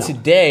actually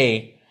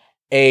today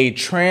a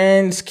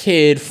trans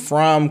kid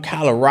from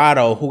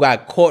Colorado who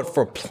got caught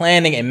for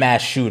planning a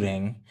mass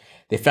shooting.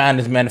 They found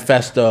his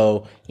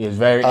manifesto. He was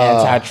very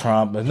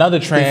anti-Trump. Another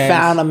trans. They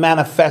found a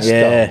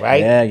manifesto,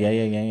 right? Yeah.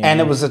 And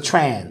it was a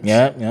trans.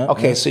 Yeah.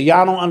 Okay, so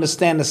y'all don't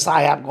understand the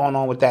psyop going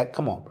on with that.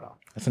 Come on, bro.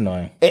 That's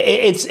annoying.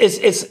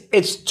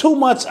 It's too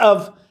much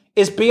of.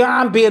 It's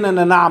beyond being an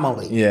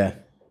anomaly. Yeah.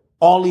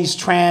 All these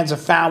trans are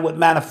found with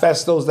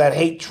manifestos that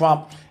hate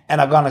Trump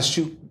and are gonna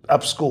shoot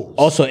up schools.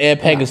 Also, Air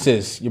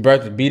Pegasus, your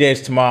birthday, B-Day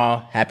is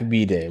tomorrow. Happy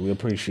B-Day. We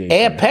appreciate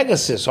Air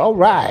Pegasus, all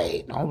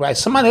right.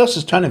 Somebody else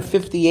is turning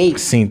 58. I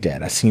seen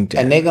that.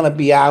 And they're gonna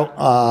be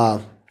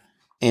out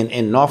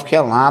in North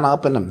Carolina,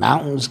 up in the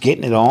mountains,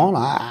 getting it on.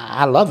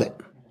 I love it.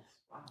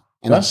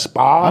 And a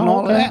spa and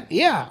all of that.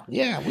 Yeah.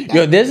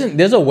 Yo, there's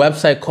a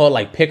website called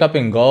like Pick Up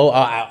and Go.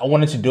 I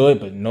wanted to do it,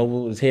 but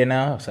Noble is here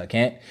now, so I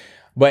can't.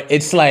 But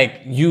it's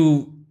like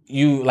you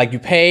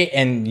pay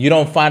and you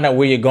don't find out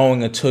where you're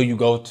going until you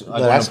go to.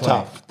 That's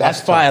tough. That's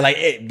fine.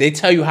 Like they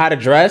tell you how to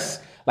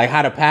dress, like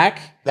how to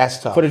pack. That's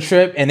tough for the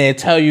trip, and they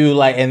tell you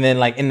like, and then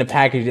like in the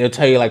package they'll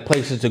tell you like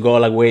places to go,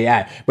 like where you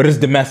at. But it's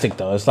domestic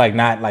though. It's like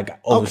not like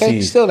overseas.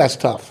 Okay, still that's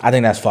tough. I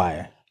think that's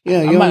fire.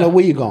 Yeah, you don't know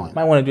where you're going.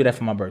 Might want to do that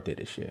for my birthday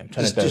this year.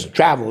 Just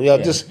travel.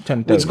 Just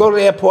go to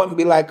the airport and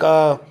be like,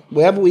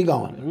 wherever we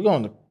going. We're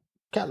going to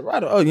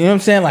Colorado. Oh, you know what I'm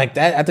saying? Like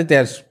that. I think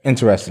that's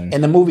interesting.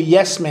 In the movie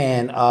Yes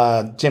Man,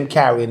 Jim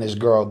Carrey and his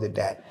girl did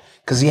that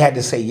because he had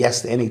to say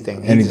yes to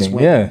anything. He just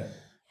went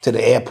to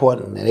the airport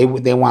and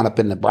they wound up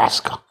in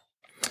Nebraska.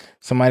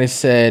 Somebody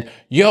said,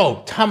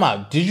 "Yo, time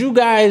out. Are you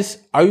guys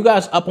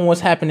up on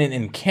what's happening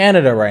in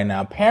Canada right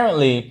now?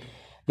 Apparently,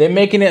 they're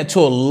making it to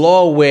a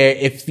law where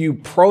if you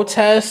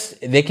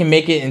protest, they can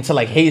make it into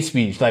like hate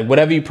speech. Like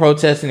whatever you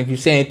protest, and if you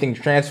say anything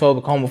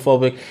transphobic,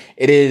 homophobic,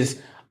 it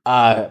is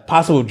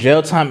possible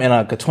jail time and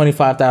like a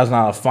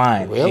 $25,000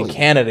 fine in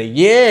Canada.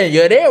 Yeah,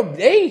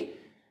 they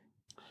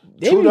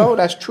Trudeau,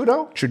 that's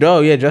Trudeau? Trudeau,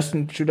 yeah,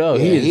 Justin Trudeau.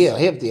 Yeah,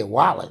 he up there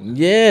wilding.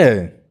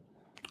 Yeah.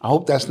 I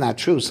hope that's not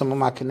true. Some of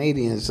my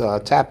Canadians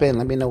tap in.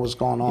 Let me know what's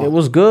going on. It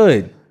was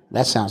good.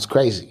 That sounds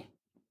crazy.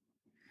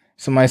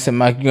 Somebody said,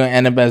 Mike, you're going to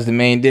end up as the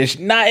main dish.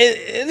 Nah,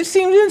 it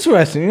seems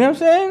interesting. You know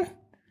what I'm saying?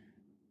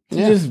 You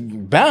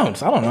just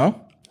bounce. I don't know.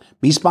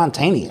 Be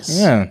spontaneous.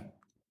 Yeah.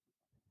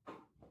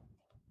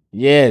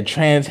 Yeah,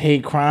 trans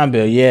hate crime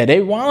bill. Yeah,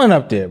 they wilding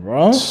up there,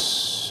 bro.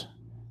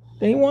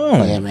 They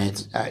wilding. Yeah, man.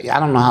 I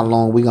don't know how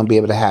long we're going to be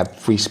able to have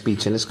free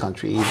speech in this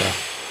country either.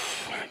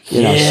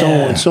 You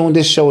know, soon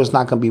this show is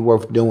not going to be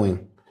worth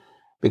doing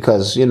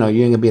because, you ain't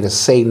going to be able to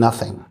say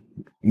nothing.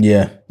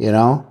 Yeah. You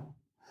know?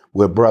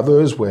 We're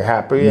brothers, we're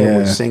happy, and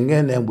we're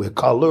singing, and we're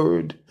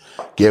colored.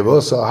 Give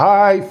us a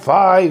high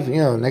five.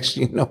 Next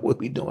thing you know, we'll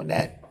be doing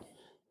that.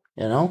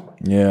 Yeah.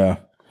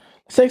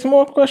 Let's take some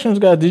more questions,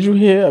 guys. Did you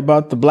hear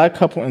about the black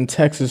couple in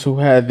Texas who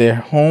had their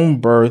home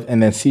birth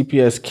and then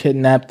CPS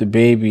kidnapped the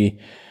baby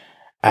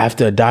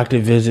after a doctor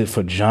visit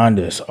for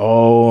jaundice?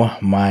 Oh,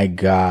 my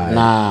God.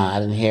 Nah, I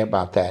didn't hear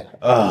about that.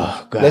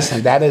 Oh, God.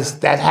 Listen,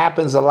 that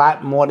happens a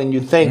lot more than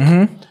you think.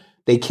 Mm-hmm.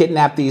 They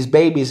kidnap these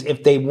babies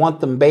if they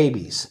want them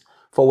babies.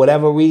 For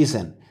whatever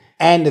reason.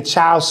 And the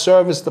child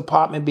service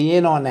department be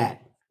in on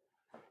that.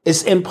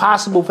 It's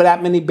impossible for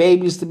that many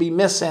babies to be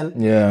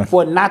missing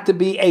for it not to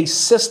be a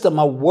system,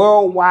 a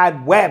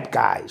worldwide web,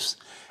 guys.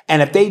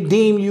 And if they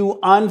deem you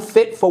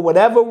unfit for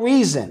whatever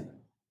reason,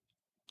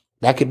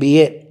 that could be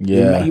it.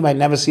 Yeah. You might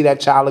never see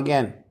that child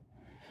again.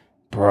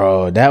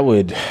 Bro,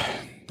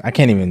 I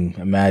can't even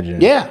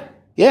imagine. Yeah.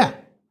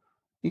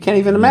 You can't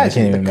even imagine.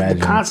 I can't even imagine.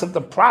 The concept,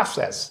 the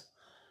process,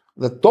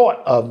 the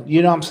thought of,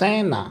 you know what I'm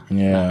saying? Nah.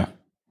 Yeah.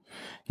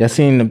 Y'all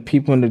seen the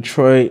people in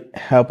Detroit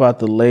help out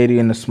the lady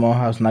in the small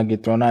house not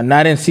get thrown out? No,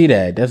 I didn't see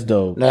that. That's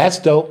dope. No, that's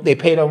dope. They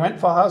paid her rent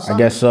for her son? I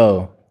guess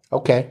so.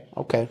 Okay.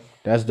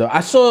 That's dope. I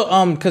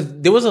saw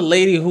because there was a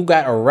lady who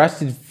got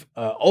arrested,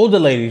 older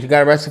lady. She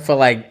got arrested for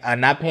like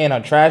not paying her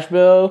trash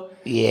bill.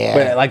 Yeah.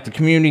 But like the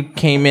community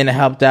came in and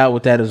helped out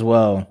with that as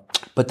well.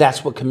 But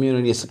that's what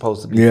community is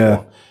supposed to be Yeah.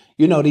 for.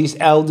 You know,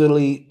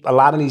 a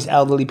lot of these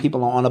elderly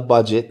people are on a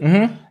budget,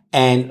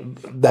 and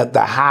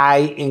the high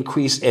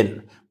increase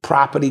in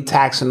property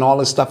tax and all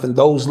this stuff, and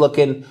those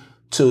looking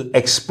to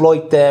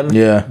exploit them,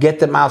 get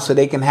them out so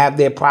they can have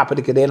their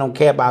property because they don't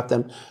care about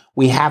them.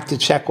 We have to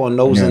check on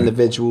those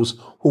individuals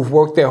who've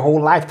worked their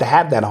whole life to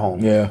have that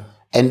home,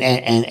 and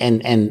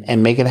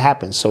make it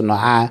happen. So no,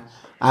 I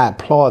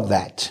applaud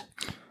that.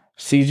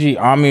 CG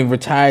Army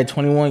retired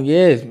 21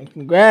 years.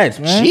 Congrats,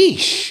 man.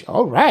 Sheesh.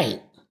 All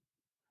right.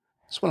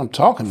 That's what I'm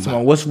talking about. So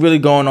what's really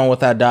going on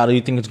with that dollar?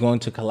 You think it's going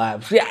to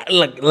collapse? Yeah,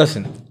 like,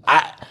 listen.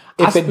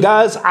 If it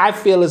does, I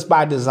feel it's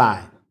by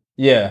design.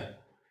 Yeah.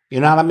 You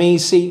know what I mean?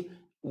 See,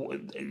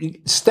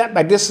 step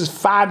back. This is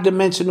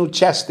 5-dimensional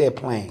chess they're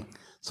playing.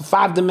 It's a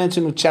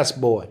 5-dimensional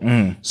chessboard.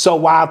 So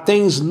while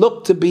things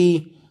look to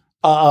be,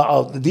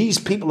 these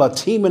people are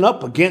teaming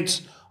up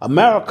against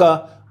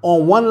America,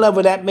 on one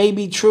level that may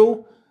be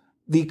true.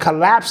 The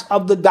collapse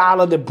of the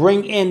dollar to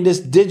bring in this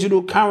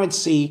digital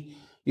currency,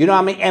 you know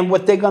what I mean? And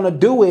what they're going to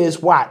do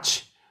is,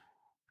 watch,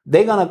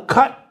 they're going to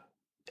cut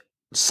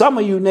some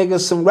of you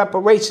niggas some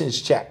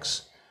reparations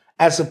checks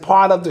as a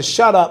part of the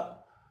shut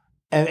up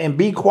and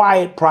be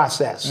quiet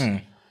process.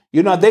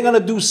 You know, they're going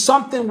to do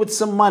something with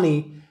some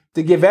money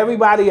to give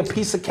everybody a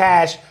piece of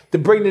cash to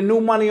bring the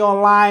new money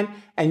online,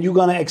 and you're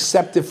going to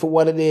accept it for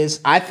what it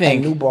is. I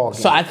think, new ball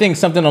game. So I think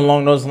something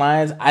along those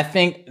lines, I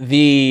think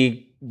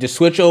the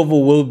switch over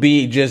will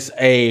be just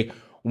a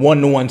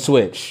 1-to-1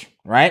 switch,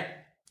 right?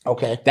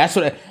 Okay. That's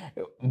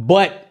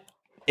but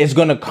it's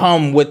going to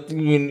come with,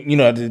 you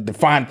know, the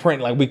fine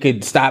print. Like, we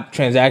could stop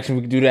transactions,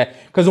 we could do that.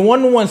 Because a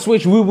 1-to-1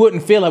 switch, we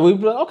wouldn't feel like, we'd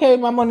be like, okay,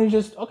 my money's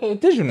just, okay,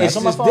 it's digital now. It's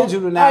just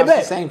digital now. It's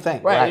the same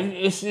thing. Right.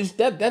 It's just,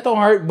 that don't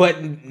hurt.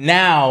 But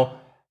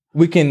now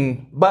we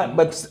can.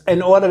 But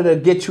in order to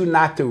get you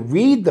not to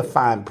read the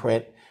fine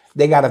print,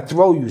 they got to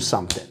throw you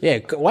something. Yeah,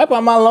 wipe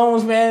out my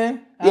loans,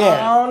 man.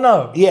 I don't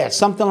know. Yeah,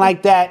 something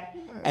like that.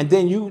 And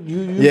then you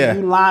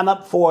line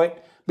up for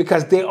it,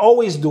 because they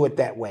always do it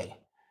that way.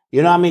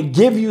 You know what I mean?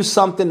 Give you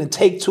something and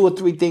take 2 or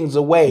 3 things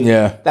away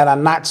that are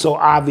not so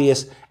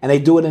obvious, and they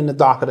do it in the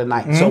dark of the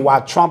night. So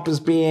while Trump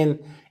is being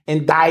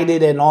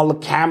indicted and all the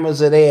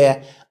cameras are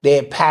there,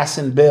 they're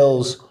passing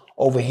bills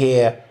over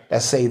here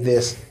that say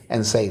this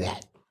and say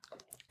that.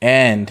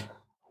 And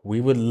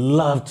we would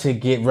love to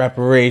get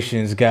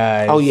reparations,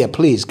 guys. Oh yeah,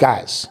 please,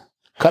 guys,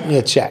 cut me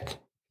a check.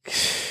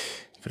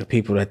 For the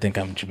people that think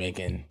I'm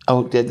Jamaican.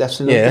 Oh, that's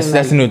the new thing.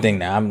 That's the new thing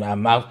now.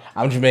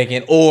 I'm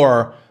Jamaican,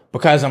 or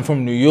because I'm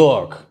from New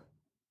York,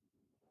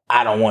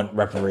 I don't want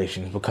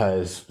reparations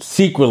because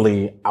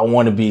secretly I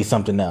want to be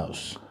something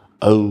else.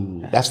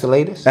 Oh, that's the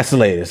latest? That's the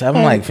latest. I'm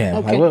like, fam,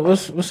 okay. Like,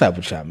 what's up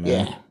with y'all,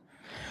 man? Yeah.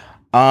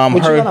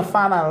 But you're gonna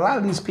find out a lot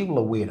of these people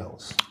are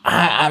weirdos.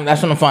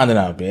 That's what I'm finding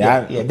out,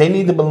 man. Yeah, they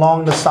need to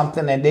belong to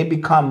something, and they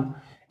become.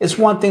 It's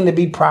one thing to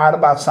be proud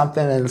about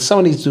something, and some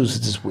of these dudes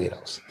are just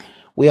weirdos.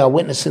 We are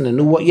witnessing a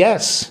new world.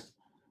 Yes,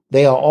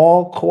 they are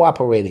all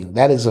cooperating.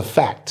 That is a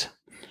fact.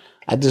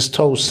 I just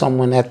told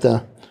someone at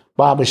the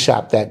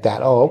barbershop that.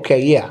 Oh,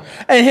 okay, yeah.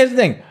 And here's the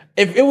thing: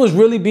 if it was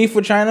really beef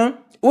with China,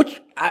 which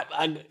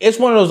it's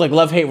one of those like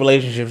love-hate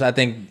relationships, I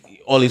think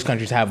all these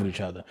countries have with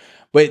each other.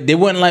 But they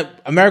wouldn't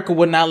America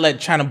would not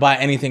let China buy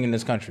anything in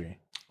this country.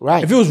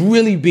 Right. If it was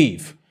really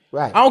beef.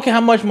 Right. I don't care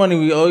how much money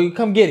we owe you,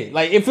 come get it.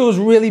 Like, if it was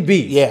really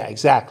beef. Yeah,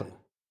 exactly.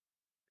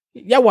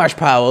 Y'all watch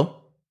Power.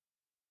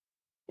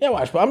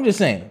 I'm just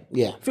saying.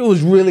 Yeah. If it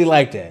was really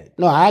like that.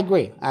 No, I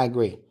agree.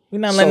 We're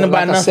not letting them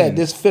buy nothing. Like I said,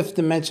 this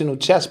 5th-dimensional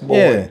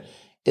chessboard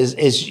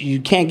is you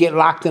can't get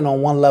locked in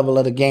on one level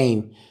of the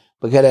game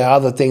because there are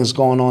other things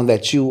going on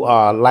that you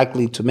are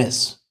likely to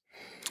miss.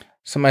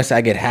 Somebody said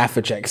I get half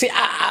a check. See,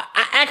 I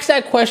asked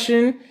that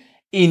question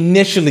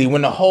initially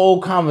when the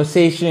whole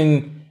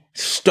conversation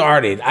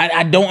started.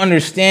 I don't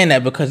understand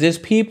that because there's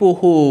people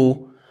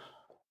who,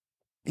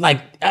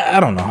 like,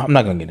 I don't know. I'm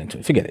not going to get into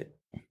it.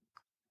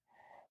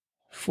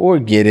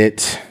 Forget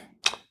it.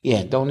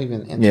 Yeah, don't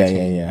even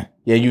entertain.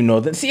 Yeah, you know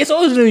that. See, it's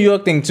always a New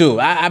York thing, too.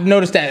 I've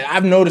noticed that.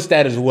 I've noticed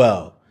that as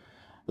well.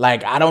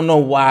 Like, I don't know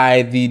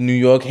why the New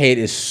York hate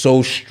is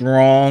so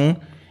strong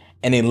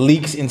and it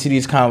leaks into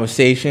these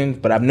conversations,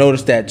 but I've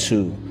noticed that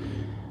too.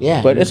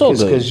 Yeah, but it's all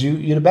good because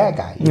you're the bad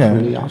guy.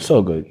 Yeah,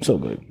 so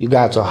good. You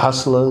guys are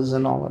hustlers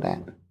and all of that,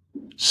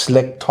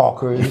 slick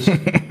talkers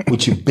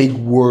with your big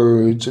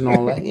words and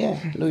all that. Yeah,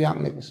 New York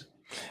niggas.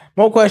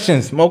 More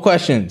questions.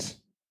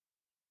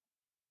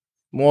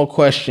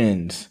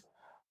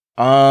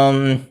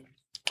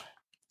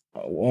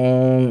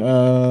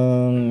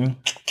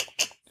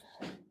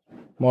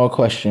 More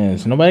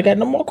questions. Nobody got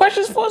no more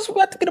questions for us? We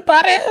about to get up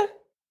out of here.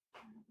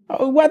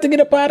 Oh, we about to get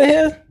up out of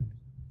here.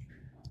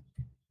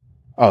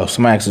 Oh,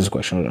 somebody asked this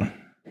question. Hold on.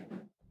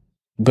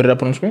 Put it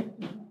up on the screen?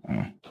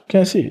 Oh,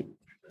 can't see it.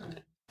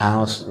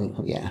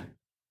 Yeah.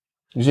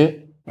 You see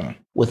it?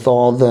 With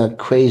all the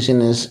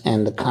craziness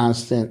and the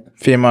constant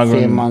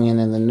fear-mongering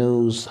in the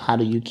news, how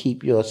do you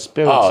keep your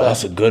spirits up? Oh,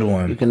 that's a good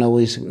one. You can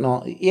always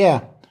ignore.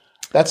 Yeah,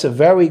 that's a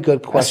very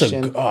good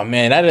question.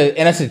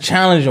 That's a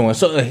challenging one.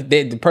 So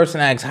the person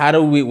asks, how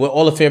do we, with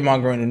all the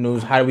fear-mongering in the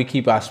news, how do we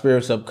keep our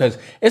spirits up? Because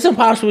it's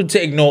impossible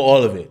to ignore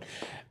all of it.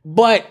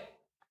 But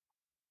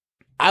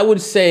I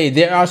would say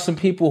there are some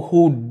people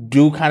who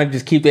do kind of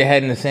just keep their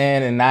head in the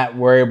sand and not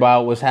worry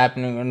about what's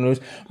happening in the news.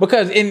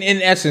 Because in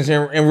essence,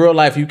 in real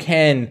life, you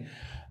can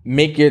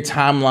make your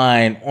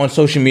timeline on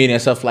social media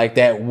and stuff like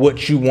that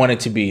what you want it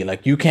to be.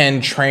 Like you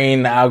can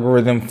train the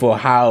algorithm for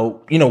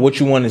how, what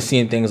you want to see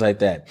and things like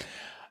that.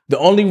 The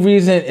only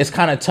reason it's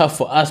kind of tough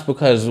for us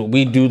because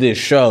we do this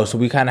show, so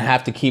we kind of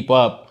have to keep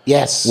up.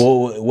 Yes.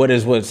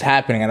 What's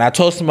happening. And I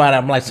told somebody,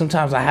 I'm like,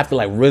 sometimes I have to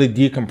like really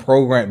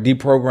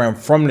deprogram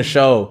from the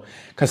show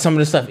because some of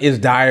the stuff is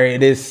dire,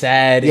 it is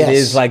sad, It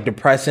is like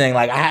depressing.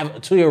 Like I have a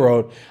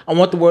 2-year-old, I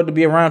want the world to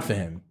be around for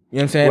him. You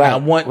know what I'm saying?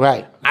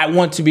 I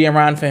want to be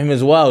around for him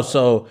as well.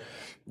 So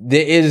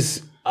there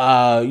is,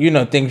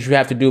 things you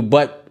have to do.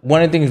 But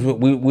one of the things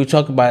we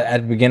talked about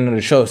at the beginning of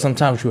the show,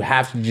 sometimes you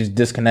have to just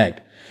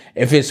disconnect.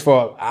 If it's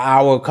for an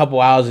hour, a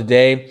couple hours a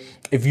day,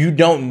 if you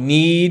don't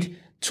need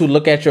to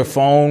look at your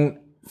phone,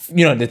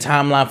 the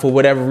timeline for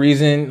whatever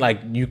reason, like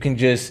you can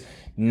just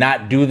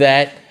not do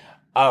that.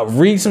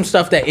 Read some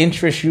stuff that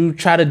interests you.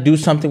 Try to do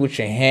something with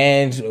your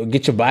hands, or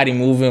get your body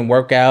moving,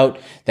 work out.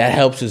 That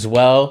helps as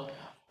well.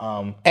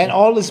 And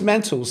all is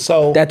mental.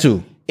 So that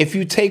too. If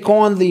you take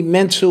on the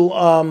mental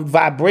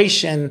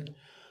vibration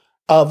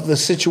of the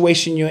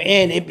situation you're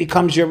in, it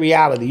becomes your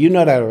reality. You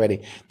know that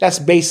already. That's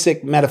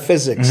basic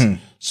metaphysics.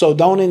 Mm-hmm. So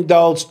don't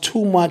indulge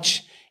too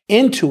much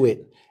into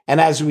it. And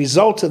as a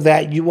result of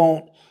that, you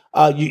won't,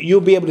 you'll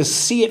be able to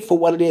see it for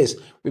what it is.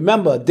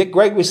 Remember, Dick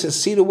Gregory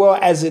says, see the world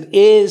as it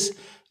is,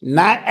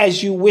 not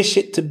as you wish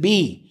it to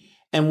be.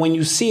 And when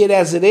you see it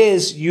as it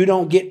is, you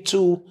don't get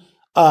too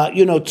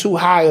too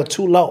high or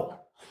too low.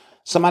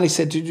 Somebody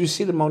said, did you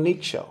see the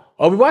Monique show?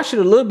 Oh, we watched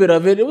a little bit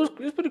of it. It was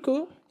pretty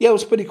cool. Yeah, it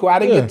was pretty cool. I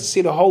didn't get to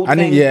see the whole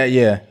thing.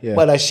 Yeah.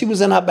 But she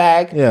was in her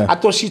bag. Yeah. I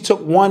thought she took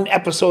one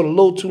episode a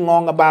little too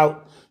long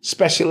about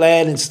special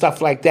ed and stuff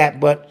like that.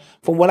 But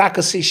from what I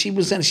could see, she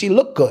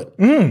looked good.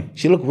 Mm.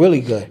 She looked really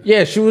good.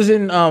 Yeah, she was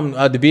in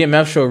the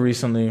BMF show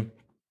recently. And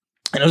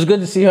it was good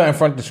to see her in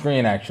front of the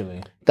screen,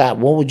 actually.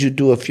 What would you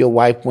do if your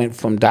wife went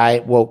from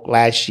Diet Woke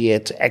last year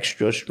to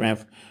extra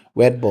strength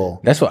Red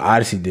Bull? That's what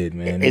Odyssey did,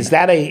 man. Is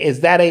that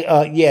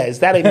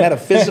a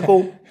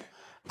metaphysical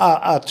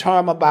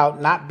term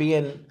about not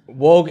being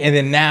woke, and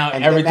then now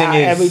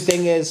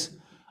everything is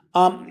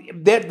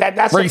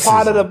that's racism. a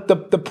part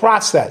of the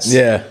process.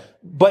 Yeah.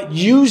 But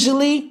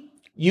usually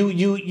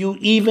you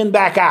even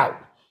back out.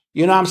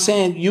 You know what I'm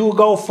saying? You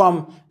go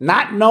from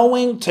not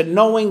knowing to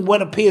knowing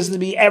what appears to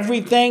be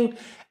everything,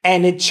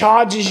 and it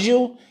charges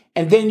you,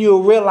 and then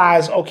you'll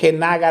realize, okay,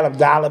 now I got to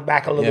dial it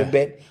back a little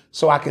bit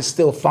so I can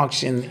still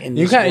function in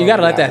this world. You got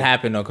to let that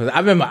happen, though, because I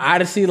remember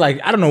Odyssey, like,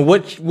 I don't know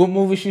what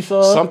movie she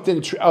saw.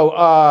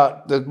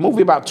 The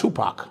movie about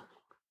Tupac.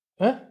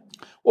 Huh?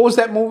 What was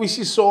that movie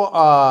she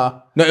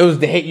saw? No, it was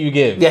The Hate You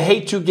Give. The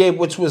Hate You Give,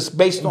 which was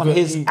based on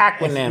his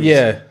acronyms.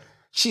 Yeah.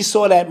 She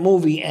saw that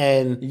movie,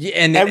 and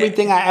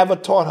everything I ever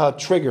taught her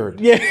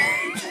triggered. Yeah.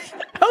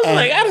 I was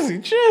like,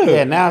 Odyssey, chill.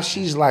 Yeah, now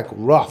she's like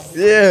rough.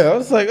 Yeah, I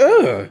was like,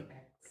 ugh.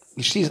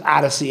 She's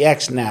Odyssey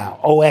X now.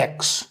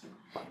 OX.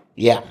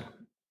 Yeah.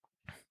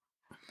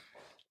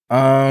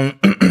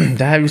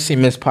 Have you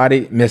seen Miss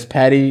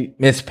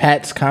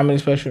Pat's comedy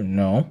special?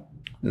 No,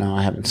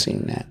 I haven't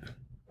seen that.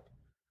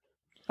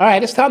 All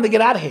right, it's time to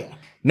get out of here.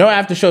 No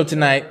after show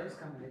tonight.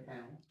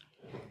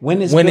 When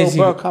is Bill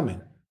Burr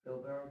coming? Bill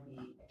Burr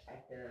will be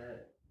at the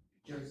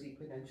Jersey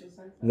Prudential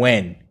Center.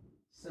 When?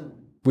 Soon.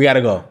 We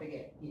gotta go.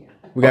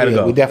 We gotta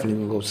go. We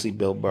definitely gonna go see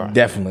Bill Burr.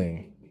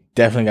 Definitely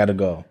gotta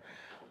go.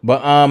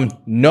 But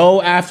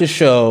no after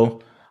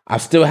show. I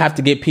still have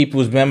to get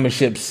people's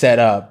memberships set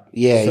up.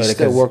 Yeah, he's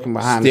still working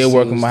behind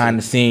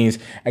the scenes.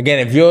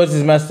 Again, if yours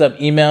is messed up,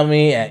 email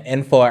me at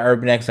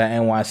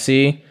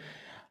info@urbanex.nyc.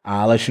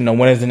 I'll let you know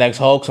when is the next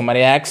Hulk. Somebody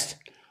asked.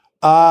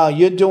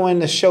 You're doing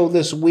the show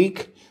this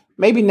week,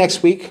 maybe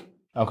next week.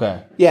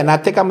 Okay. Yeah, and I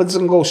think I'm just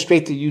gonna go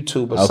straight to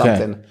YouTube or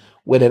something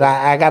with it.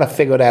 I gotta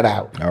figure that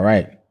out. All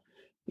right.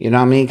 You know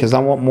what I mean? Because I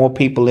want more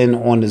people in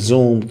on the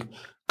Zoom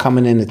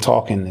coming in and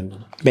talking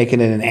and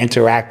making it an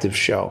interactive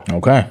show.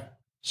 Okay.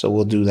 So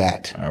we'll do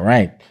that. All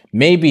right.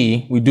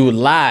 Maybe we do it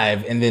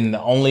live, and then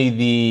only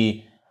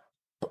the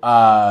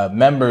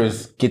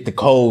members get the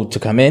code to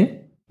come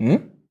in.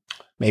 Mm?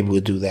 Maybe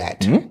we'll do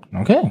that.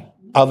 Okay.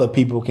 Other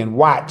people can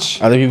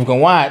watch.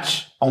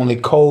 Only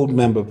code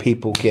member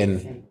people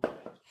can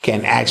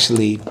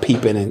actually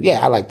peep in. And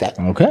yeah, I like that.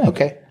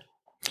 Okay.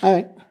 All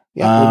right.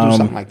 Yeah, we'll do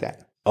something like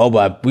that.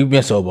 Oba, we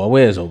miss Oba.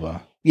 Where's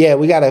Oba? Yeah,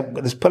 we gotta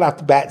let's put out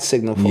the bat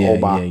signal for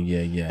Obama.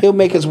 Yeah. He'll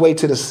make his way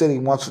to the city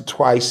once or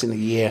twice in a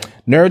year.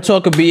 Nerd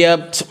Talk will be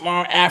up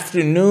tomorrow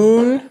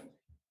afternoon.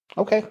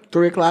 Okay.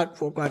 3 o'clock,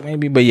 4 o'clock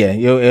maybe. But yeah,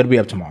 it'll be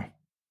up tomorrow.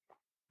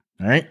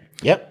 All right?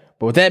 Yep.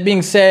 But with that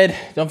being said,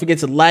 don't forget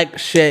to like,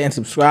 share, and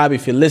subscribe.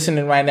 If you're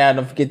listening right now,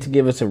 don't forget to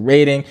give us a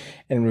rating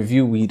and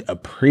review. We'd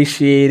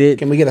appreciate it.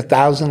 Can we get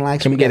 1,000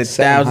 likes? Can we get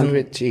 1,000?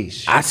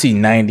 Jeez. I see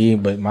 90,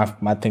 but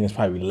my thing is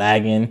probably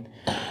lagging.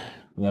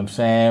 You know what I'm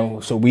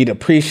saying? So we'd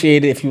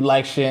appreciate it if you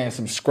like, share, and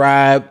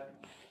subscribe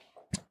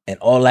and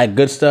all that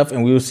good stuff.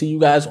 And we will see you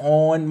guys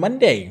on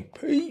Monday.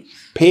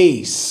 Peace.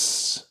 Peace.